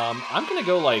 I'm going to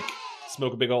go like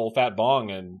smoke a big old fat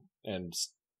bong and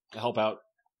help out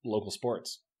local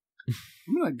sports.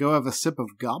 I'm going to go have a sip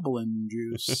of goblin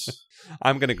juice.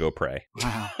 I'm going to go pray.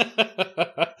 Wow.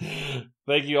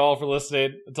 Thank you all for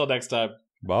listening. Until next time.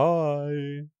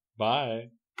 Bye. Bye.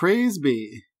 Praise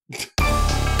be.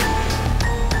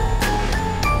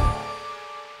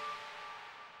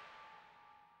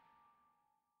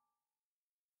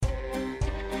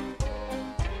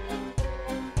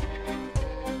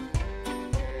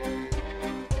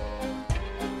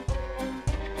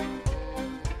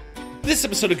 This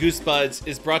episode of Goosebuds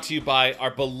is brought to you by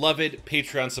our beloved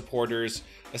Patreon supporters,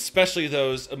 especially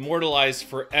those immortalized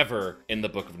forever in the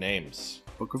Book of Names.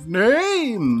 Book of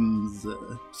Names!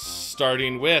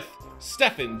 Starting with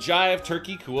Stefan Jive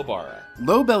Turkey Kuwabara.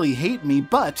 Low Belly hate me,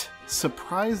 but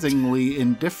surprisingly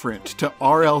indifferent to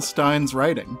R.L. Stein's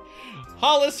writing.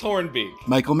 Hollis Hornbeak.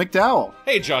 Michael McDowell.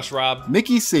 Hey Josh Robb.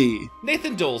 Mickey C.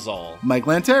 Nathan Dolezal. Mike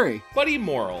Lanteri. Buddy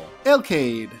Morrill.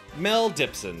 Elcade. Mel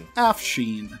Dipson.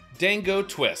 Afsheen. Dango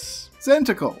Twists.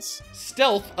 Zenticles.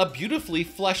 Stealth, a beautifully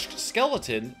fleshed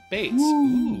skeleton, Bates.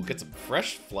 Ooh, get some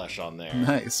fresh flesh on there.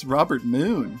 Nice. Robert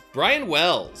Moon. Brian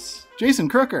Wells. Jason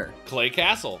Crooker. Clay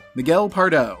Castle. Miguel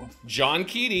Pardo. John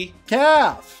Keaty.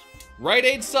 Calf. Rite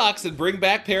Aid sucks and bring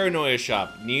back Paranoia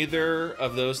Shop. Neither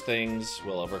of those things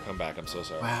will ever come back. I'm so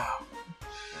sorry. Wow.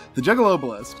 The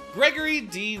Juggalobalist. Gregory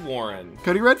D. Warren.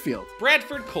 Cody Redfield.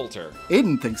 Bradford Coulter.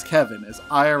 Aiden thinks Kevin is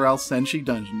IRL Senshi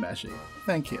Dungeon Meshy.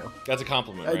 Thank you. That's a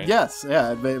compliment, right? Yes,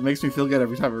 yeah. It makes me feel good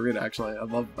every time I read it, actually. I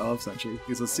love Senshi.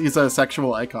 He's a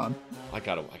sexual icon. I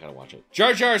gotta watch it.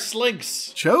 Jar Jar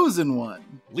Slinks. Chosen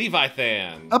One. Levi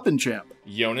Than. Up and Champ.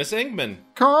 Jonas Ingman.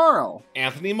 Carl.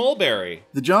 Anthony Mulberry.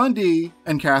 The John D.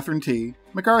 and Catherine T.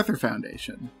 MacArthur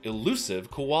Foundation.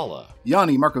 Elusive Koala.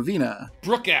 Yanni Markovina.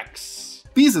 Brooke X.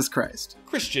 Jesus Christ.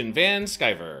 Christian Van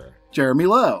Skyver. Jeremy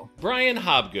Lowe. Brian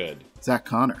Hobgood. Zach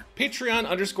Connor.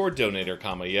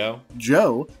 Patreon_donator, yo.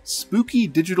 Joe, Spooky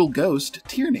Digital Ghost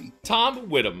Tierney. Tom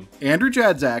Whittam. Andrew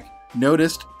Jadzak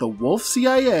noticed the Wolf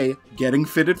CIA getting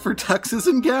fitted for tuxes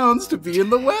and gowns to be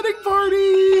in the wedding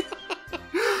party.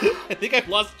 I think I've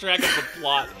lost track of the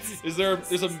plot.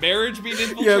 There's a marriage being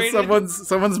infiltrated? Yeah,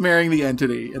 someone's marrying the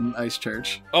entity in Ice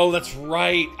Church. Oh, that's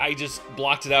right. I just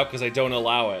blocked it out because I don't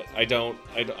allow it. You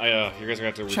guys are gonna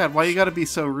have to. Chad, why you gotta be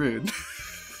so rude?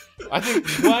 I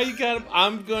think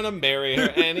I'm gonna marry her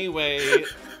anyway.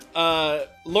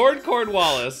 Lord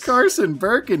Cornwallis. Carson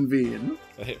Birkenbean.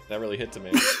 That really hit to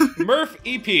me. Murph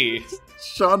EP.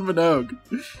 Sean Minogue.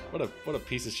 What a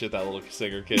piece of shit that little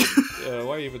singer kid.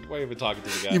 Why are you even talking to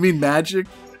the guy? You mean Magic?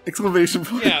 Exclamation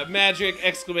point. Yeah, Magic!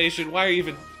 Exclamation. Why are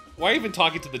you even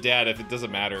talking to the dad if it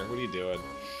doesn't matter? What are you doing?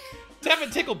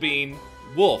 Tevin Ticklebean.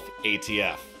 Wolf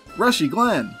ATF. Rushy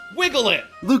Glenn. Wiggle It.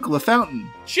 Luke LaFountain.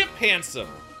 Chip Handsome.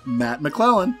 Matt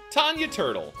McClellan. Tanya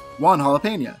Turtle. Juan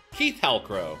Jalapena. Keith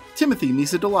Halcrow. Timothy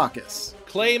Nisadolakis.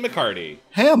 Clay McCarty.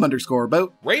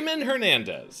 Ham_boat. Raymond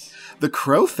Hernandez. The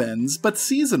Crowfens, but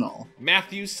seasonal.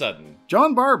 Matthew Sutton.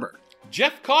 John Barber.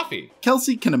 Jeff Coffey.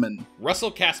 Kelsey Kinnaman.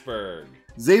 Russell Kasberg.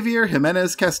 Xavier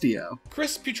Jimenez Castillo.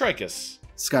 Chris Putricus.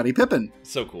 Scottie Pippen.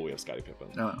 So cool we have Scottie Pippen.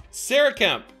 Oh. Sarah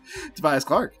Kemp. Tobias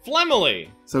Clark. Flemily.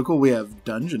 So cool we have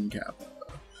Dungeon Kappa.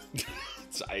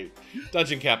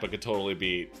 Dungeon Kappa could totally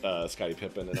beat Scottie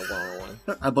Pippen in a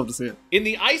one-on-one. I'd love to see it. In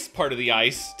the ice part of the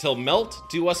ice, till melt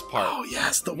do us part. Oh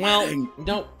yes, the wedding.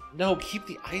 No, keep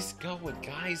the ice going,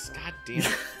 guys. God damn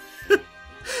it.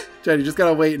 Chad, you just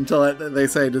gotta wait until they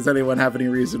say, does anyone have any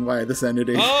reason why this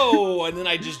ended? Oh, and then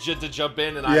I just to jump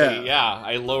in and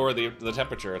I lower the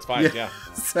temperature. It's fine, yeah.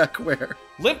 Zach Ware.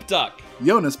 Limp Duck.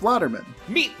 Jonas Blotterman.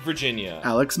 Meet Virginia.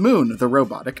 Alex Moon, the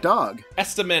robotic dog.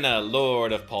 Estamina,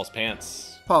 Lord of Paul's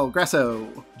Pants. Paul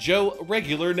Grasso. Joe,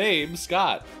 regular name,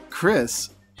 Scott. Chris,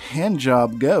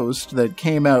 handjob ghost that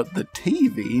came out the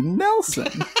TV,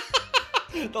 Nelson.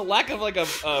 The lack of like a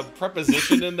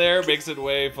preposition in there makes it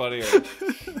way funnier.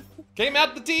 Came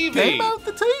out the TV. Came out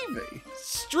the TV.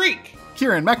 Streak.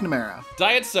 Kieran McNamara.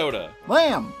 Diet Soda.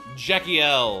 Lamb. Jackie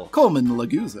L. Coleman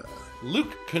Laguza.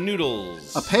 Luke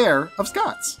Canoodles. A pair of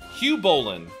Scots. Hugh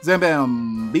Bolin.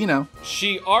 Zambambino.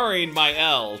 She aring my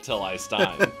L till I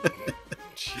stein.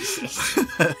 Jesus.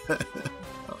 I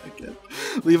like it.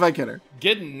 Levi Kidder.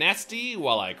 Getting nasty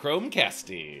while I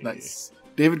Chromecasty. Nice.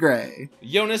 David Gray.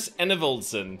 Jonas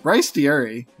Enevoldsen. Bryce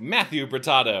Diuri. Matthew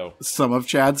Bertado. Some of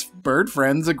Chad's bird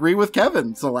friends agree with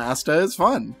Kevin. Solasta is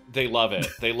fun. They love it.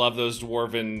 They love those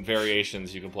dwarven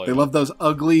variations you can play. They love those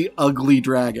ugly, ugly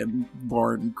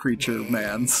dragon-born creature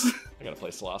mans. I gotta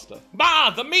play Solasta.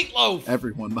 Bah! The meatloaf!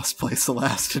 Everyone must play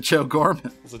Solasta, Joe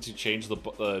Gorman. Since you changed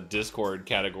the Discord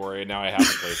category, and now I have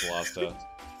to play Solasta.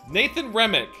 Nathan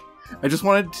Remick. I just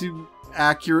wanted to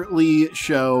accurately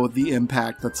show the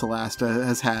impact that Solasta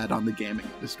has had on the gaming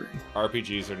industry.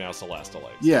 RPGs are now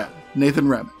Solasta-like. Yeah, Nathan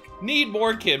Remick. Need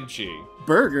more kimchi.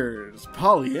 Burgers,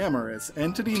 polyamorous,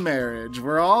 entity marriage.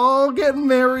 We're all getting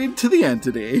married to the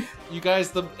entity. You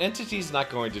guys, the entity's not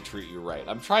going to treat you right.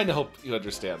 I'm trying to hope you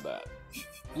understand that.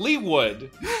 Lee Wood.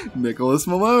 Nicholas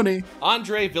Maloney.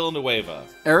 Andre Villanueva.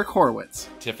 Eric Horowitz.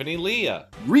 Tiffany Leah.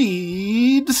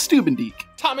 Reed Steubendeek.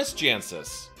 Thomas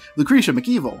Jansis. Lucretia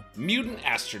McEvil. Mutant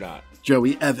Astronaut.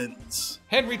 Joey Evans.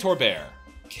 Henry Torbert.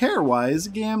 Carewise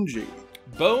Gamgee.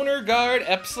 Boner Guard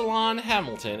Epsilon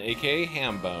Hamilton, aka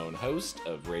Hambone, host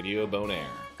of Radio Bonaire.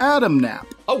 Adam Knapp.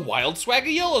 A wild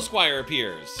Swaggiolo Squire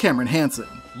appears. Cameron Hansen.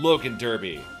 Logan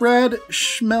Derby. Brad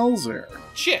Schmelzer.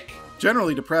 Chick.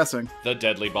 Generally depressing. The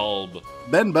Deadly Bulb.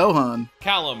 Ben Bohan.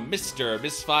 Callum Mr.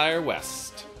 Misfire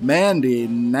West. Mandy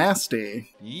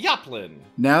Nasty. Yoplin.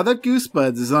 Now that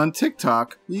Goosebuds is on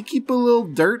TikTok, will you keep a little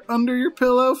dirt under your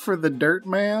pillow for the Dirt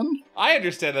Man? I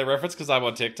understand that reference because I'm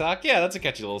on TikTok. Yeah, that's a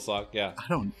catchy little song. Yeah. I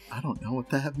don't know what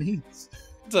that means.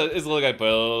 It's a little guy, put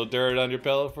a little dirt on your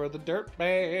pillow for the Dirt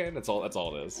Man. That's all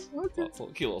it is. Okay. It's a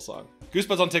cute little song.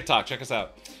 Goosebuds on TikTok. Check us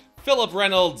out. Philip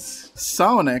Reynolds.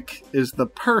 Sonic is the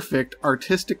perfect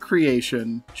artistic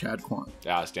creation. Chad Quandt.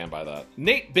 Yeah, I stand by that.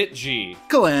 Nate Bitg.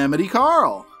 Calamity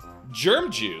Carl.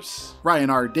 Germ Juice. Ryan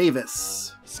R.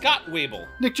 Davis. Scott Wable.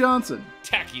 Nick Johnson.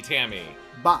 Tacky Tammy.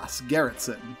 Boss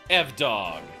Garrettson. Ev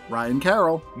Dog. Ryan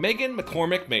Carroll. Megan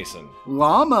McCormick Mason.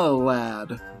 Llama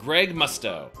Lad. Greg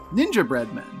Musto. Ninja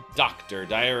Breadman. Dr.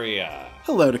 Diarrhea.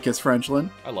 Hello to Kiss Frenchlin.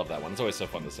 I love that one. It's always so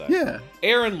fun to say. Yeah.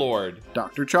 Aaron Lord.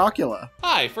 Dr. Chocula.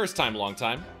 Hi, first time, long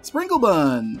time. Sprinkle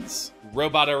Buns.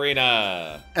 Robot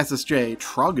Arena. SSJ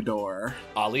Trogador.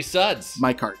 Ollie Suds.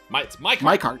 Mike Hart. It's Mike Hart.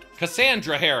 Mike Hart.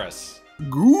 Cassandra Harris.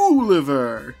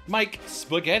 Gulliver. Mike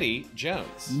Spaghetti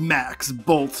Jones. Max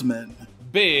Boltzmann.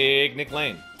 Big Nick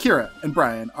Lane. Kira and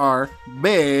Brian are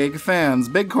big fans.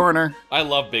 Big Corner. I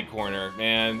love Big Corner,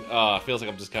 man. Feels like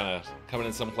I'm just kind of coming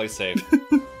in someplace safe.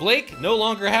 Blake, no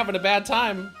longer having a bad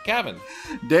time. Kevin.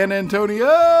 Dan Antonio.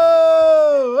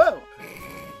 Oh.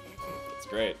 That's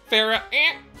great. Farrah.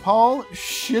 Paul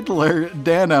Schidler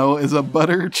Dano is a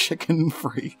butter chicken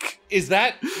freak. Is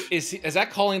that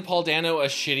calling Paul Dano a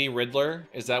shitty Riddler?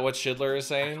 Is that what Schidler is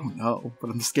saying? I don't know, but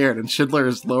I'm scared. And Schidler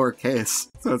is lowercase,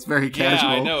 so it's very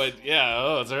casual. Yeah, I know it. Yeah,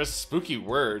 oh, it's a spooky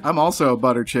word. I'm also a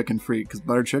butter chicken freak because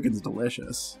butter chicken's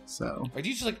delicious. So. Are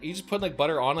you just put like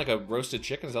butter on like a roasted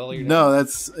chicken? Is that all you know? No,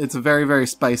 it's a very, very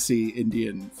spicy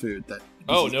Indian food that.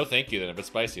 Oh, no thank you then. If it's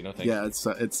spicy, no thank you. Yeah,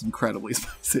 it's incredibly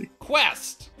spicy.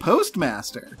 Quest.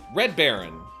 Postmaster. Red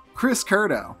Baron. Chris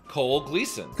Curto. Cole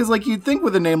Gleason. Because like you'd think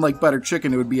with a name like butter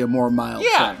chicken, it would be a more mild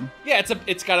thing. Yeah,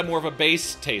 it's got a more of a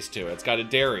base taste to it. It's got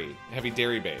a heavy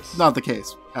dairy base. Not the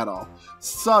case at all.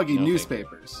 Soggy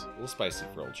newspapers. A little spicy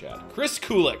for old Chad. Chris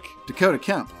Kulik. Dakota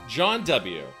Kemp. John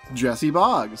W. Jesse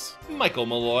Boggs. Michael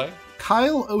Malloy.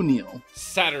 Kyle O'Neill.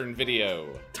 Saturn Video.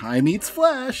 Time Eats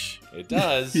Flesh. It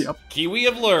does. Yep. Kiwi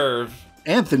of Lurv.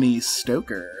 Anthony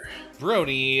Stoker.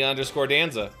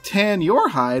 Brony_Danza. Tan Your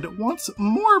Hide wants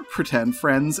more pretend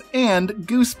friends and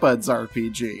Goosebuds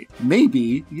RPG.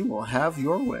 Maybe you will have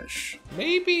your wish.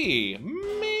 Maybe.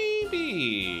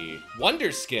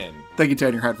 Wonderskin. Thank you,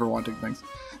 Tan Your Hide, for wanting things.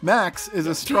 Max is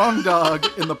a strong dog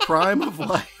in the prime of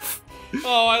life.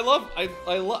 Oh,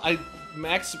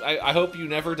 Max, I hope you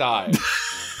never die.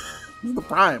 The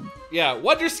prime. Yeah,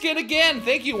 Wonderskin again.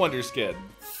 Thank you, Wonderskin.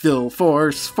 Phil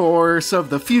Force of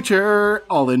the future,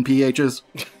 all in PHs.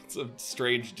 It's a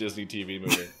strange Disney TV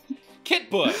movie.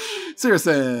 Kit Bush.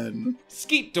 Searson.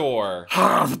 Skeet Door.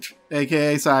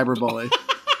 AKA Cyberbully.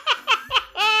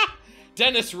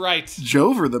 Dennis Wright.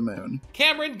 Jover the Moon.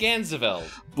 Cameron Ganzeveld.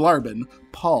 Blarbin.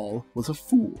 Paul was a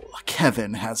fool.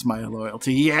 Kevin has my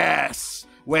loyalty. Yes!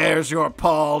 Where's your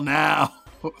Paul now?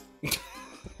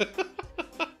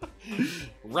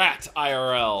 Rat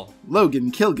IRL.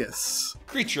 Logan Kilgus.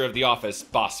 Creature of the Office,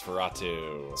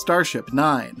 Bosferatu. Starship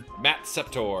 9. Matt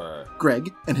Septor.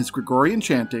 Greg and his Gregorian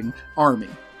chanting army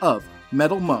of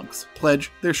metal monks pledge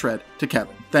their shred to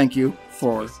Kevin. Thank you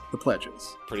for the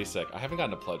pledges. Pretty sick. I haven't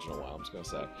gotten a pledge in a while, I'm just gonna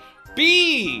say.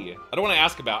 B! I don't want to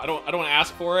ask about. I don't want to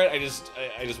ask for it. I just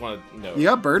want to know. You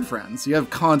got bird friends. You have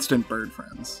constant bird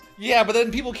friends. Yeah, but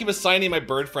then people keep assigning my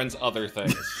bird friends other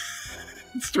things.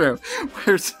 It's true.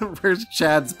 Where's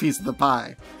Chad's piece of the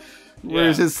pie?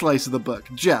 Where's his slice of the book?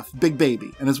 Jeff, big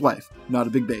baby, and his wife, not a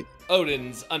big baby.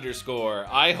 Odin's _eyehole_.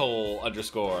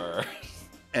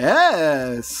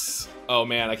 S. Oh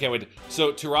man, I can't wait.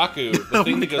 So Turaku, the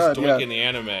thing that goes doink in the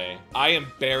anime, I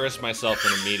embarrassed myself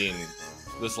in a meeting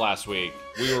this last week.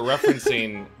 We were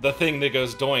referencing the thing that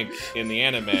goes doink in the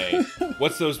anime.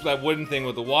 What's that wooden thing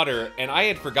with the water? And I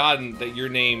had forgotten that your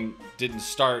name didn't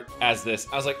start as this.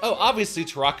 I was like, oh, obviously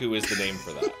Turaku is the name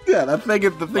for that. Yeah, the thing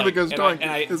that goes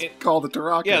doink is called a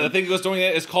Turaku. Yeah, the thing that goes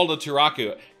doink is called a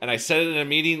Turaku. And I said it in a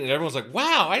meeting, and everyone was like,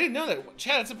 wow, I didn't know that.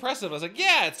 Chad, that's impressive. I was like,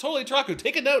 yeah, it's totally Turaku.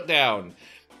 Take a note down.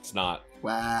 It's not.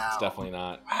 Wow. It's definitely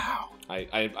not. Wow.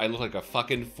 I look like a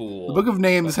fucking fool. The Book of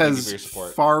Names has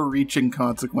far-reaching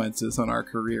consequences on our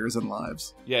careers and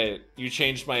lives. Yeah, you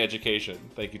changed my education.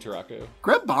 Thank you, Turaku.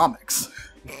 Grebomics.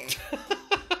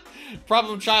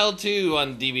 Problem Child 2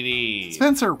 on DVD.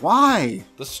 Spencer, why?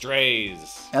 The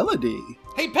Strays. Elodie.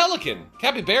 Hey, Pelican.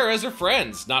 Capybaras are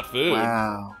friends, not food.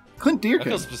 Wow. Clint Dearkin. I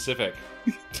feel specific.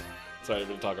 Sorry, I'm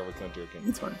going to talk over Clint Dearkin.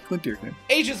 It's fine. Clint Dearkin.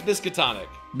 Agents Miskatonic.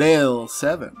 Dale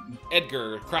 7.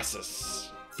 Edgar Crassus.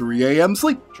 3 a.m.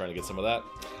 sleep. Trying to get some of that.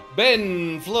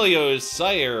 Ben Floyo's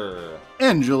sire.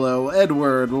 Angelo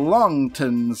Edward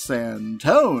Longton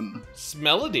Santone.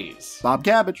 Smelodies. Bob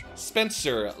Cabbage.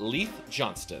 Spencer Leith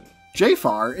Johnston.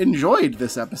 Jafar enjoyed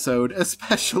this episode,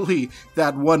 especially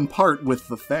that one part with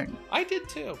the thing. I did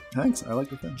too. Thanks, I like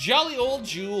the thing. Jolly Old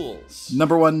Jules.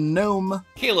 Number 1 gnome.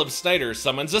 Caleb Snyder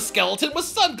summons a skeleton with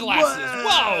sunglasses.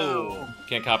 Whoa!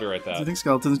 Can't copyright that. Do you think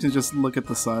skeletons can just look at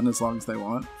the sun as long as they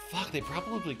want? Fuck, they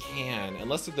probably can,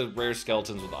 unless they're the rare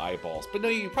skeletons with eyeballs. But no,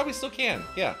 you probably still can.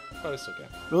 Yeah, probably still can.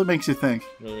 Really makes you think.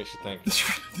 Really makes you think.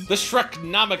 The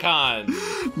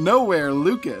Shreknomicon. Nowhere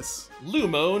Lucas.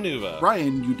 Lumo Nuva.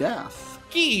 Brian Udaf.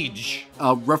 Geege.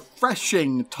 A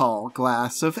refreshing tall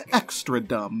glass of extra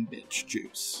dumb bitch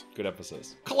juice. Good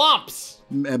emphasis. Clomps.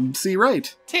 MC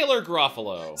Wright. Taylor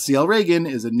Garofalo. CL Reagan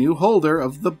is a new holder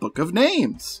of the Book of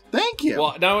Names. Thank you.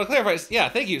 Well, now I want to clarify. Yeah,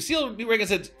 thank you. CL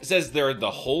Reagan says they're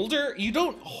the holder. You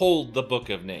don't hold the Book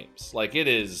of Names. Like,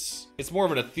 it's more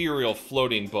of an ethereal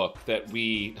floating book that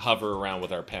we hover around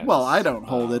with our pens. Well, I don't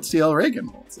hold it. CL Reagan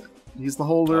holds it. He's the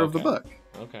holder of the book.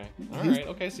 Okay. All right.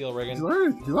 Okay, CL Reagan.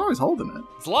 He's always holding it.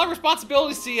 It's a lot of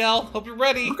responsibility, CL. Hope you're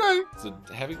ready. Okay. It's a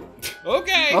heavy...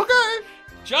 Okay. Okay.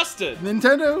 Justin.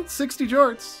 Nintendo 60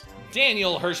 jorts.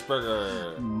 Daniel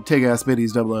Hirschberger. Take ass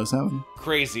biddies 007.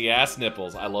 Crazy ass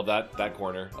nipples. I love that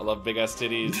corner. I love big ass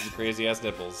titties, crazy ass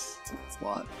nipples. It's a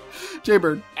lot.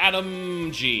 Jaybird.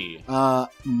 Adam G.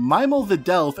 Mimel the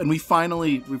Delph, and we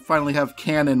finally have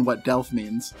canon what Delph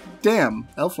means. Damn,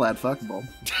 elf lad fuckable.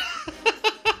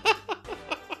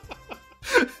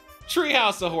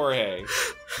 Treehouse of Jorge.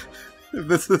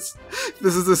 This is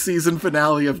the season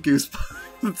finale of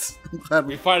Goosebuds.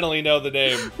 We finally know the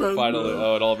name. Finally.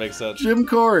 Oh, it all makes sense. Jim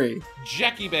Corey.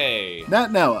 Jackie Bay.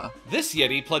 Nat Noah. This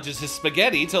Yeti pledges his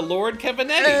spaghetti to Lord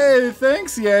Kevinetti. Hey,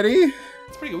 thanks, Yeti.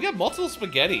 It's pretty good. We got multiple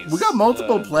spaghettis. We got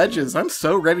multiple pledges. I'm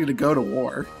so ready to go to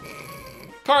war.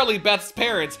 Carly Beth's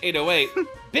parents, 808.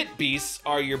 Bit Beasts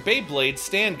are your Beyblade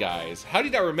stand guys. How do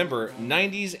you not remember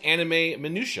 90s anime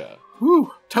minutia?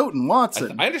 Whew, Toten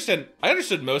Watson. I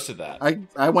understood most of that.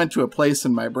 I went to a place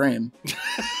in my brain.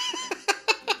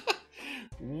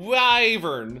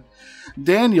 Wyvern.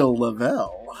 Daniel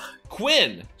Lavelle.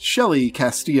 Quinn. Shelly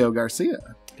Castillo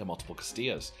Garcia. Got multiple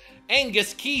Castillos.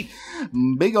 Angus Keith.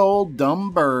 Big old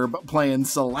dumb burb playing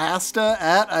Solasta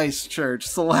at Ice Church.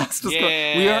 Solasta's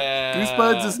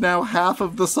Goosebuds is now half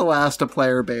of the Solasta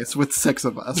player base with 6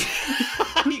 of us.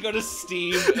 You go to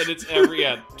Steam and it's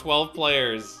 12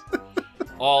 players.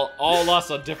 All us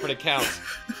on different accounts.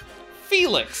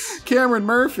 Felix. Cameron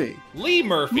Murphy. Lee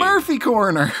Murphy. Murphy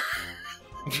Corner.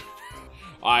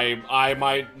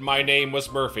 My name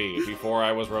was Murphy before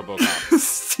I was RoboCop.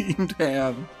 Steamed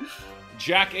Ham.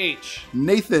 Jack H.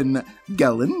 Nathan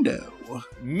Galindo.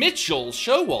 Mitchell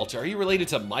Showalter. Are you related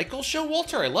to Michael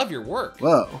Showalter? I love your work.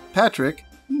 Whoa. Patrick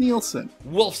Nielsen.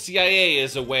 Wolf CIA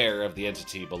is aware of the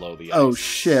entity below the ice. Oh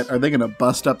shit, are they gonna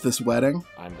bust up this wedding?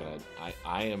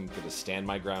 I am gonna stand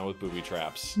my ground with booby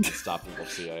traps and stop the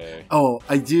Wolf CIA. Oh,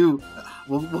 I do.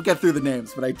 We'll get through the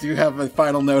names, but I do have a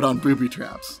final note on booby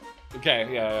traps.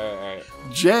 Okay, yeah, all right.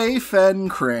 J. Fenn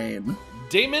Crane.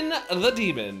 Damon the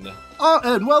Demon. Oh,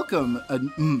 and welcome,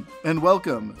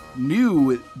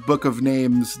 new Book of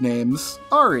Names,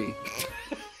 Ari.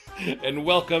 And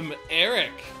welcome,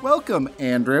 Eric. Welcome,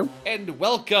 Andrew. And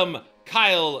welcome,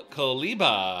 Kyle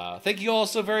Koliba. Thank you all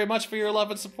so very much for your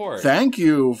love and support. Thank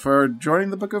you for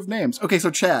joining the Book of Names. Okay, so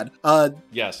Chad.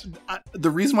 Yes. The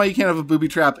reason why you can't have a booby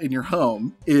trap in your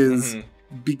home is...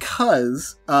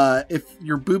 because if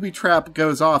your booby trap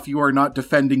goes off, you are not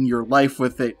defending your life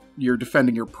with it. You're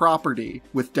defending your property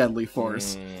with deadly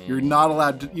force. You're not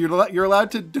allowed to. You're allowed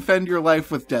to defend your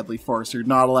life with deadly force. You're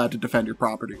not allowed to defend your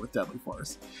property with deadly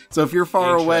force. So if you're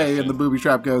far away and the booby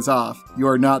trap goes off, you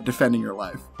are not defending your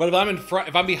life. But if I'm in front,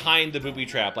 if I'm behind the booby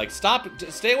trap, like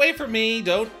stay away from me.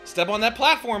 Don't step on that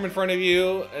platform in front of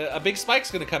you. A big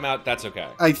spike's gonna come out. That's okay.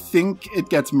 I think it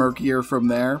gets murkier from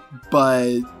there,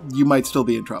 but you might still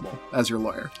be in trouble as your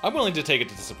lawyer. I'm willing to take it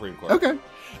to the Supreme Court. Okay.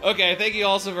 Okay, thank you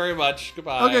all so very much.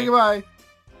 Goodbye. Okay, goodbye.